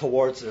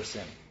towards their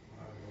sin.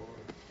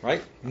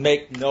 Right?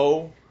 Make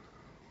no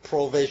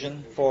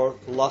provision for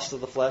the lust of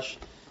the flesh.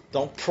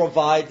 Don't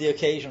provide the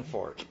occasion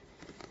for it.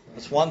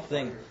 That's one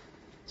thing.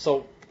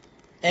 So,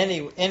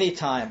 any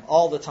time,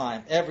 all the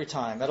time, every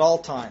time, at all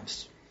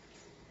times.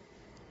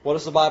 What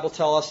does the Bible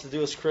tell us to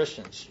do as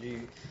Christians?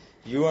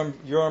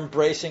 You're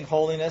embracing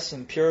holiness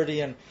and purity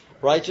and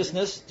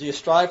righteousness. Do you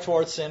strive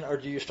towards sin, or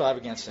do you strive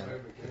against sin?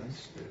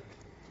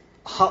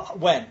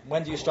 When?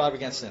 When do you strive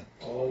against sin?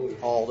 Always.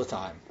 All the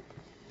time.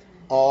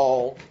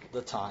 All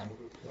the time.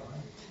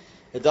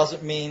 It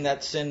doesn't mean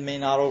that sin may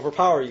not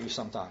overpower you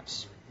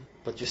sometimes.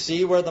 But you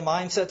see where the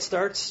mindset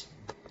starts?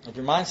 If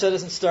your mindset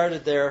isn't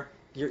started there,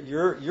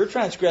 you're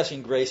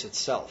transgressing grace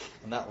itself.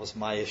 And that was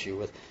my issue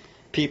with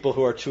people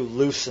who are too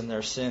loose in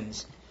their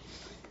sins.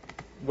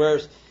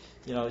 Whereas,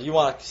 you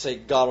want to say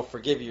God will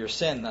forgive you your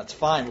sin, that's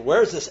fine. But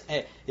where's this?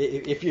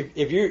 If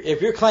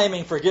you're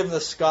claiming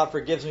forgiveness, God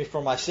forgives me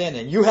for my sin,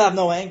 and you have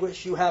no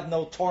anguish, you have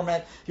no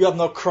torment, you have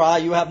no cry,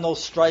 you have no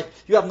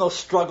strife, you have no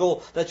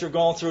struggle that you're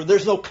going through.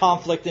 There's no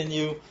conflict in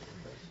you.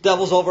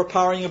 Devil's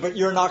overpowering you, but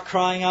you're not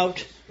crying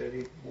out.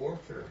 Steady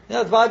warfare.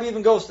 Yeah, the Bible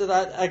even goes to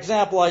that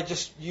example I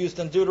just used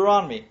in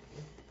Deuteronomy.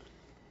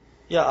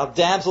 Yeah, a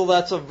damsel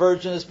that's a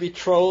virgin is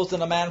betrothed,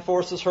 and a man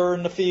forces her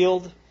in the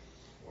field.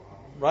 Wow.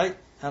 Right?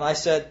 And I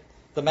said,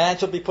 the man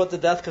shall be put to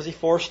death because he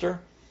forced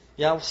her.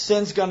 Yeah,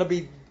 Satan's going to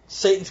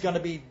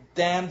be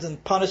damned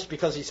and punished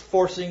because he's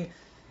forcing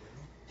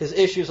his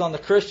issues on the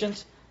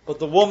Christians. But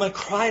the woman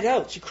cried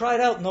out. She cried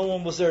out. No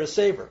one was there to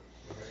save her.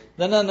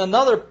 Then in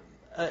another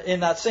in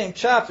that same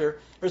chapter,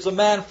 there's a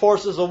man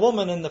forces a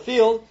woman in the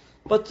field,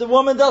 but the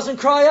woman doesn't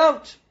cry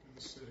out.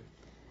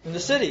 In the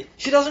city.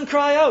 She doesn't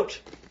cry out.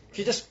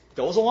 She just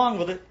goes along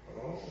with it.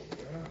 Oh,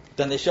 yeah.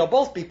 Then they shall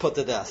both be put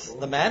to death.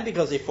 The man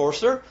because he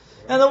forced her,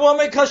 and the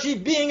woman because she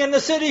being in the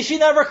city, she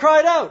never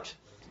cried out.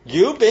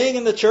 You being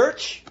in the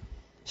church,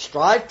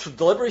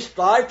 deliberately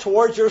strive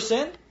towards your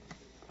sin,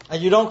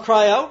 and you don't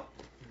cry out.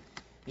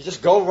 You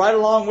just go right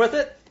along with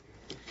it.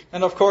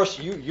 And of course,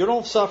 you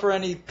don't suffer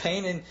any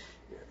pain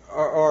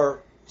or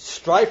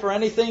strife or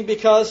anything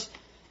because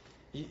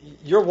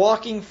you're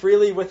walking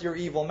freely with your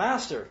evil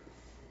master.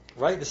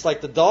 Right? It's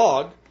like the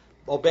dog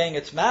obeying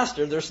its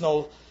master. There's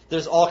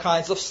all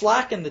kinds of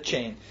slack in the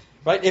chain.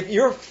 Right? If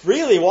you're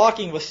freely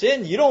walking with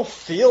sin, you don't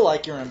feel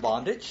like you're in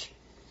bondage.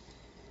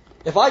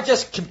 If I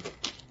just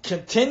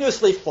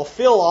continuously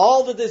fulfill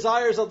all the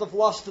desires of the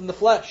lust and the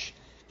flesh,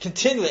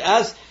 continually,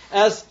 as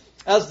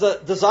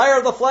the desire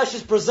of the flesh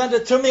is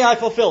presented to me, I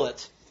fulfill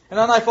it. And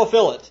then I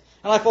fulfill it.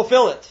 And I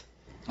fulfill it.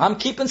 I'm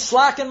keeping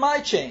slack in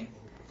my chain.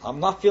 I'm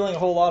not feeling a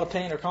whole lot of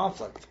pain or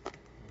conflict.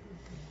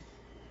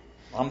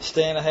 I'm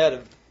staying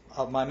ahead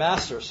of my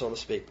master, so to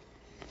speak.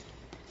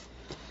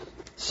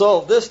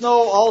 So this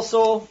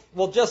also,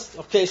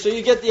 so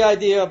you get the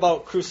idea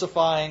about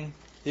crucifying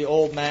the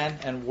old man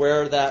and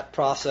where that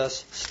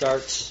process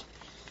starts.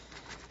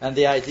 And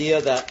the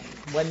idea that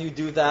when you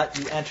do that,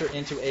 you enter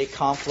into a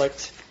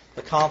conflict.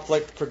 The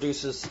conflict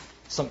produces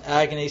some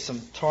agony,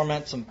 some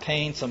torment, some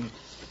pain,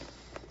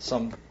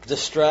 some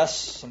distress,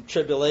 some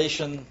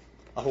tribulation,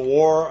 a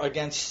war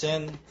against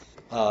sin,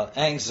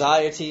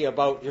 anxiety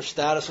about your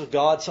status with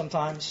God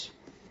sometimes.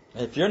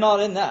 If you're not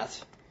in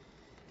that,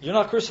 you're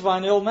not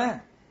crucifying the old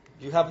man.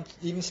 You haven't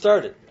even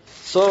started.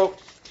 So,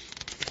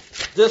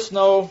 this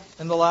know,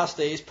 in the last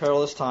days,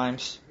 perilous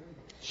times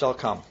shall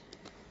come.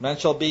 Men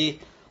shall be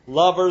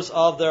lovers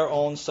of their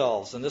own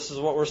selves. And this is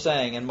what we're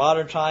saying. In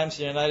modern times,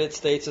 the United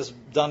States has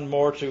done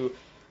more to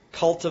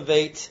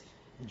cultivate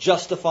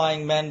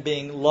justifying men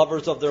being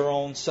lovers of their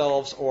own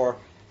selves or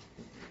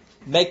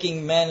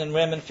making men and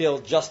women feel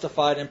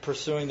justified in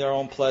pursuing their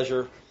own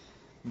pleasure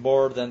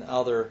more than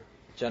other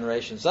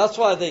generations. That's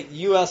why the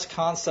U.S.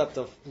 concept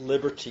of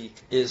liberty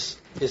is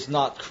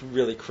not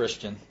really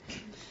Christian.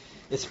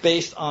 It's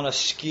based on a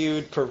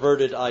skewed,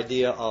 perverted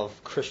idea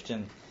of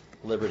Christian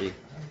liberty.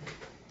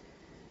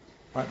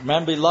 Right.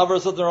 Men be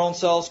lovers of their own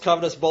selves,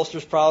 covetous,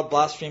 boasters, proud,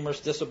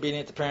 blasphemers,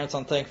 disobedient to parents,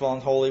 unthankful,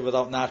 unholy,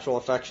 without natural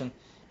affection,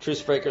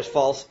 truce breakers,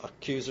 false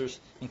accusers,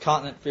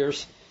 incontinent,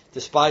 fierce,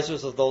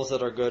 despisers of those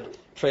that are good,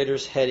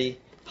 traitors, heady,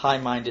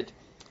 high-minded,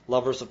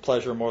 lovers of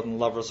pleasure more than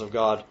lovers of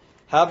God,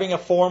 having a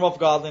form of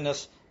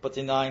godliness, but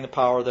denying the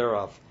power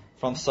thereof.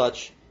 From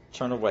such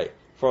turn away.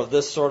 For of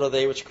this sort are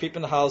they which creep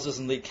into houses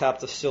and lead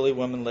captive silly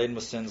women laden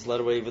with sins, led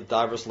away with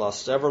divers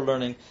lusts, ever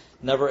learning,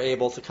 never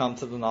able to come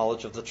to the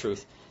knowledge of the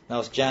truth. Now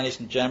as Jannes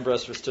and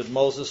Jambres withstood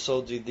Moses,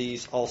 so do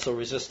these also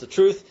resist the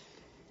truth.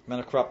 Men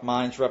of corrupt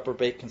minds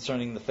reprobate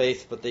concerning the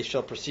faith, but they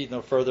shall proceed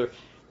no further.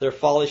 Their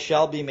folly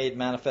shall be made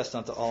manifest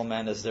unto all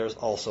men, as theirs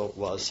also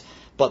was.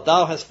 But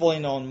thou hast fully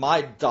known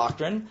my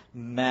doctrine,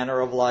 manner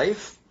of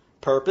life,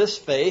 purpose,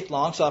 faith,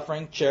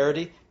 long-suffering,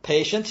 charity,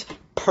 patience,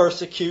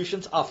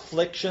 persecutions,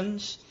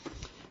 afflictions,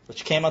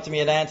 which came unto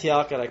me at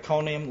Antioch, at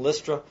Iconium,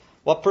 Lystra.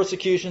 What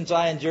persecutions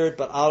I endured,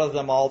 but out of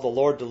them all the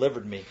Lord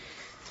delivered me.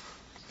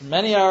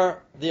 Many are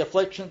the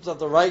afflictions of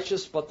the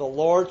righteous, but the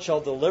Lord shall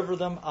deliver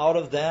them out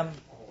of them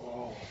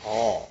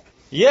all.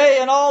 Yea,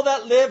 and all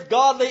that live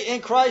godly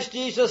in Christ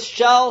Jesus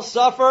shall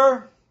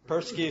suffer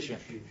persecution.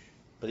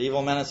 But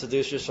evil men and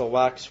seducers shall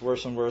wax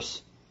worse and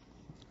worse,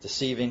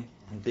 deceiving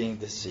and being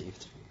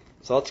deceived.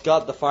 So it's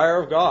got the fire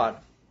of God.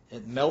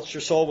 It melts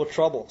your soul with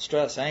trouble,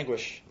 stress,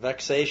 anguish,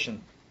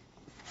 vexation,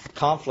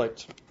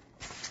 conflict.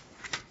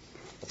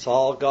 It's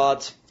all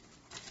God's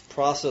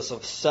process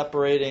of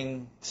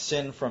separating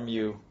sin from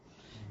you,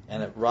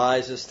 and it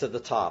rises to the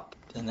top.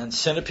 And then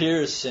sin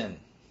appears, sin.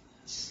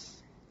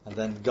 And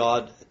then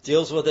God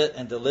deals with it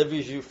and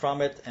delivers you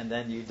from it, and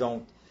then you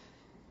don't.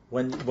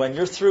 When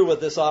you're through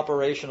with this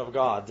operation of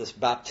God, this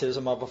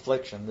baptism of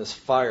affliction, this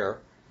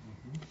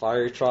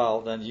fiery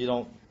trial, then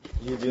you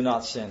do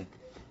not sin.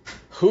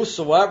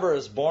 Whosoever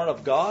is born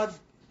of God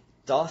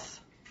doth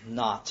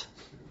not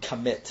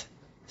commit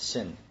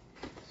sin.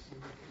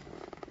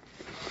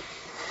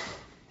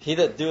 He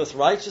that doeth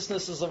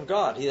righteousness is of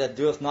God. He that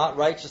doeth not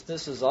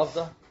righteousness is of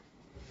the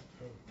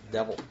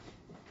devil.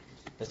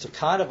 It's a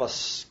kind of a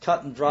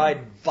cut and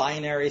dried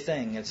binary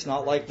thing. It's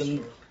not like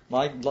the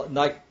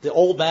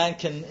old man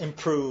can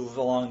improve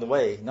along the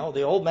way. No,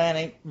 the old man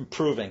ain't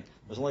improving.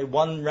 There's only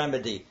one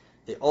remedy.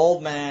 The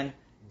old man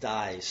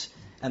dies.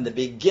 And the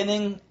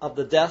beginning of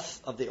the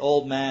death of the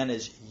old man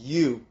is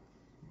you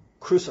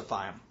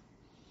crucify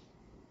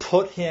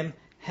him.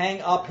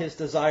 Hang up his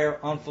desire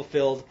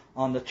unfulfilled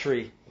on the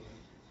tree.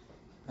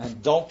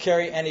 And don't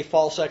carry any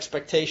false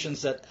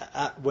expectations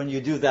that when you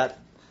do that,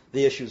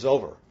 the issue's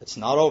over. It's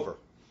not over.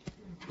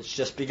 It's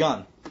just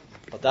begun.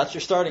 But that's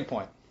your starting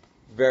point.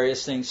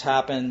 Various things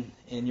happen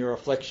in your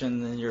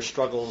affliction and your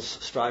struggles,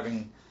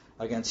 striving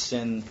against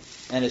sin,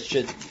 and it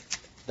should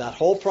that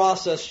whole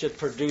process should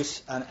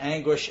produce an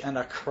anguish and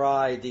a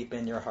cry deep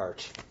in your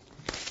heart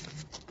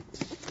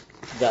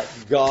that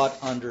God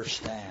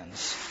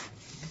understands.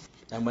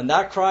 And when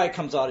that cry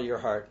comes out of your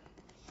heart,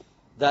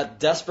 that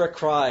desperate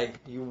cry,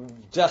 you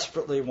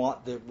desperately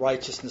want the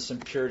righteousness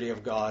and purity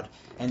of God,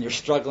 and you're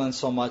struggling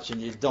so much,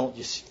 and you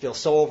feel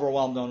so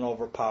overwhelmed and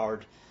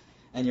overpowered,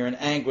 and you're in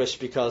anguish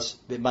because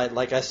it might,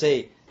 like I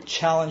say,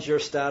 challenge your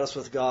status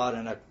with God,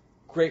 and a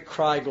great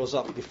cry goes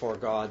up before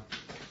God.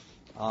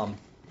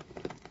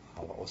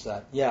 What was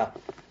that? Yeah.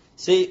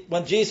 See,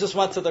 when Jesus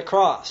went to the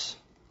cross,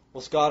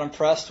 was God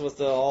impressed with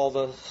all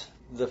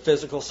the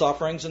physical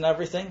sufferings and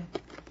everything?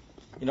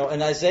 You know,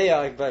 in Isaiah,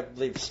 I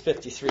believe it's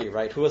 53,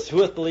 right? Who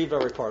hath believed our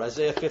report?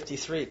 Isaiah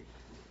 53.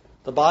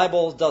 The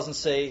Bible doesn't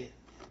say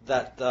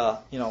that,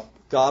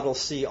 God will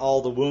see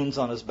all the wounds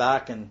on his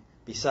back and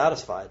be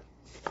satisfied.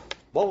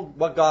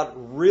 What God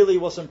really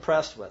was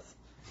impressed with.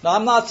 Now,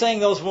 I'm not saying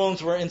those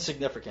wounds were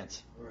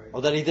insignificant,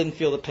 or that he didn't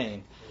feel the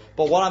pain.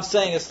 But what I'm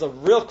saying is the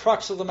real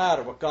crux of the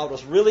matter, what God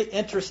was really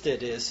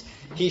interested is,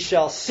 he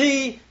shall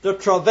see the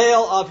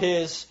travail of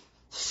his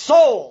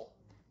soul,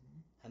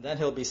 and then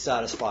he'll be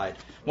satisfied.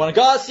 When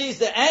God sees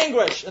the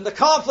anguish and the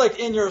conflict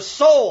in your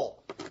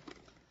soul,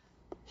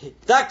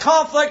 that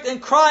conflict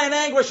and cry and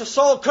anguish of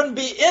soul couldn't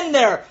be in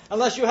there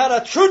unless you had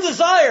a true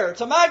desire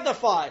to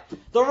magnify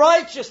the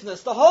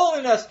righteousness, the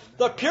holiness,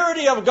 the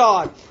purity of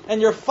God.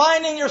 And you're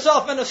finding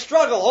yourself in a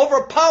struggle,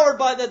 overpowered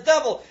by the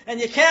devil, and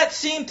you can't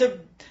seem to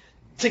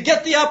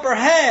get the upper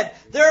hand.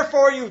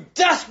 Therefore, you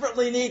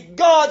desperately need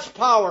God's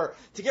power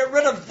to get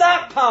rid of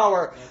that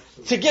power,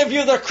 to give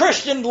you the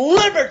Christian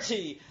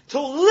liberty to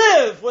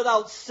live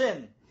without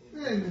sin.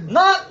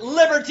 Not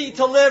liberty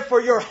to live for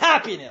your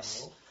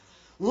happiness.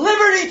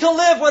 Liberty to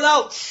live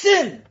without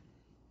sin.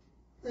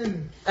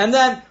 And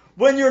then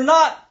when you're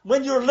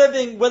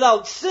living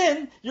without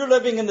sin, you're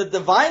living in the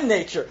divine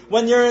nature.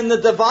 When you're in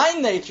the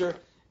divine nature,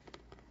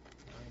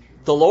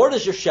 the Lord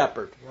is your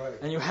shepherd. Right.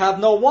 And you have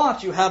no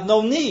want, you have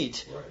no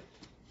need. Right.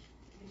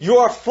 You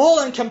are full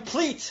and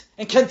complete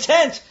and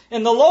content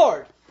in the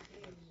Lord.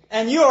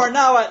 And you are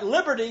now at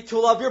liberty to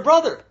love your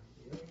brother.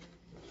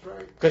 That's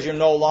right. Because you're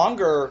no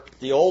longer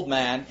the old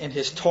man in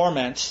his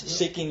torments,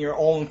 seeking your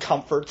own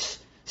comforts,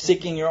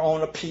 seeking your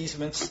own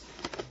appeasements,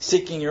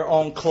 seeking your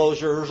own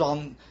closures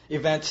on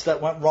events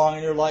that went wrong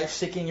in your life,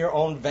 seeking your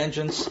own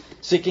vengeance,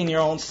 seeking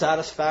your own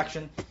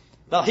satisfaction.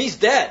 Now, he's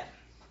dead.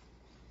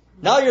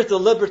 Now you're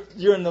delivered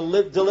into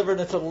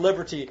the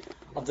liberty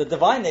of the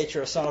divine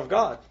nature, a Son of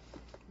God.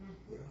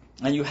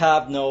 And you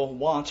have no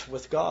want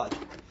with God.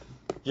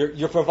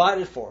 You're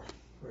provided for.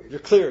 You're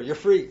clear. You're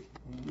free.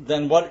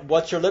 Then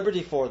what's your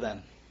liberty for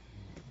then?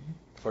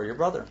 For your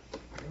brother.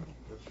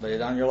 Lay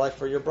down your life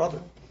for your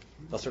brother.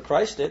 That's what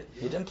Christ did.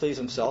 He didn't please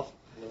himself.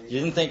 You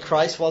didn't think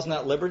Christ wasn't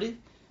at liberty?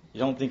 You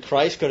don't think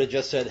Christ could have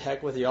just said,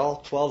 heck with y'all,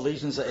 12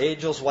 legions of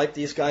angels, wipe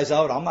these guys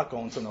out, I'm not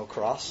going to no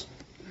cross.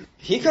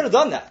 He could have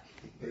done that.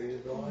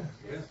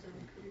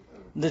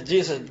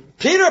 Jesus,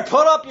 Peter,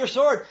 put up your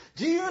sword.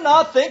 Do you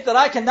not think that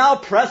I can now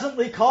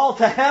presently call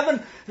to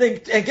heaven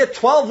and get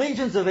 12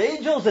 legions of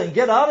angels and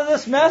get out of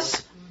this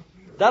mess?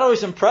 That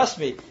always impressed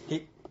me.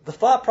 The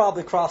thought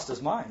probably crossed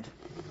his mind.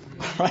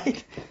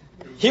 Right?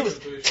 He was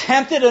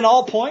tempted in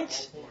all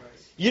points.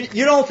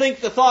 You don't think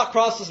the thought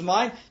crossed his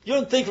mind? You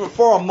don't think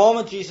for a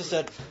moment Jesus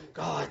said,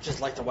 God, I'd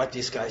just like to wipe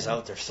these guys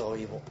out. They're so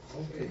evil.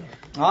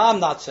 I'm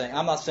not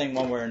saying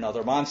one way or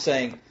another, but I'm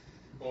saying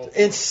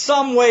in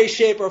some way,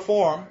 shape, or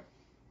form,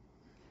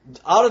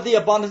 out of the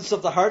abundance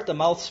of the heart, the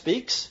mouth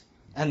speaks.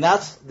 And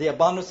that's the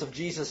abundance of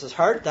Jesus'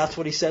 heart. That's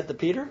what he said to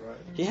Peter.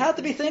 He had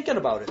to be thinking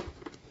about it.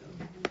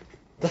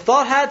 The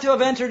thought had to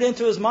have entered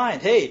into his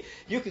mind. Hey,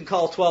 you can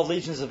call 12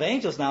 legions of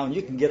angels now and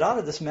you can get out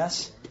of this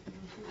mess.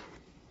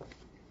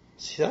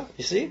 Yeah,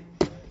 you see?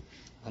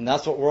 And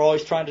that's what we're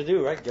always trying to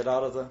do, right? Get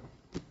out of the...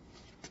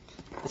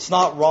 It's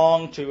not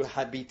wrong to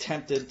be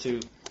tempted to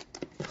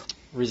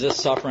resist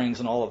sufferings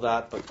and all of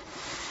that, but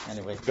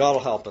anyway, God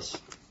will help us.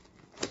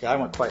 Okay, I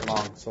went quite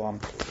long, so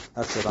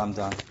that's it, I'm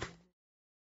done.